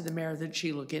to the mayor that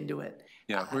she look into it.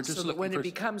 Yeah, we're just so that when it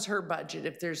becomes her budget,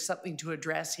 if there's something to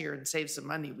address here and save some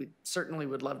money, we certainly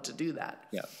would love to do that.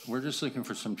 Yeah, we're just looking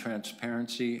for some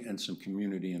transparency and some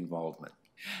community involvement.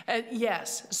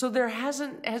 Yes, so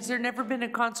has there never been a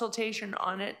consultation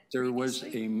on it? There was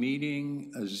a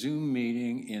meeting, a Zoom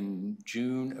meeting in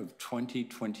June of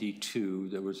 2022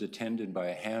 that was attended by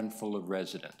a handful of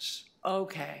residents.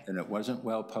 Okay. And it wasn't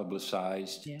well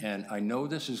publicized. Yeah. And I know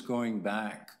this is going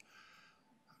back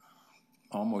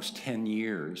almost 10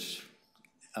 years,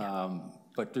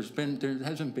 but there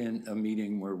hasn't been a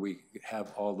meeting where we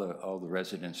have all the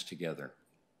residents together.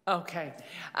 Okay,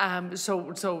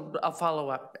 so I'll follow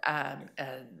up.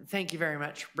 Thank you very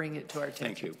much. Bring it to our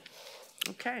attention. Thank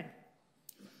you. Okay.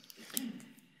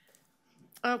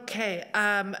 Okay,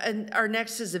 and our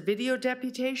next is a video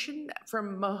deputation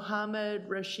from Mohammed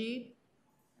Rashid.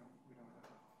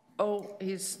 Oh,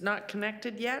 he's not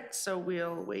connected yet, so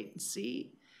we'll wait and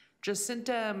see.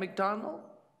 Jacinta McDonald.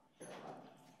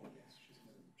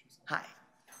 Hi.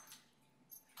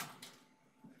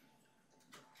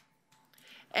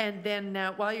 And then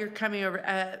while you're coming over,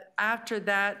 after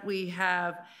that we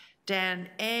have Dan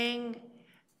Eng,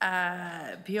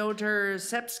 Piotr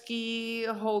Sepsky,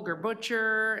 Holger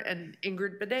Butcher, and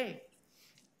Ingrid Bidet.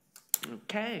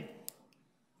 Okay.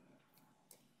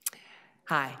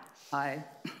 Hi. Hi.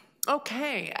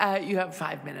 Okay, you have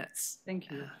 5 minutes. Thank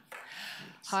you.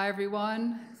 Hi,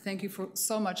 everyone. Thank you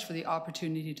so much for the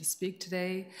opportunity to speak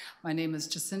today. My name is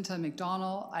Jacinta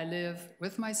McDonald. I live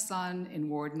with my son in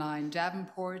Ward 9,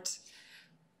 Davenport,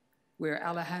 where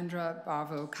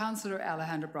Councillor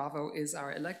Alejandra Bravo is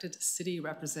our elected city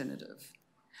representative.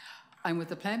 I'm with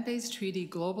the Plant-Based Treaty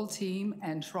Global Team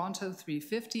and Toronto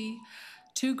 350,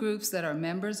 two groups that are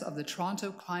members of the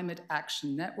Toronto Climate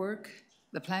Action Network.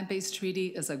 The Plant-Based Treaty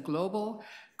is a global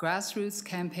grassroots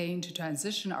campaign to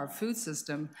transition our food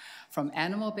system from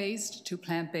animal-based to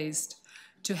plant-based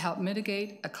to help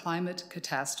mitigate a climate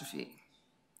catastrophe.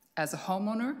 As a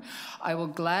homeowner, I will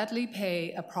gladly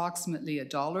pay approximately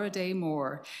 $1 a day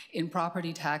more in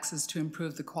property taxes to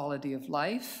improve the quality of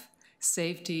life,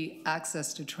 safety,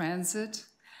 access to transit,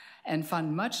 and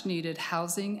fund much-needed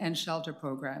housing and shelter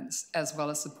programs, as well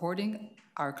as supporting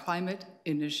our climate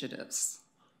initiatives.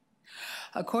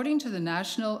 According to the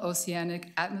National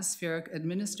Oceanic Atmospheric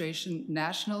Administration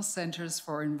National Centers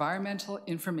for Environmental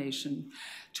Information,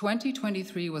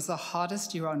 2023 was the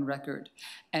hottest year on record,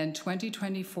 and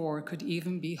 2024 could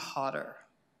even be hotter.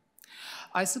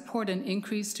 I support an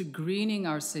increase to greening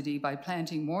our city by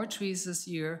planting more trees this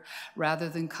year rather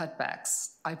than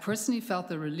cutbacks. I personally felt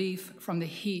the relief from the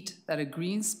heat that a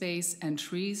green space and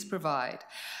trees provide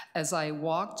as I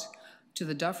walked to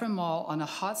the Dufferin Mall on a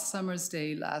hot summer's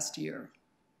day last year.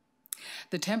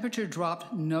 The temperature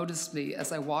dropped noticeably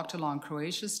as I walked along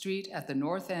Croatia Street at the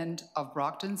north end of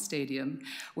Brockton Stadium,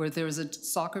 where there is a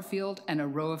soccer field and a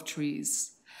row of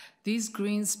trees. These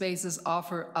green spaces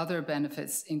offer other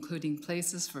benefits, including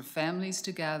places for families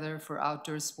to gather for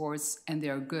outdoor sports, and they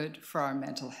are good for our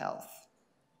mental health.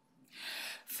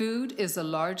 Food is the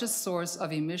largest source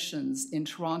of emissions in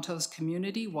Toronto's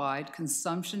community-wide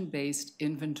consumption-based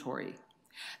inventory.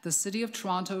 The City of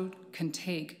Toronto can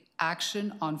take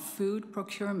action on food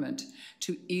procurement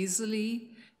to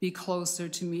easily be closer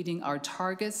to meeting our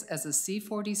targets as a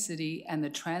C40 city and the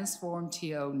Transform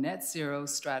TO Net Zero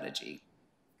strategy.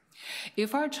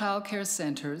 If our childcare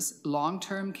centers,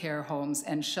 long-term care homes,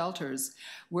 and shelters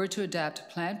were to adapt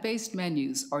plant-based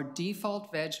menus or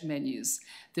default veg menus,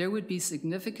 there would be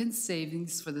significant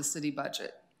savings for the city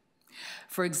budget.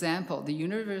 For example, the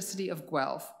University of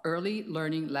Guelph Early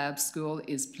Learning Lab School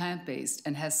is plant-based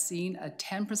and has seen a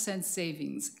 10%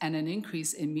 savings and an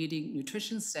increase in meeting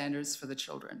nutrition standards for the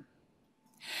children.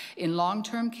 In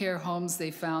long-term care homes,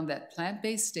 they found that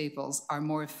plant-based staples are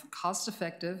more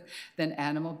cost-effective than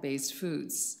animal-based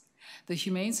foods. The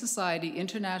Humane Society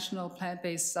International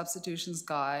Plant-Based Substitutions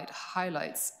Guide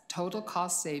highlights total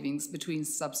cost savings between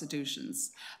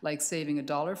substitutions, like saving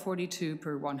 $1.42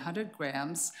 per 100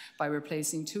 grams by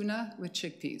replacing tuna with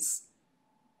chickpeas.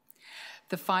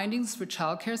 The findings for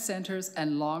childcare centers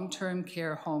and long-term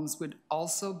care homes would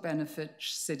also benefit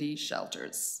city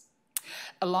shelters.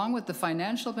 Along with the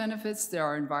financial benefits, there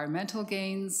are environmental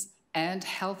gains and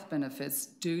health benefits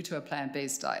due to a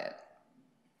plant-based diet.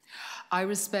 I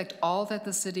respect all that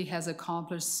the city has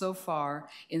accomplished so far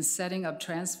in setting up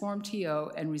Transform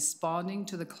TO and responding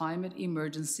to the climate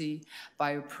emergency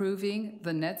by approving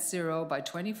the Net Zero by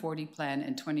 2040 plan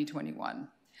in 2021.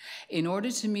 In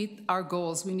order to meet our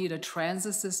goals, we need a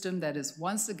transit system that is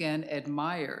once again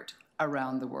admired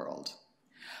around the world.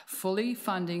 Fully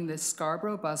funding the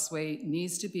Scarborough Busway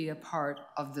needs to be a part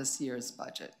of this year's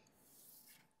budget.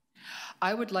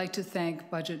 I would like to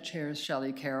thank Budget Chair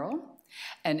Shelley Carroll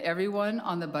and everyone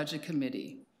on the Budget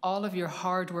Committee. All of your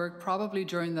hard work, probably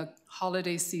during the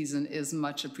holiday season, is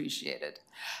much appreciated.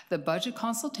 The budget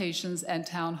consultations and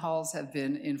town halls have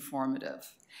been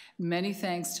informative. Many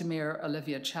thanks to Mayor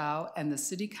Olivia Chow and the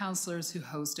city councilors who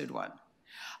hosted one.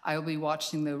 I will be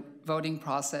watching the voting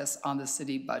process on the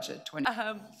city budget. Well,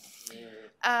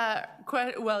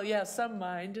 yeah, some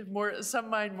mind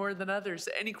more than others.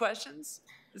 Any questions?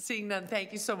 Seeing none,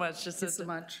 thank you so much. Thank you so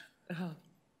much.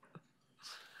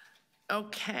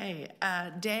 Okay,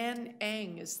 Dan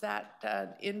Eng, is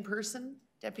that in-person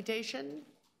deputation?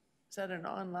 Is that an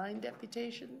online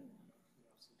deputation?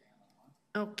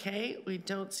 Okay, we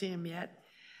don't see him yet.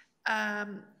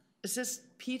 Is this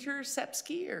Peter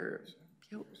Sepsky or?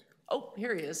 Oh,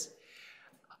 here he is.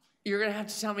 You're gonna have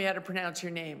to tell me how to pronounce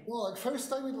your name. Well, like first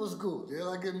time it was good, yeah,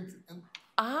 like and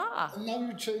now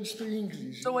you changed to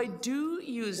English. So I do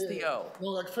use the O.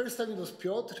 No, like first time it was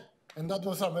Piotr, and that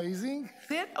was amazing.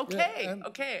 Okay, yeah,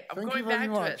 okay, I'm thank going you very back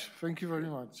much. to it. Thank you very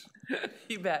much.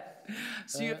 You bet.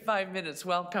 See you in 5 minutes.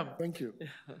 Welcome. Thank you.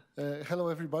 Hello,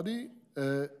 everybody.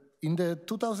 In the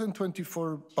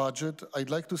 2024 budget, I'd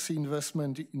like to see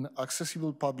investment in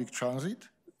accessible public transit,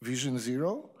 Vision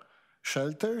Zero,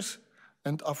 shelters,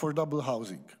 and affordable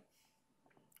housing.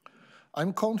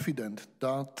 I'm confident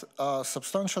that a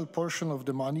substantial portion of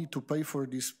the money to pay for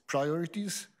these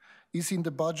priorities is in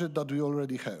the budget that we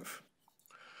already have.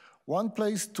 One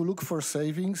place to look for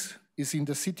savings is in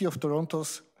the City of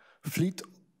Toronto's fleet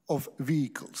of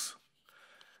vehicles.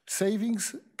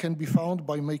 Savings can be found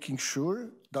by making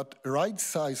sure that the right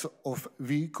size of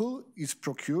vehicle is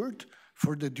procured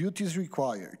for the duties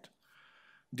required.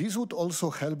 This would also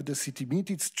help the city meet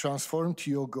its Transform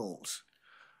TO goals.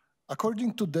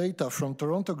 According to data from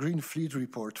Toronto Green Fleet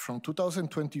Report from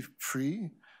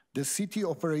 2023, the city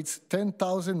operates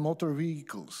 10,000 motor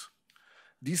vehicles.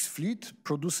 This fleet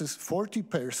produces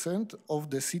 40% of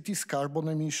the city's carbon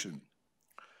emission.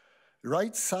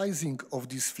 Right sizing of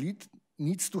this fleet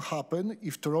needs to happen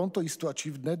if Toronto is to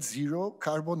achieve net zero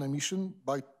carbon emission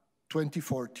by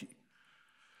 2040.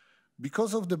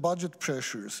 Because of the budget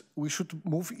pressures, we should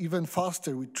move even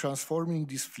faster with transforming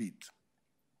this fleet.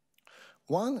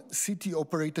 One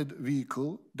city-operated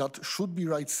vehicle that should be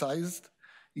right-sized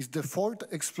is the Ford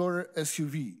Explorer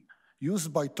SUV,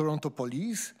 used by Toronto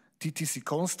Police, TTC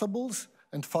constables,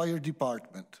 and fire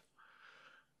department.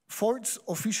 Ford's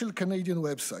official Canadian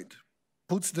website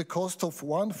puts the cost of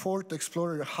one Ford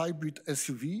Explorer hybrid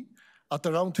SUV at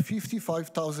around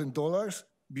 $55,000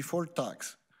 before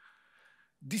tax.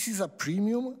 This is a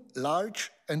premium,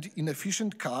 large, and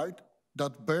inefficient car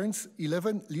that burns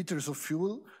 11 liters of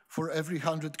fuel for every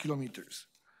 100 kilometers.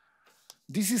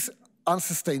 This is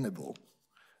unsustainable.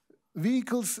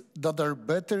 Vehicles that are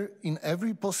better in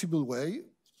every possible way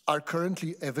are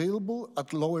currently available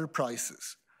at lower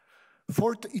prices.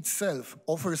 Ford itself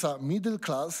offers a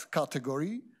middle-class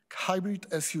category hybrid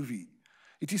SUV.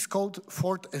 It is called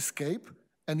Ford Escape,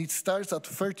 and it starts at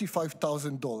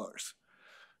 $35,000.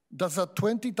 That's a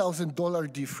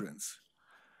 $20,000 difference.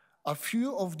 A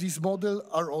few of these models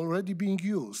are already being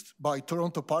used by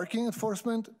Toronto Parking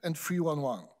Enforcement and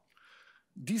 311.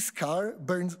 This car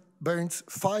burns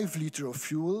 5 liters of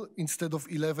fuel instead of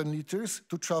 11 liters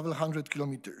to travel 100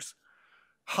 kilometers.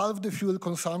 Half the fuel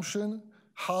consumption,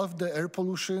 half the air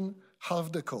pollution,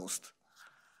 half the cost.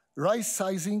 Right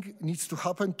sizing needs to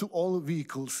happen to all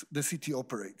vehicles the city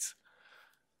operates.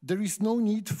 There is no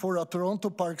need for a Toronto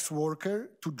Parks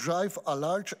worker to drive a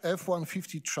large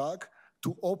F-150 truck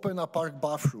to open a park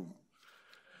bathroom.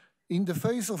 In the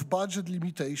face of budget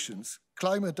limitations,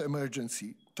 climate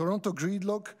emergency, Toronto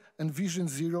gridlock, and Vision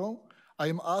Zero, I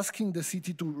am asking the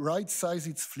city to right-size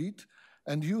its fleet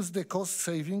and use the cost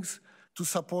savings to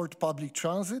support public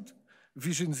transit,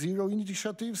 Vision Zero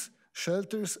initiatives,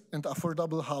 shelters, and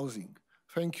affordable housing.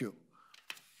 Thank you.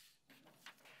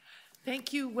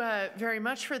 Thank you very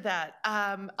much for that.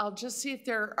 I'll just see if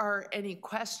there are any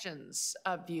questions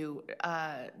of you.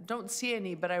 Don't see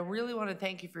any, but I really want to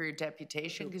thank you for your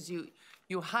deputation, because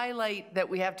you highlight that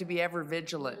we have to be ever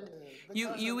vigilant.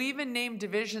 You even named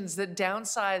divisions that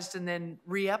downsized and then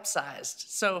re-upsized.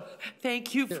 So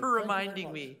thank you for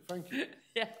reminding me. Thank you.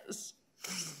 Yes.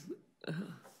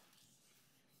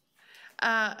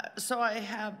 So I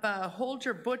have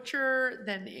Holger Butcher,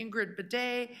 then Ingrid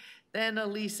Bidet, then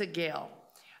Elisa Gale.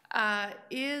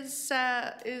 Is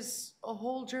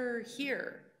Holger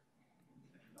here?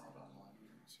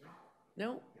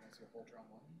 No?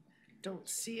 Don't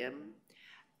see him.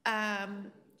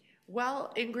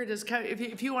 Well, Ingrid is coming.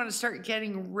 If you want to start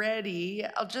getting ready,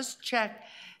 I'll just check.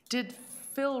 Did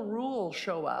Phil Rule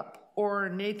show up or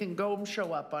Nathan Gomes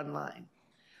show up online?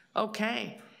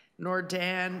 Okay. Nor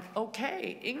Dan.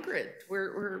 Okay, Ingrid,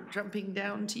 we're jumping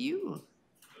down to you.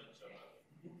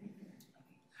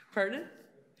 Pardon?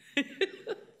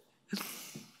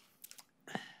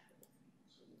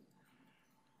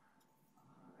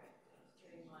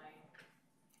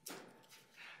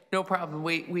 No problem.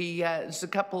 There's a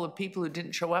couple of people who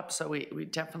didn't show up, so we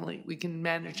definitely, we can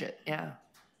manage it, yeah.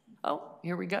 Oh,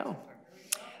 here we go.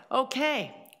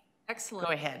 Okay. Excellent.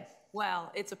 Go ahead.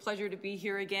 Well, it's a pleasure to be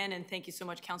here again, and thank you so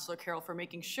much, Councillor Carroll, for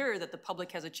making sure that the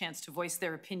public has a chance to voice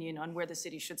their opinion on where the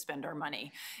city should spend our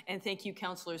money. And thank you,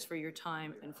 councillors, for your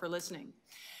time and for listening.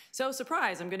 So,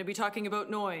 surprise, I'm going to be talking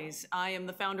about noise. I am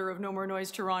the founder of No More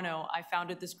Noise Toronto. I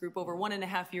founded this group over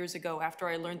 1.5 years ago after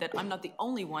I learned that I'm not the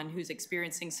only one who's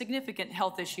experiencing significant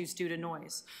health issues due to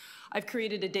noise. I've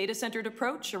created a data-centered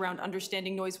approach around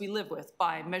understanding noise we live with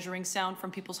by measuring sound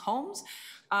from people's homes.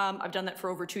 I've done that for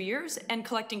over 2 years, and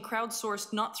collecting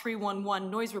crowdsourced not 311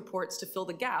 noise reports to fill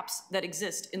the gaps that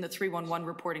exist in the 311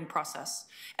 reporting process.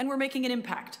 And we're making an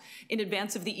impact. In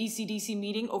advance of the ECDC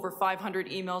meeting, over 500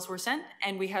 emails were sent,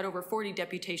 and we had over 40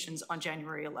 deputations on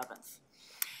January 11th.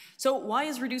 So why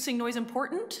is reducing noise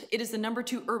important? It is the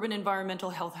 #2 urban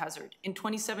environmental health hazard. In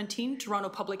 2017, Toronto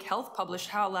Public Health published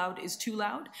How Loud is Too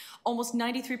Loud. Almost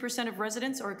 93% of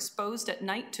residents are exposed at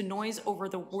night to noise over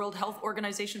the World Health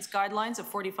Organization's guidelines of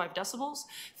 45 decibels.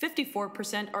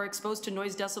 54% are exposed to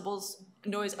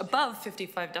noise above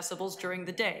 55 decibels during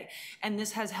the day, and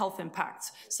this has health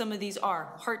impacts. Some of these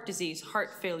are heart disease,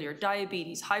 heart failure,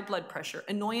 diabetes, high blood pressure,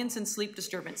 annoyance and sleep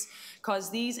disturbance.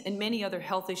 Cause these and many other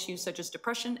health issues such as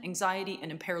depression, anxiety,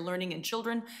 and impaired learning in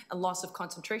children, and loss of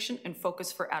concentration and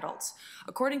focus for adults.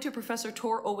 According to Professor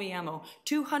Tor Oyamo,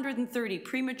 230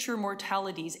 premature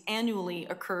mortalities annually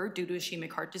occur due to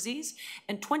ischemic heart disease,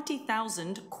 and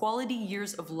 20,000 quality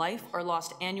years of life are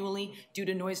lost annually due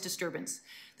to noise disturbance.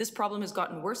 This problem has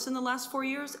gotten worse in the last 4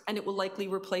 years, and it will likely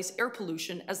replace air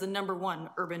pollution as the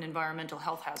 #1 urban environmental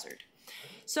health hazard.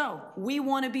 So, we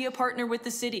want to be a partner with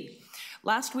the city.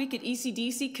 Last week at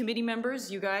ECDC, committee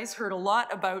members, you guys heard a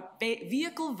lot about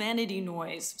vehicle vanity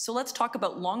noise. So let's talk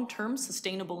about long-term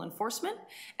sustainable enforcement,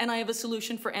 and I have a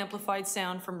solution for amplified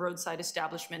sound from roadside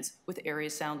establishments with area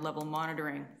sound level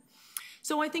monitoring.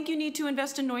 So I think you need to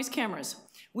invest in noise cameras.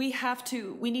 We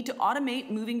need to automate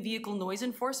moving vehicle noise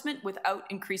enforcement without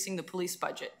increasing the police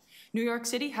budget. New York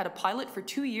City had a pilot for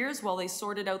 2 years while they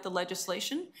sorted out the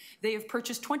legislation. They have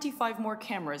purchased 25 more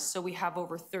cameras, so we have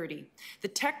over 30. The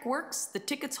tech works, the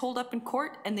tickets hold up in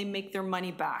court, and they make their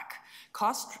money back.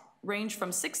 Costs range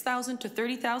from $6,000 to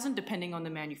 $30,000 depending on the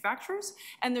manufacturers,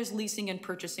 and there's leasing and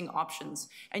purchasing options.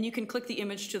 And you can click the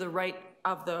image to the right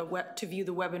of the web to view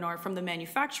the webinar from the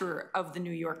manufacturer of the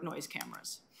New York noise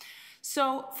cameras.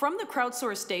 So from the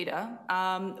crowdsourced data,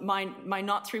 my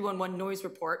Not 311 noise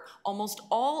report, almost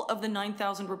all of the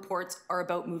 9,000 reports are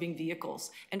about moving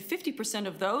vehicles, and 50%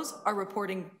 of those are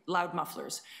reporting loud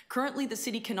mufflers. Currently, the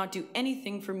city cannot do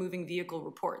anything for moving vehicle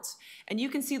reports. And you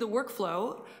can see the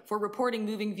workflow for reporting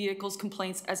moving vehicles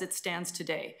complaints as it stands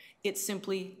today. It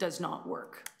simply does not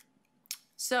work.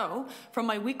 So, from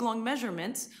my week-long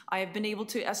measurements, I have been able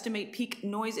to estimate peak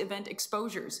noise event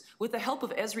exposures. With the help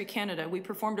of Esri Canada, we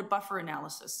performed a buffer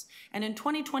analysis. And in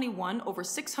 2021, over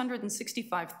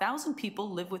 665,000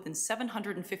 people live within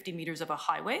 750 meters of a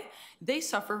highway. They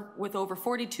suffer with over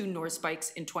 42 noise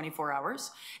spikes in 24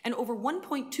 hours. And over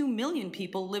 1.2 million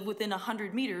people live within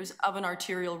 100 meters of an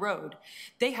arterial road.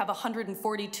 They have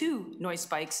 142 noise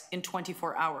spikes in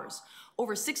 24 hours.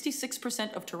 Over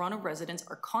 66% of Toronto residents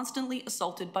are constantly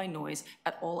assaulted by noise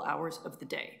at all hours of the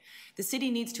day. The city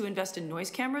needs to invest in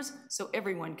noise cameras so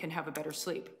everyone can have a better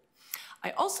sleep.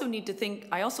 I also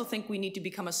think we need to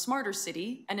become a smarter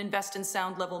city and invest in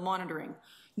sound level monitoring.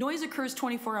 Noise occurs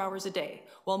 24 hours a day.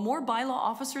 While more bylaw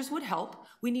officers would help,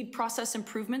 we need process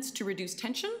improvements to reduce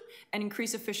tension and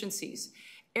increase efficiencies.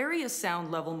 Area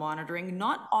sound level monitoring,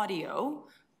 not audio,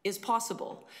 is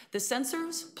possible. The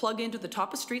sensors plug into the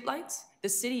top of streetlights. The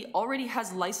city already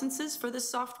has licenses for this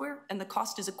software, and the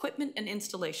cost is equipment and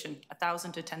installation,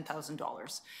 $1,000 to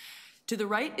 $10,000. To the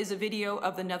right is a video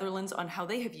of the Netherlands on how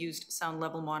they have used sound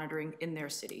level monitoring in their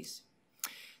cities.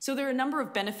 So there are a number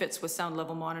of benefits with sound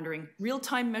level monitoring.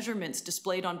 Real-time measurements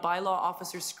displayed on bylaw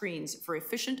officers' screens for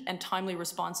efficient and timely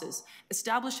responses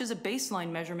establishes a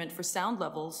baseline measurement for sound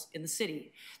levels in the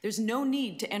city. There's no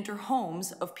need to enter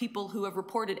homes of people who have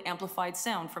reported amplified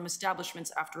sound from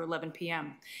establishments after 11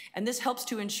 p.m. And this helps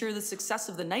to ensure the success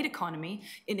of the night economy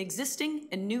in existing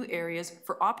and new areas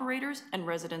for operators and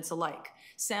residents alike.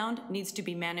 Sound needs to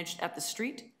be managed at the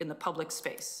street in the public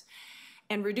space.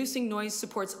 And reducing noise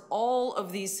supports all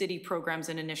of these city programs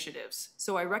and initiatives.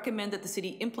 So I recommend that the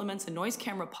city implements a noise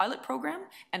camera pilot program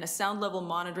and a sound level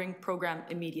monitoring program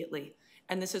immediately.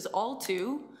 And this is all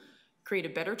to create a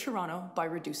better Toronto by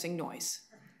reducing noise.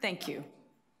 Thank you.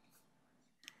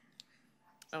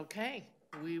 Okay,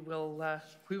 we will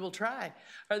try.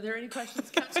 Are there any questions,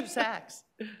 Councillor Sachs?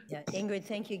 Yeah, Ingrid,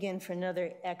 thank you again for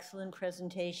another excellent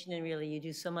presentation, and really you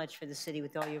do so much for the city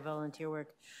with all your volunteer work.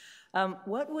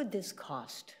 What would this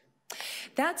cost?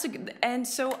 And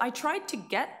so I tried to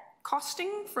get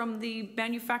costing from the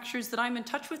manufacturers that I'm in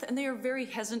touch with, and they are very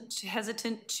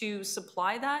hesitant to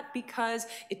supply that because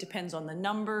it depends on the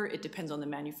number, it depends on the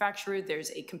manufacturer,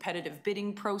 there's a competitive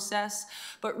bidding process,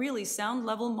 but really sound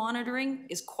level monitoring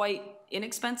is quite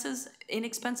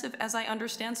inexpensive as I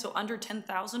understand, so under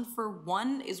 $10,000 for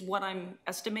one is what I'm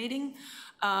estimating.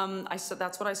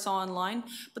 That's what I saw online,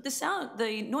 but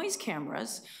the noise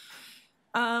cameras,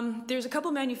 there's a couple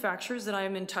manufacturers that I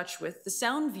am in touch with. The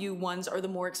SoundView ones are the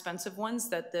more expensive ones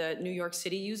that the New York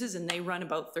City uses, and they run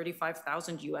about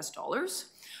 $35,000 US.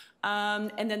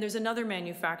 And then there's another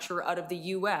manufacturer out of the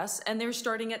US, and they're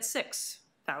starting at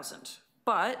 $6,000.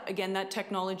 But again, that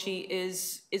technology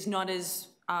is not as,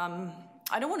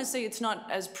 I don't want to say it's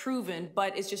not as proven,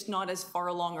 but it's just not as far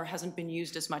along or hasn't been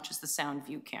used as much as the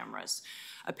SoundView cameras.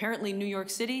 Apparently, New York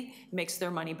City makes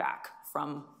their money back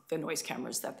from the noise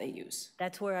cameras that they use.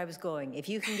 That's where I was going. If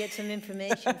you can get some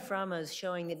information from us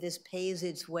showing that this pays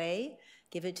its way,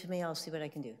 give it to me, I'll see what I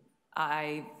can do.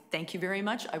 I thank you very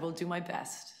much. I will do my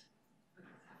best.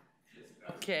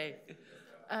 Okay.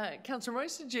 Councillor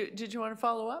Moyes, did you want to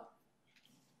follow up?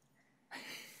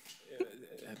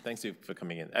 Thanks for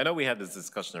coming in. I know we had this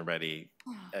discussion already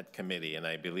at committee, and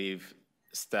I believe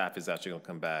staff is actually going to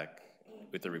come back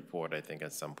with a report, I think,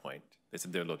 at some point. They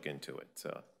said they'll look into it,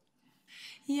 so.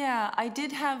 Yeah, I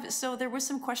did have, so there were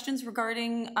some questions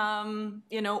regarding,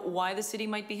 why the city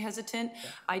might be hesitant. Yeah.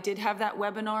 I did have that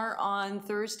webinar on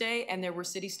Thursday, and there were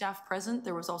city staff present.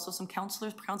 There was also some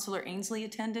councillors. Councillor Ainsley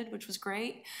attended, which was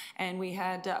great, and we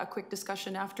had a quick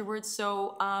discussion afterwards.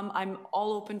 So I'm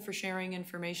all open for sharing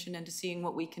information and to seeing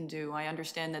what we can do. I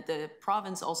understand that the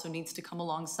province also needs to come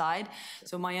alongside.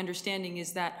 So my understanding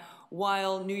is that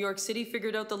while New York City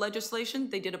figured out the legislation,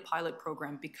 they did a pilot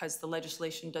program because the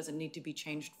legislation doesn't need to be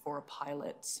changed for a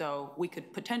pilot. So we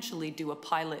could potentially do a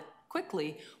pilot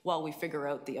quickly while we figure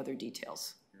out the other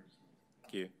details.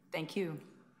 Thank you. Thank you.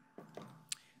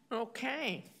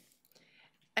 Okay.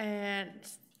 And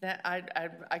that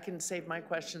I can save my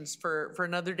questions for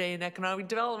another day in economic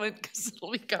development because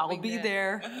it'll be coming. I'll be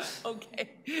there.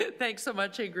 Okay. Thanks so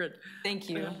much, Ingrid. Thank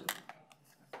you.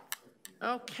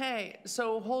 Okay,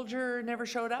 so Holger never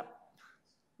showed up?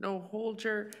 No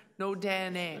Holger, no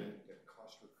Danae.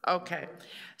 Okay,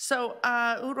 so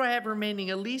who do I have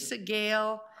remaining? Elisa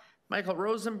Gale, Michael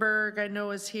Rosenberg, I know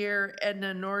is here,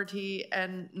 Edna Norty,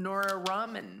 and Nora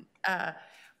Rahman.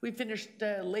 We finished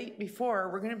late before.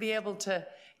 We're going to be able to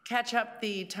catch up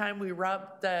the time we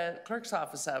robbed the clerk's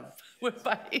office of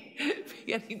by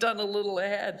getting done a little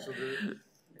ahead.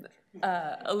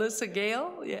 Elisa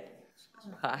Gale, yeah.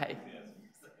 Hi.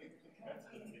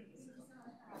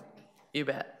 You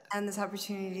bet. And this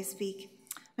opportunity to speak.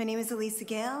 My name is Elisa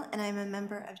Gale, and I'm a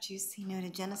member of Jews Who No to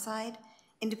Genocide,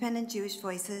 Independent Jewish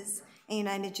Voices, and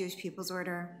United Jewish People's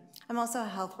Order. I'm also a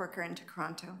health worker in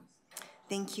Toronto.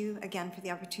 Thank you again for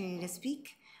the opportunity to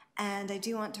speak, and I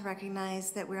do want to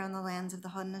recognize that we're on the lands of the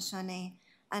Haudenosaunee,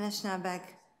 Anishinaabeg,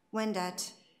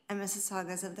 Wendat, and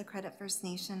Mississaugas of the Credit First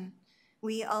Nation.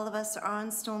 We, all of us, are on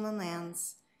stolen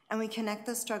lands, and we connect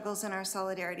those struggles in our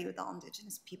solidarity with all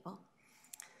Indigenous people.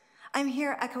 I'm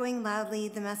here echoing loudly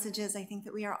the messages I think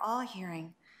that we are all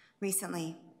hearing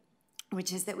recently,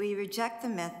 which is that we reject the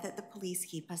myth that the police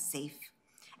keep us safe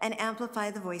and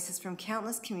amplify the voices from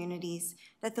countless communities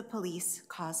that the police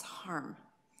cause harm.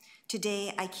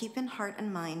 Today, I keep in heart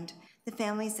and mind the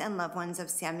families and loved ones of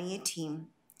Sammy Yatim,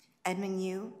 Edmund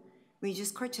Yu,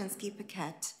 Regis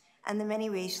Korchinski-Paquette, and the many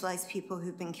racialized people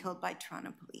who've been killed by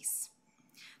Toronto police.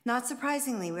 Not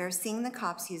surprisingly, we are seeing the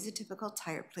cops use a typical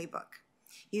tired playbook,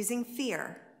 using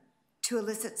fear to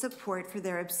elicit support for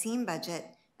their obscene budget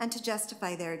and to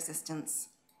justify their existence.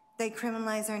 They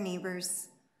criminalize our neighbors,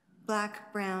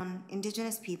 Black, Brown,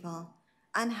 Indigenous people,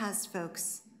 unhoused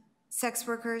folks, sex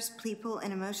workers, people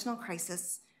in emotional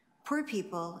crisis, poor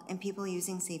people, and people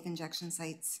using safe injection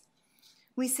sites.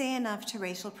 We say enough to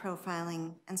racial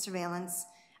profiling and surveillance,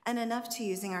 and enough to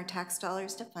using our tax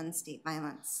dollars to fund state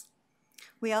violence.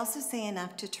 We also say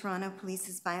enough to Toronto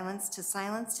Police's violence to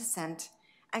silence dissent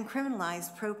and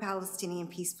criminalize pro-Palestinian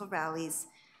peaceful rallies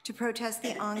to protest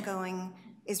the ongoing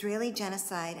Israeli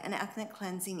genocide and ethnic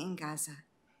cleansing in Gaza.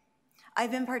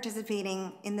 I've been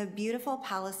participating in the beautiful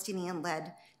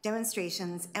Palestinian-led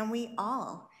demonstrations, and we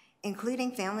all,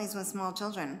 including families with small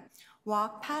children,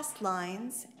 walk past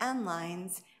lines and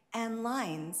lines and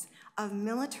lines of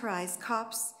militarized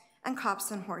cops and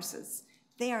cops on horses.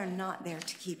 They are not there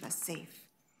to keep us safe.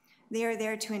 They are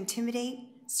there to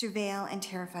intimidate, surveil, and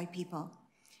terrify people.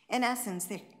 In essence,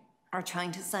 they are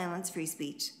trying to silence free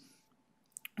speech.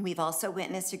 We've also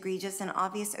witnessed egregious and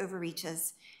obvious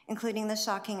overreaches, including the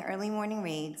shocking early morning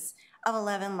raids of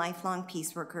 11 lifelong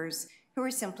peace workers who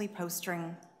were simply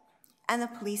posturing, and the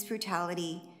police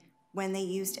brutality when they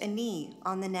used a knee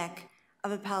on the neck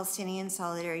of a Palestinian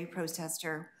solidarity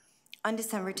protester on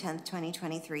December 10th,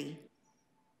 2023.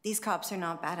 These cops are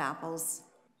not bad apples.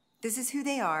 This is who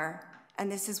they are,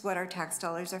 and this is what our tax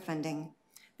dollars are funding.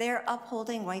 They are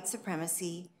upholding white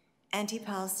supremacy,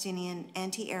 anti-Palestinian,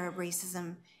 anti-Arab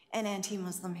racism, and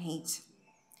anti-Muslim hate.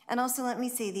 And also let me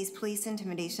say these police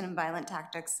intimidation and violent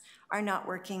tactics are not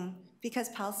working because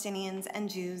Palestinians and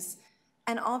Jews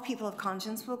and all people of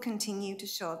conscience will continue to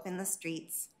show up in the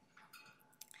streets.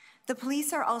 The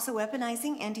police are also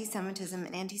weaponizing anti-Semitism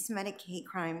and anti-Semitic hate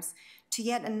crimes to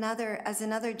as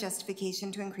another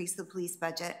justification to increase the police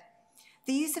budget.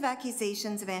 The use of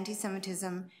accusations of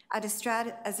anti-Semitism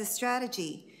as a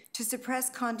strategy to suppress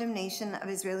condemnation of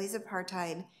Israel's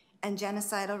apartheid and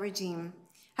genocidal regime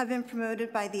have been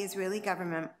promoted by the Israeli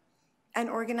government and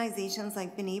organizations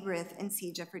like B'nai B'rith and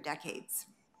CIJA for decades.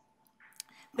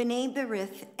 B'nai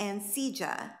B'rith and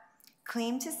CIJA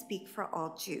claim to speak for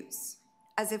all Jews,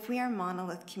 as if we are a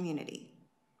monolith community.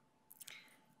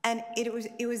 And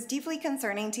it was deeply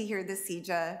concerning to hear the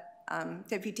CIJA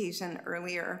deputation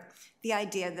earlier, the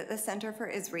idea that the Center for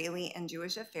Israeli and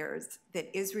Jewish Affairs, that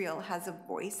Israel has a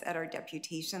voice at our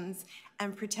deputations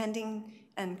and pretending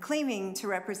and claiming to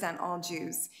represent all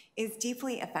Jews is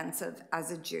deeply offensive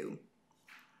as a Jew.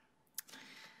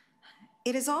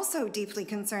 It is also deeply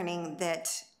concerning that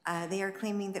they are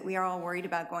claiming that we are all worried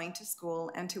about going to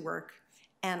school and to work.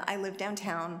 And I live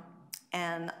downtown,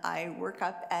 and I work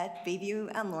up at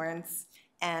Bayview and Lawrence,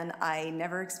 and I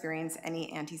never experience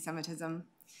any anti-Semitism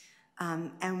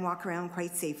and walk around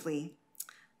quite safely.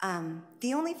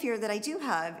 The only fear that I do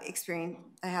have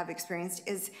experienced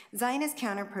is Zionist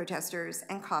counter-protesters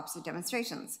and cops at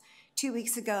demonstrations. 2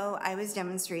 weeks ago, I was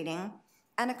demonstrating,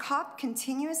 and a cop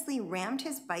continuously rammed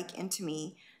his bike into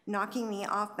me, knocking me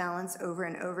off balance over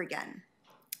and over again.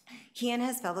 He and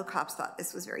his fellow cops thought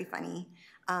this was very funny,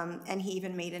 and he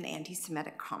even made an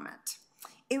anti-Semitic comment.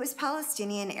 It was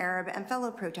Palestinian, Arab, and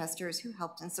fellow protesters who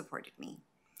helped and supported me.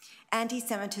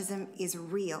 Anti-Semitism is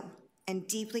real and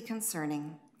deeply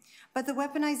concerning, but the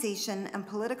weaponization and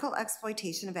political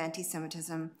exploitation of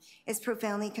anti-Semitism is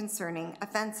profoundly concerning,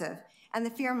 offensive, and the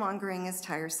fear-mongering is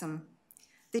tiresome.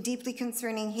 The deeply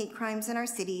concerning hate crimes in our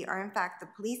city are in fact the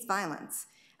police violence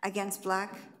against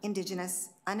Black, Indigenous,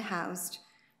 unhoused,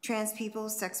 trans people,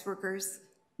 sex workers,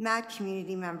 MAD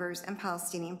community members, and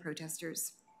Palestinian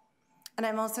protesters. And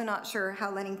I'm also not sure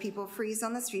how letting people freeze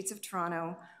on the streets of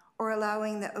Toronto or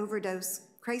allowing the overdose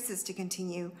crisis to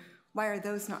continue, why are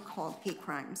those not called hate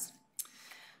crimes?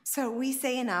 So we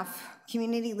say enough.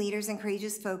 Community leaders and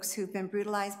courageous folks who've been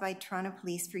brutalized by Toronto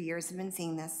police for years have been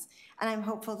saying this, and I'm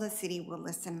hopeful the city will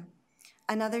listen.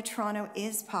 Another Toronto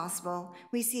is possible.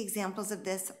 We see examples of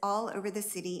this all over the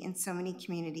city in so many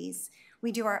communities.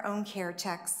 We do our own care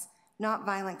checks, not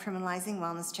violent criminalizing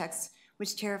wellness checks,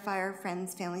 which terrify our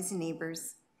friends, families, and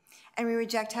neighbors. And we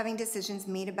reject having decisions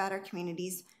made about our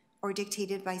communities or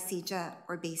dictated by CIJA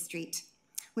or Bay Street.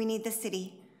 We need the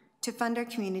city to fund our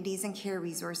communities and care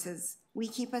resources. We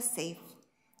keep us safe.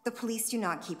 The police do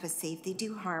not keep us safe, they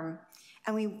do harm.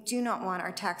 And we do not want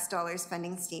our tax dollars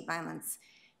funding state violence.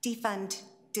 Defund,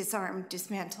 disarm,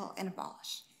 dismantle, and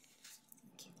abolish.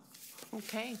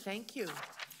 Okay, thank you.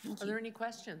 Are there any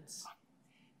questions?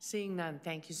 Seeing none,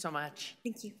 thank you so much.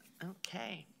 Thank you.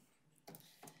 Okay.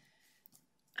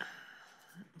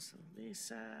 So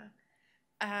Lisa,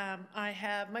 I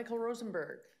have Michael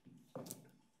Rosenberg.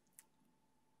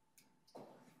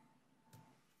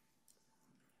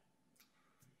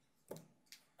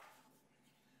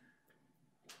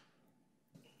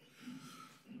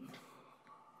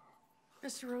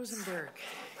 Mr. Rosenberg,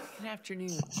 good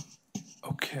afternoon.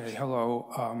 Okay, hello,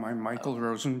 I'm Michael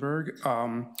Rosenberg.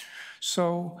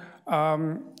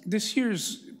 This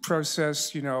year's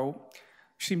process, you know,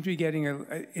 seemed to be getting,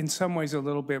 in some ways, a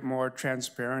little bit more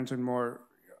transparent and more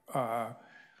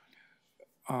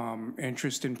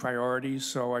interest in priorities.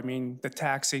 So, I mean, the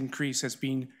tax increase has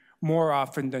been more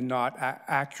often than not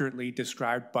accurately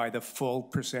described by the full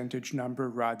percentage number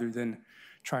rather than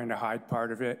trying to hide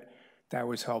part of it. That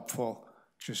was helpful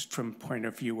just from point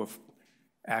of view of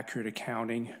accurate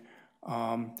accounting.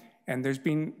 And there's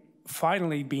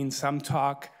finally been some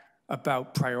talk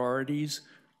about priorities.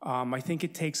 I think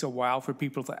it takes a while for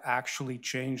people to actually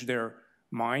change their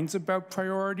minds about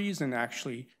priorities and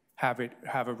actually have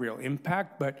a real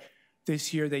impact. But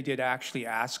this year they did actually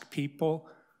ask people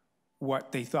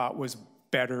what they thought was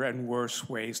better and worse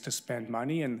ways to spend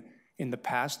money. And in the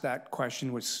past, that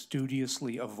question was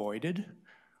studiously avoided.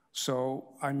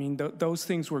 So, I mean, those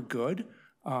things were good,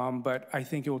 but I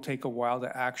think it will take a while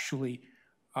to actually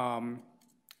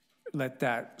let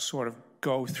that sort of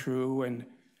go through and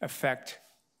affect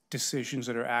decisions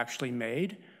that are actually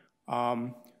made.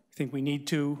 I think we need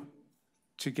to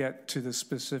get to the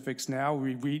specifics now,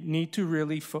 we need to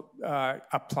really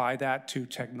apply that to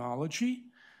technology.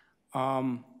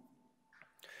 About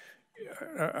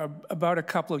a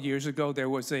couple of years ago, there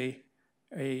was a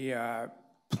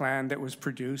plan that was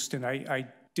produced, and I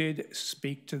did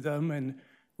speak to them, and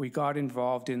we got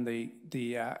involved in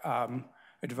the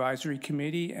advisory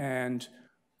committee, and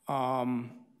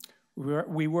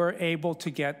we were able to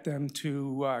get them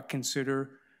to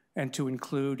consider and to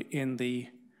include in the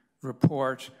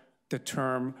report the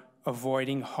term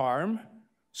avoiding harm.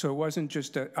 So it wasn't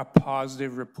just a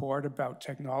positive report about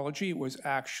technology, it was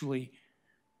actually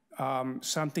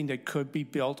something that could be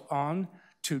built on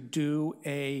to do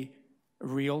a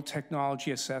real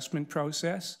technology assessment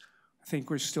process. I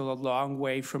think we're still a long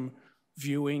way from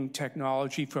viewing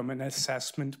technology from an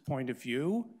assessment point of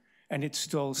view, and it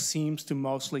still seems to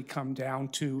mostly come down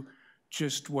to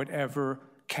just whatever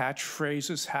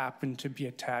catchphrases happen to be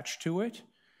attached to it.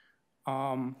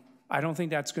 I don't think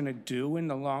that's going to do in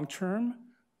the long term.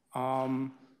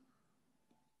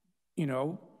 You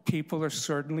know, people are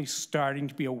certainly starting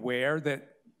to be aware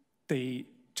that the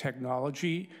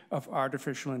technology of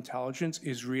artificial intelligence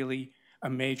is really a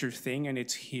major thing, and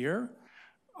it's here.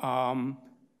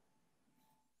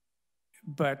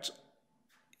 But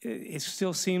it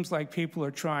still seems like people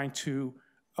are trying to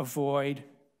avoid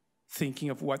thinking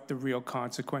of what the real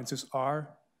consequences are.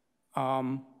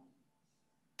 The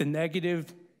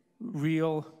negative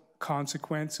real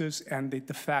consequences and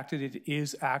the fact that it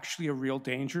is actually a real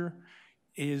danger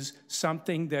is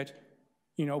something that,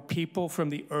 you know, people from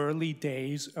the early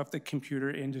days of the computer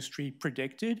industry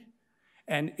predicted.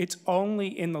 And it's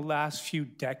only in the last few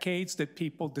decades that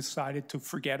people decided to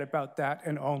forget about that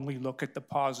and only look at the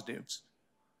positives.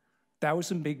 That was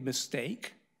a big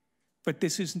mistake. But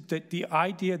this is the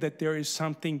idea that there is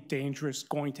something dangerous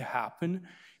going to happen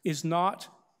is not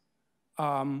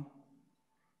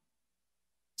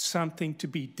something to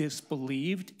be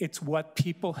disbelieved. It's what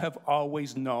people have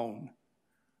always known.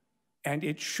 And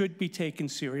it should be taken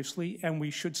seriously, and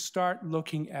we should start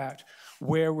looking at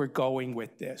where we're going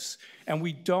with this. And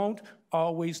we don't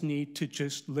always need to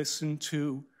just listen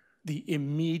to the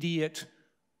immediate,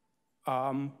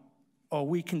 oh,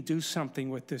 we can do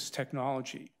something with this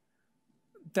technology.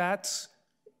 That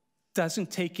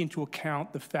doesn't take into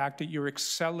account the fact that you're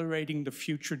accelerating the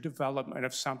future development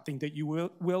of something that you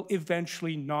will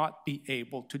eventually not be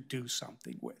able to do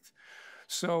something with.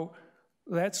 So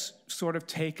let's sort of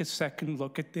take a second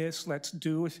look at this. Let's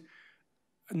do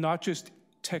not just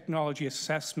technology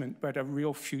assessment, but a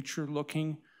real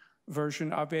future-looking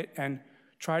version of it and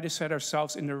try to set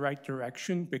ourselves in the right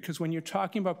direction. Because when you're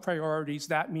talking about priorities,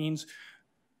 that means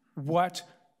what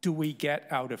do we get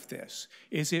out of this?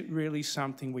 Is it really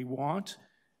something we want?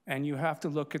 And you have to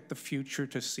look at the future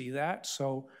to see that.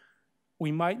 So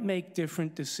we might make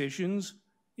different decisions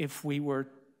if we were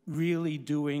really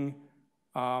doing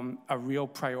a real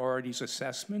priorities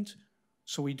assessment.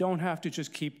 So we don't have to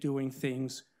just keep doing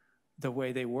things the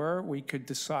way they were. We could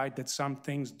decide that some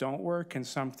things don't work and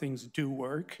some things do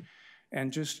work.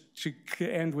 And just to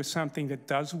end with something that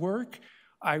does work,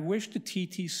 I wish the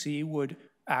TTC would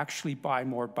actually buy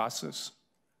more buses,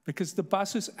 because the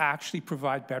buses actually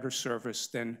provide better service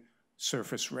than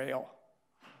surface rail.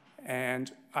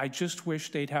 And I just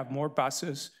wish they'd have more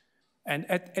buses. And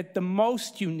at the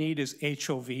most you need is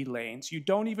HOV lanes. You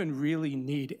don't even really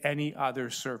need any other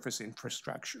surface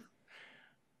infrastructure.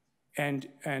 And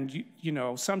you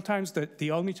know, sometimes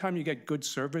the only time you get good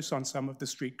service on some of the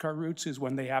streetcar routes is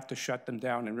when they have to shut them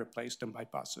down and replace them by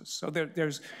buses. So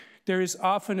there is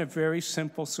often a very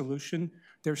simple solution.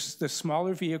 The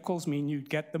smaller vehicles mean you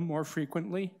get them more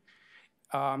frequently.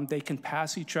 They can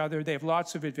pass each other. They have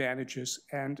lots of advantages.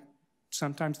 And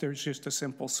sometimes there's just a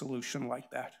simple solution like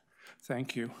that.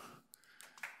 Thank you.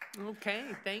 Okay,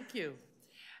 thank you.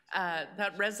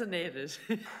 That resonated.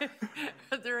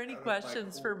 Are there any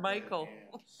questions for Michael?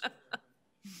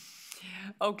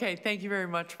 Okay, thank you very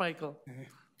much, Michael.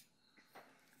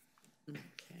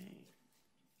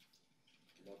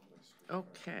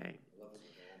 Okay.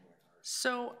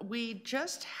 So we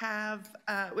just have,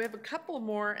 we have a couple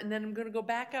more, and then I'm going to go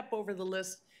back up over the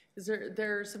list, because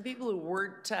there are some people who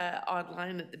weren't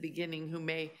online at the beginning who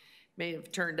may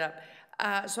have turned up.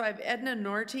 So I have Edna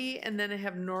Norty, and then I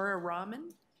have Nora Rahman.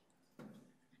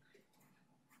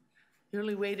 You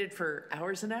only waited for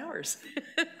hours and hours.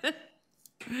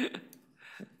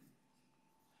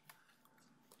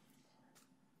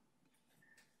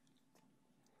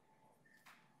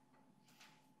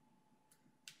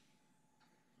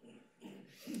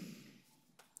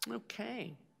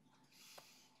 Okay.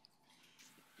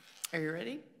 Are you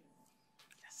ready?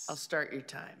 Yes. I'll start your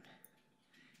time.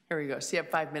 Here we go. So you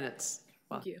have 5 minutes.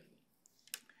 Thank you.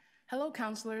 Hello,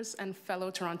 councillors and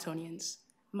fellow Torontonians.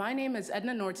 My name is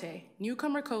Edna Norte,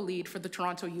 newcomer co-lead for the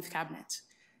Toronto Youth Cabinet.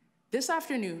 This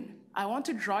afternoon, I want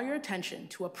to draw your attention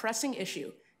to a pressing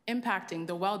issue impacting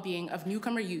the well-being of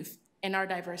newcomer youth in our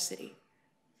diverse city.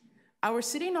 Our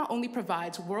city not only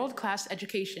provides world-class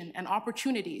education and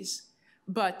opportunities,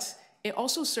 but it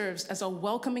also serves as a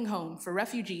welcoming home for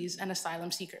refugees and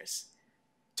asylum seekers.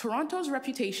 Toronto's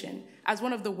reputation as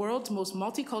one of the world's most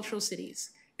multicultural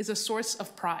cities is a source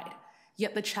of pride,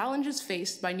 yet the challenges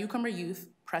faced by newcomer youth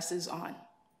presses on.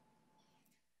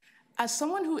 As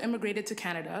someone who immigrated to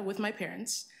Canada with my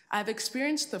parents, I've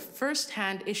experienced the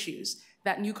firsthand issues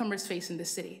that newcomers face in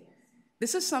this city.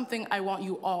 This is something I want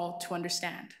you all to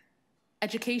understand.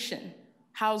 Education,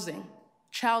 housing,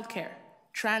 childcare,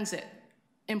 transit,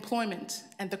 employment,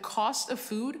 and the cost of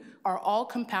food are all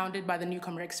compounded by the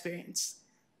newcomer experience.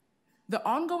 The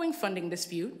ongoing funding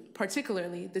dispute,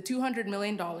 particularly the $200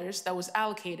 million that was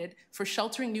allocated for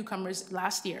sheltering newcomers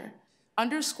last year,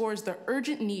 underscores the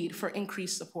urgent need for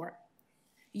increased support.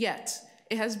 Yet,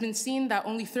 it has been seen that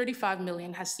only $35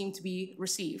 million has seemed to be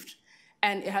received,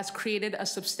 and it has created a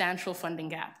substantial funding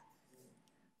gap.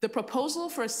 The proposal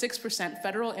for a 6%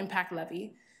 federal impact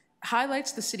levy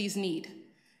highlights the city's need,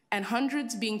 and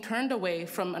hundreds being turned away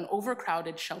from an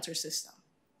overcrowded shelter system.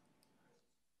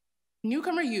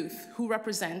 Newcomer youth, who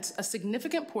represent a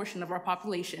significant portion of our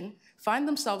population, find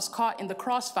themselves caught in the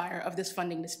crossfire of this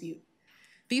funding dispute.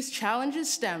 These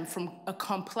challenges stem from a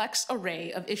complex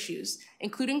array of issues,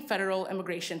 including federal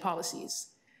immigration policies.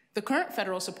 The current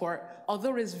federal support,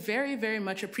 although it is very, very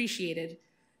much appreciated,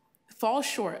 falls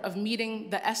short of meeting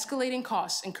the escalating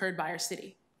costs incurred by our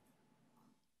city.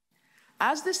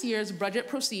 As this year's budget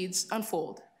proceeds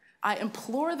unfold, I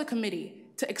implore the committee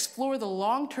to explore the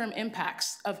long-term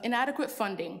impacts of inadequate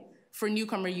funding for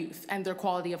newcomer youth and their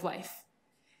quality of life.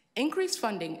 Increased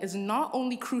funding is not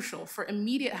only crucial for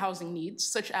immediate housing needs,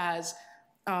 such as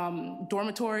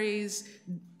dormitories,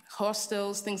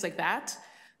 hostels, things like that,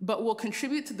 but will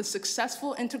contribute to the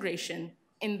successful integration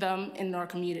in them in our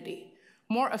community,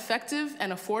 more effective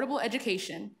and affordable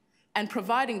education, and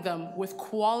providing them with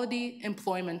quality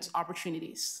employment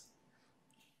opportunities.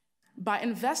 By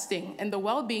investing in the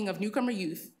well-being of newcomer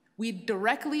youth, we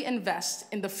directly invest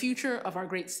in the future of our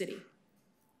great city.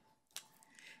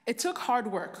 It took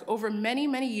hard work over many,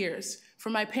 many years for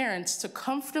my parents to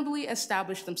comfortably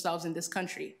establish themselves in this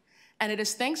country, and it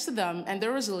is thanks to them and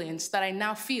their resilience that I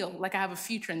now feel like I have a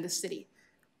future in this city.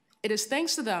 It is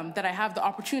thanks to them that I have the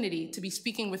opportunity to be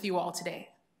speaking with you all today,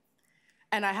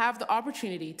 and I have the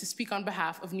opportunity to speak on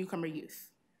behalf of newcomer youth.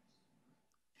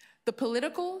 The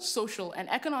political, social, and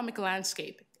economic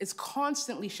landscape is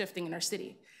constantly shifting in our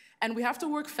city, and we have to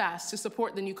work fast to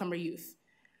support the newcomer youth.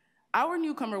 Our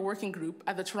newcomer working group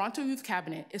at the Toronto Youth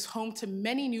Cabinet is home to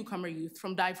many newcomer youth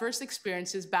from diverse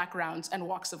experiences, backgrounds, and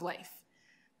walks of life.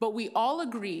 But we all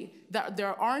agree that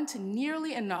there aren't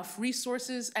nearly enough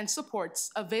resources and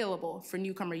supports available for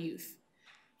newcomer youth.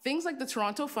 Things like the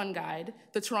Toronto Fun Guide,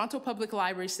 the Toronto Public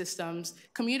Library Systems,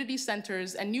 community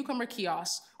centers, and newcomer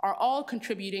kiosks are all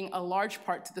contributing a large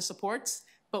part to the supports,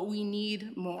 but we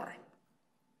need more.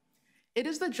 It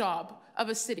is the job of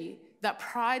a city that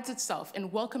prides itself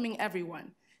in welcoming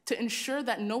everyone to ensure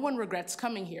that no one regrets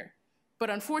coming here.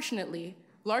 But unfortunately,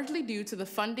 largely due to the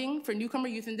funding for newcomer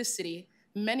youth in this city,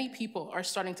 many people are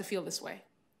starting to feel this way.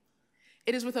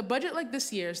 It is with a budget like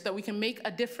this year's that we can make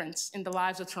a difference in the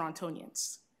lives of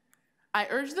Torontonians. I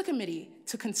urge the committee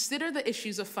to consider the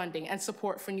issues of funding and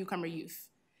support for newcomer youth.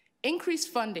 Increased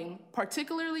funding,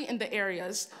 particularly in the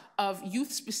areas of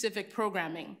youth-specific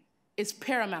programming, is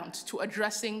paramount to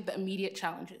addressing the immediate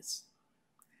challenges.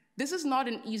 This is not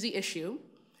an easy issue,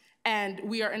 and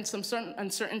we are in some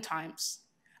uncertain times.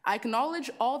 I acknowledge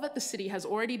all that the city has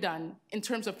already done in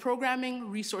terms of programming,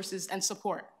 resources, and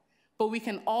support, but we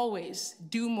can always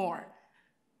do more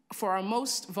for our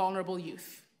most vulnerable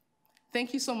youth.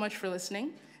 Thank you so much for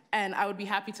listening, and I would be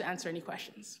happy to answer any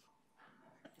questions.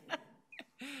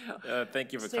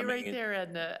 Thank you for Stay coming right in. there,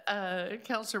 Edna.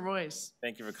 Councillor Moyes.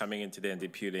 Thank you for coming in today and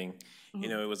deputing. You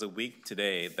know, it was a week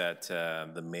today that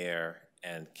the mayor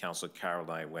and Councillor Carroll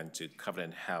and I went to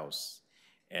Covenant House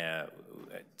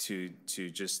to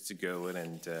go in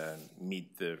and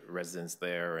meet the residents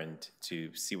there and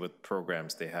to see what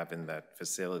programs they have in that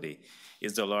facility.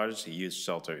 It's the largest youth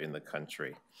shelter in the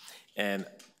country. And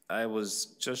I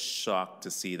was just shocked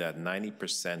to see that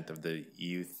 90% of the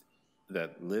youth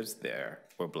that lives there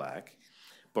were Black,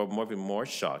 but more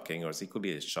shocking, or it's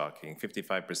equally as shocking,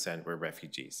 55% were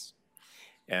refugees.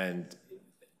 And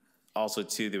also,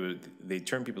 too, they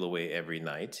turn people away every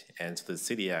night, and so the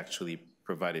city actually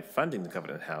provided funding to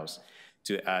Covenant House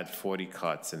to add 40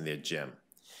 cots in their gym.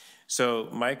 So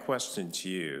my question to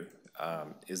you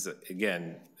is,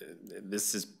 again,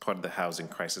 this is part of the housing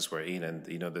crisis we're in, and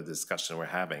you know the discussion we're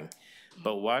having,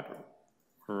 but what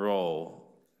role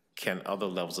can other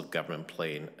levels of government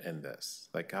play in this?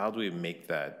 Like, how do we make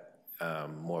that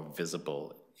more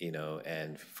visible, you know,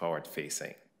 and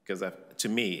forward-facing? Because to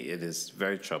me, it is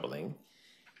very troubling,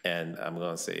 and I'm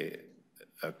going to say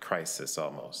a crisis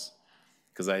almost.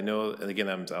 Because I know, and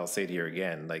again, I'll say it here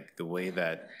again, like the way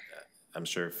that I'm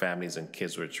sure families and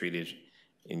kids were treated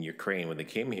in Ukraine when they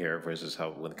came here versus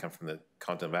how when they come from the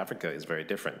continent of Africa is very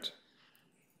different.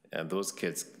 And those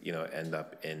kids, you know, end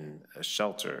up in a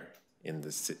shelter in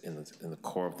the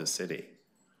core of the city.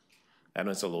 I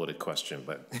know it's a loaded question,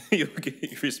 but you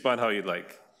respond how you'd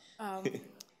like.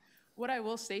 What I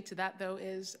will say to that, though,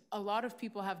 is a lot of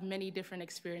people have many different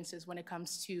experiences when it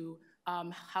comes to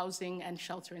housing and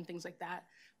shelter and things like that.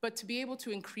 But to be able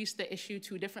to increase the issue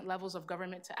to different levels of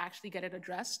government to actually get it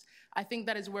addressed, I think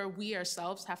that is where we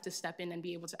ourselves have to step in and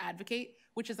be able to advocate,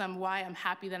 which is why I'm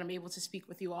happy that I'm able to speak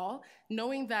with you all.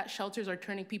 Knowing that shelters are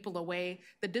turning people away,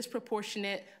 the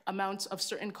disproportionate amounts of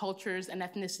certain cultures and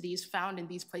ethnicities found in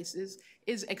these places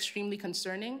is extremely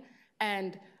concerning.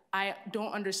 And I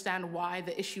don't understand why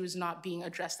the issue is not being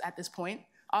addressed at this point.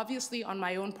 Obviously, on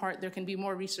my own part, there can be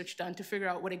more research done to figure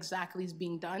out what exactly is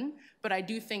being done, but I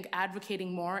do think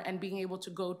advocating more and being able to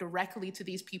go directly to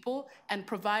these people and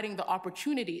providing the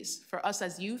opportunities for us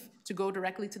as youth to go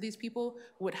directly to these people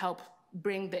would help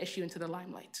bring the issue into the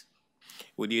limelight.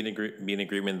 Would you be in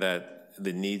agreement that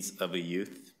the needs of a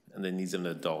youth and the needs of an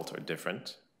adult are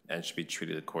different and should be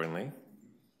treated accordingly?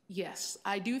 Yes,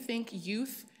 I do think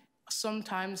youth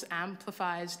sometimes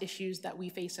amplifies issues that we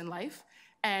face in life,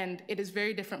 and it is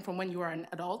very different from when you are an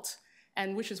adult,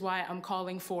 and which is why I'm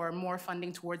calling for more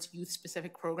funding towards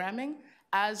youth-specific programming.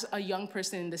 As a young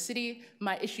person in the city,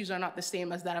 my issues are not the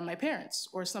same as that of my parents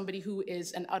or somebody who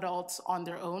is an adult on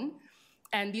their own,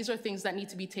 and these are things that need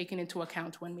to be taken into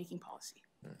account when making policy.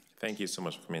 Thank you so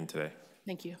much for coming in today.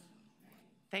 Thank you.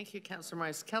 Thank you, Councillor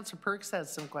Moyes. Councillor Perks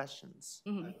has some questions.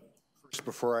 First,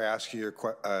 before I ask you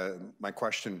my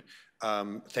question,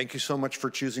 thank you so much for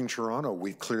choosing Toronto.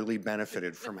 We've clearly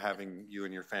benefited from having you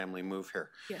and your family move here.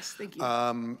 Yes, thank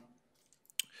you.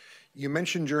 You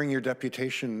mentioned during your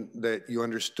deputation that you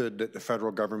understood that the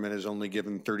federal government has only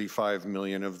given 35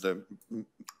 million of the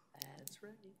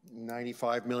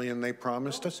 95 million they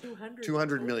promised us?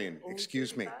 200 million,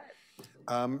 excuse me.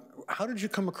 How did you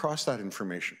come across that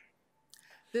information?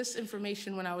 This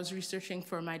information, when I was researching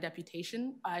for my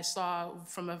deputation, I saw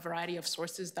from a variety of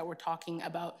sources that were talking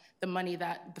about the money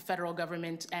that the federal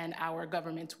government and our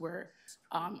government were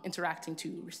interacting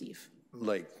to receive.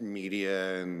 Like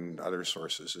media and other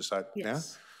sources, is that?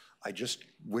 Yes. Yeah? I just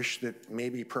wish that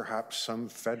maybe perhaps some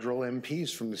federal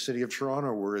MPs from the City of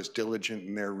Toronto were as diligent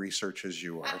in their research as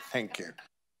you are. Thank you.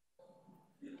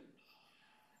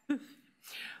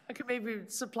 I could maybe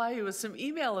supply you with some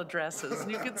email addresses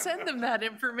and you could send them that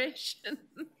information.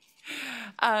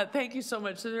 Thank you so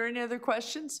much. Are there any other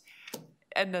questions?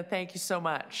 Edna, thank you so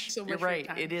much. So much You're for your right.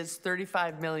 time. It is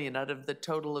 35 million out of the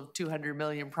total of 200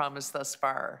 million promised thus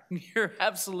far. You're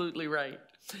absolutely right.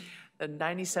 The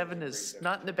 97 is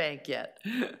not in the bank yet.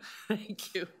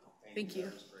 Thank you. Thank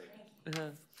you.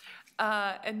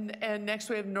 And next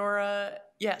we have Nora.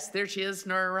 Yes, there she is,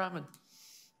 Nora Rahman.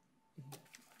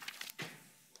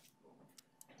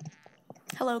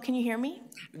 Hello, can you hear me?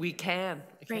 We can.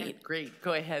 Great. Great.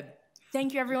 Go ahead.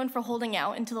 Thank you everyone for holding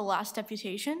out into the last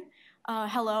deputation.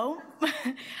 Hello,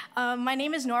 my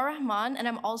name is Nora Rahman and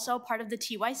I'm also part of the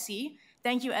TYC.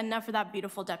 Thank you, Edna, for that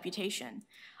beautiful deputation.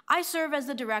 I serve as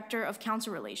the Director of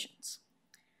Council Relations.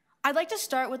 I'd like to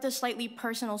start with a slightly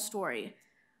personal story.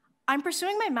 I'm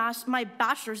pursuing my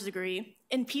bachelor's degree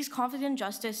in Peace, Conflict, and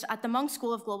Justice at the Munk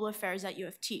School of Global Affairs at U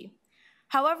of T.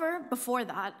 However, before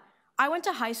that, I went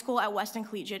to high school at Weston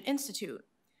Collegiate Institute.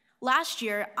 Last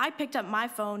year, I picked up my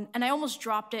phone and I almost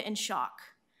dropped it in shock.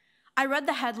 I read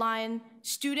the headline,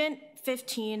 "Student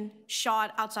 15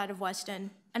 shot outside of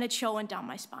Weston," and a chill went down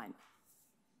my spine.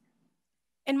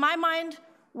 In my mind,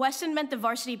 Weston meant the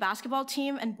varsity basketball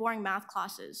team and boring math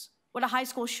classes, what a high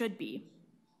school should be.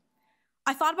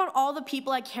 I thought about all the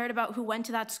people I cared about who went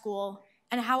to that school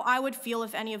and how I would feel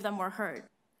if any of them were hurt.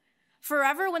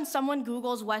 Forever, when someone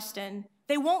Googles Weston,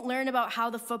 they won't learn about how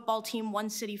the football team won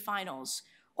city finals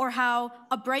or how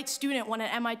a bright student won an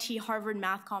MIT Harvard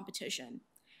math competition.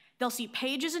 They'll see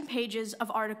pages and pages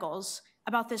of articles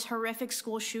about this horrific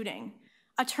school shooting,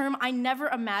 a term I never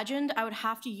imagined I would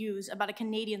have to use about a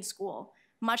Canadian school,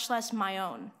 much less my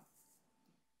own.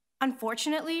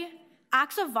 Unfortunately,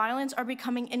 acts of violence are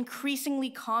becoming increasingly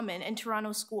common in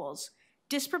Toronto schools,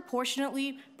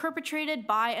 disproportionately perpetrated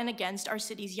by and against our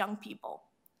city's young people.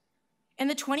 In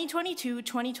the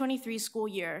 2022-2023 school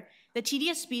year, the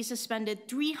TDSB suspended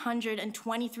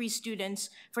 323 students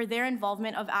for their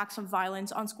involvement of acts of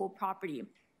violence on school property.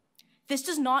 This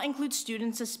does not include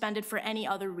students suspended for any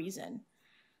other reason.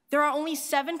 There are only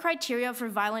 7 criteria for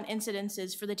violent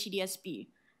incidences for the TDSB: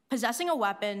 possessing a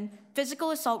weapon,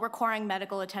 physical assault requiring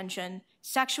medical attention,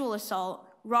 sexual assault,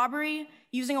 robbery,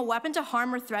 using a weapon to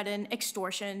harm or threaten,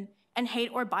 extortion, and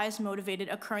hate or bias-motivated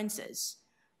occurrences.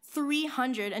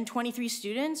 323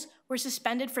 students were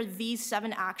suspended for these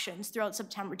 7 actions throughout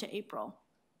September to April.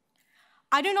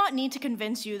 I do not need to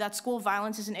convince you that school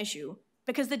violence is an issue,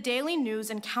 because the daily news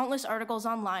and countless articles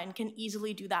online can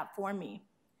easily do that for me.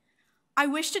 I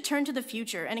wish to turn to the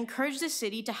future and encourage the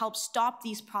city to help stop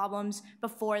these problems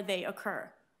before they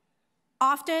occur.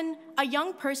 Often, a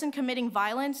young person committing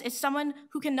violence is someone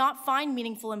who cannot find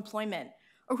meaningful employment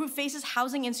or who faces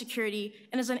housing insecurity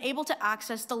and is unable to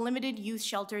access the limited youth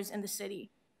shelters in the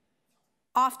city.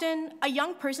 Often, a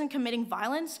young person committing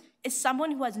violence is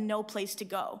someone who has no place to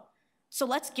go, so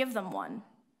let's give them one.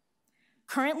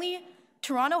 Currently,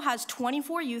 Toronto has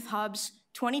 24 youth hubs,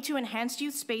 22 enhanced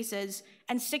youth spaces,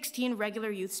 and 16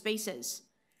 regular youth spaces.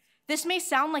 This may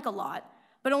sound like a lot,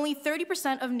 but only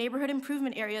 30% of neighborhood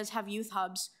improvement areas have youth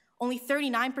hubs, only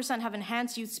 39% have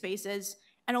enhanced youth spaces,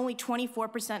 and only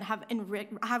 24%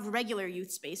 have regular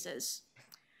youth spaces.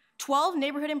 12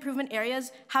 neighborhood improvement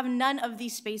areas have none of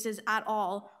these spaces at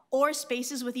all, or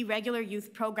spaces with irregular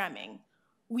youth programming.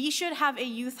 We should have a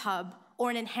youth hub or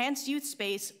an enhanced youth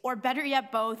space, or better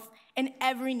yet both, in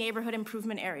every neighborhood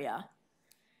improvement area.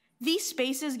 These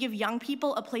spaces give young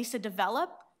people a place to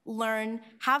develop, learn,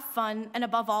 have fun, and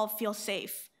above all, feel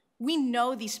safe. We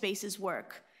know these spaces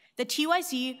work. The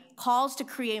TYC calls to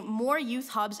create more youth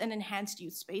hubs and enhanced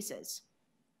youth spaces.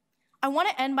 I want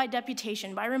to end my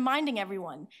deputation by reminding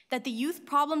everyone that the youth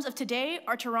problems of today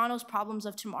are Toronto's problems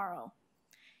of tomorrow.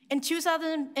 In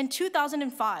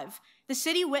 2005, the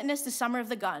city witnessed the Summer of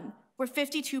the Gun, where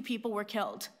 52 people were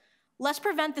killed. Let's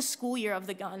prevent the school year of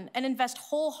the gun and invest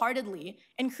wholeheartedly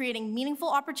in creating meaningful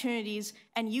opportunities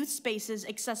and youth spaces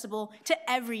accessible to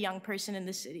every young person in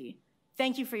the city.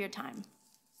 Thank you for your time.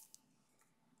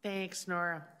 Thanks,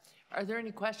 Nora. Are there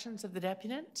any questions of the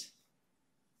deputant?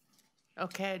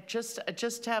 Okay, just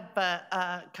have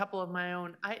a couple of my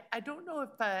own. I don't know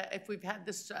if we've had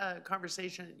this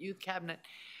conversation at Youth Cabinet.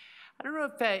 I don't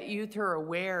know if youth are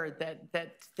aware that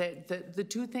the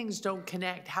two things don't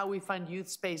connect. How we fund youth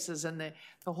spaces and the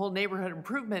whole neighborhood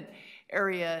improvement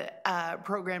area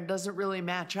program doesn't really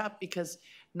match up, because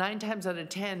 9 times out of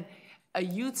 10, a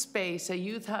youth space, a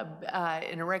youth hub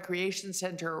in a recreation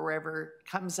center or wherever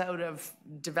comes out of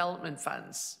development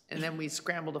funds, and then we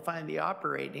scramble to find the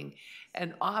operating.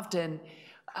 And often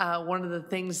one of the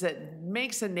things that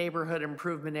makes a neighborhood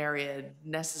improvement area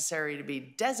necessary to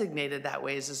be designated that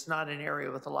way is it's not an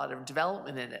area with a lot of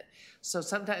development in it. So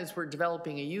sometimes we're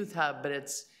developing a youth hub, but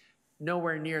it's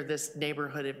nowhere near this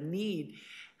neighborhood of need.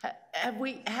 Have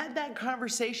we had that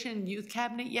conversation in youth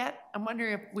cabinet yet? I'm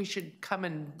wondering if we should come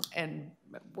and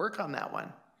work on that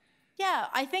one. Yeah,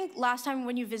 I think last time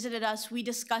when you visited us, we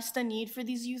discussed the need for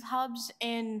these youth hubs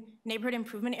in neighborhood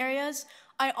improvement areas.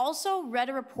 I also read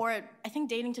a report, I think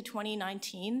dating to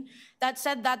 2019, that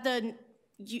said that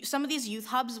some of these youth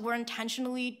hubs were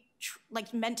intentionally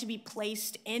meant to be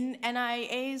placed in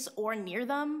NIAs or near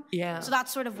them. Yeah. So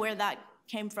that's sort of where that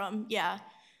came from, yeah.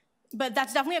 But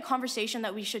that's definitely a conversation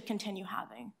that we should continue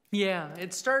having. Yeah,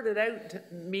 it started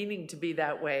out meaning to be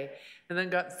that way and then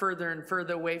got further and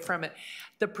further away from it.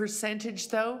 The percentage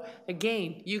though,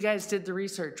 again, you guys did the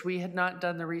research. We had not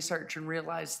done the research and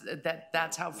realized that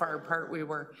that's how far apart we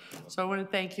were. So I want to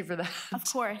thank you for that. Of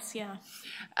course, yeah.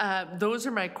 Those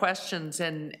are my questions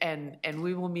and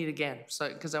we will meet again. So,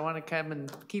 because I want to come and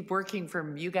keep working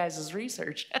from you guys'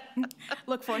 research.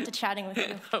 Look forward to chatting with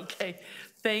you. Okay,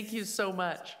 thank you so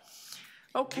much.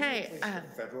 Okay.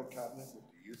 Federal cabinet with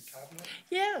the youth cabinet?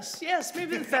 Yes,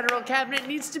 maybe the federal cabinet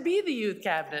needs to be the youth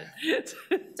cabinet.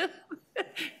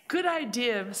 Good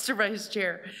idea, Mr. Vice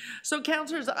Chair. So,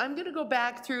 councillors, I'm going to go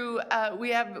back through.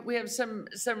 We have some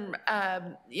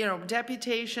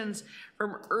deputations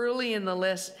from early in the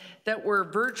list that were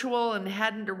virtual and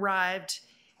hadn't arrived.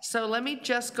 So let me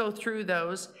just go through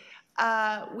those.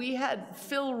 We had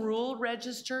Phil Rule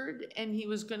registered, and he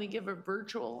was going to give a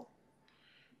virtual.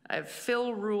 I have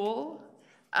Phil Rule,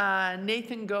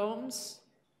 Nathan Gomes,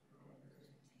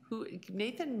 who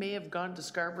Nathan may have gone to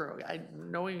Scarborough. I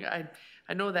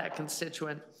know that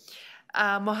constituent.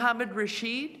 Mohammed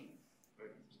Rashid,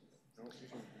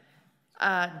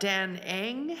 Dan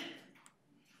Eng,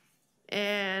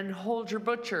 and Holger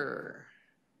Butcher.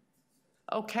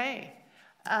 Okay,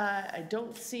 I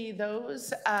don't see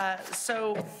those.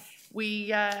 So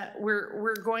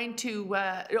we're going to,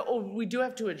 we do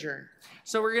have to adjourn.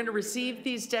 So we're going to receive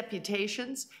these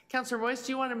deputations. Councillor Moyse,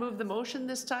 do you want to move the motion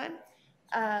this time?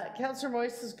 Councillor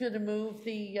Moyse is going to move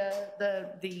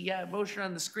the motion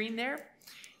on the screen there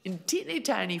in teeny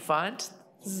tiny font.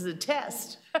 This is a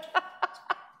test.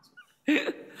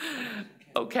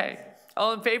 Okay,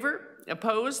 all in favor?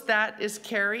 Opposed? That is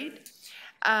carried.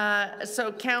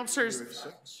 So councillors,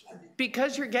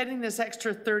 because you're getting this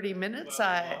extra 30 minutes,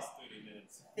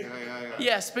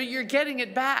 yes, but you're getting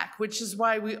it back, which is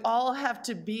why we all have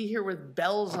to be here with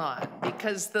bells on,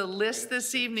 because the list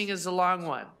this evening is a long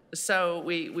one. So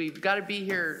we've got to be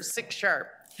here 6 sharp.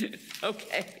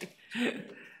 Okay.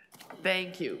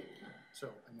 Thank you.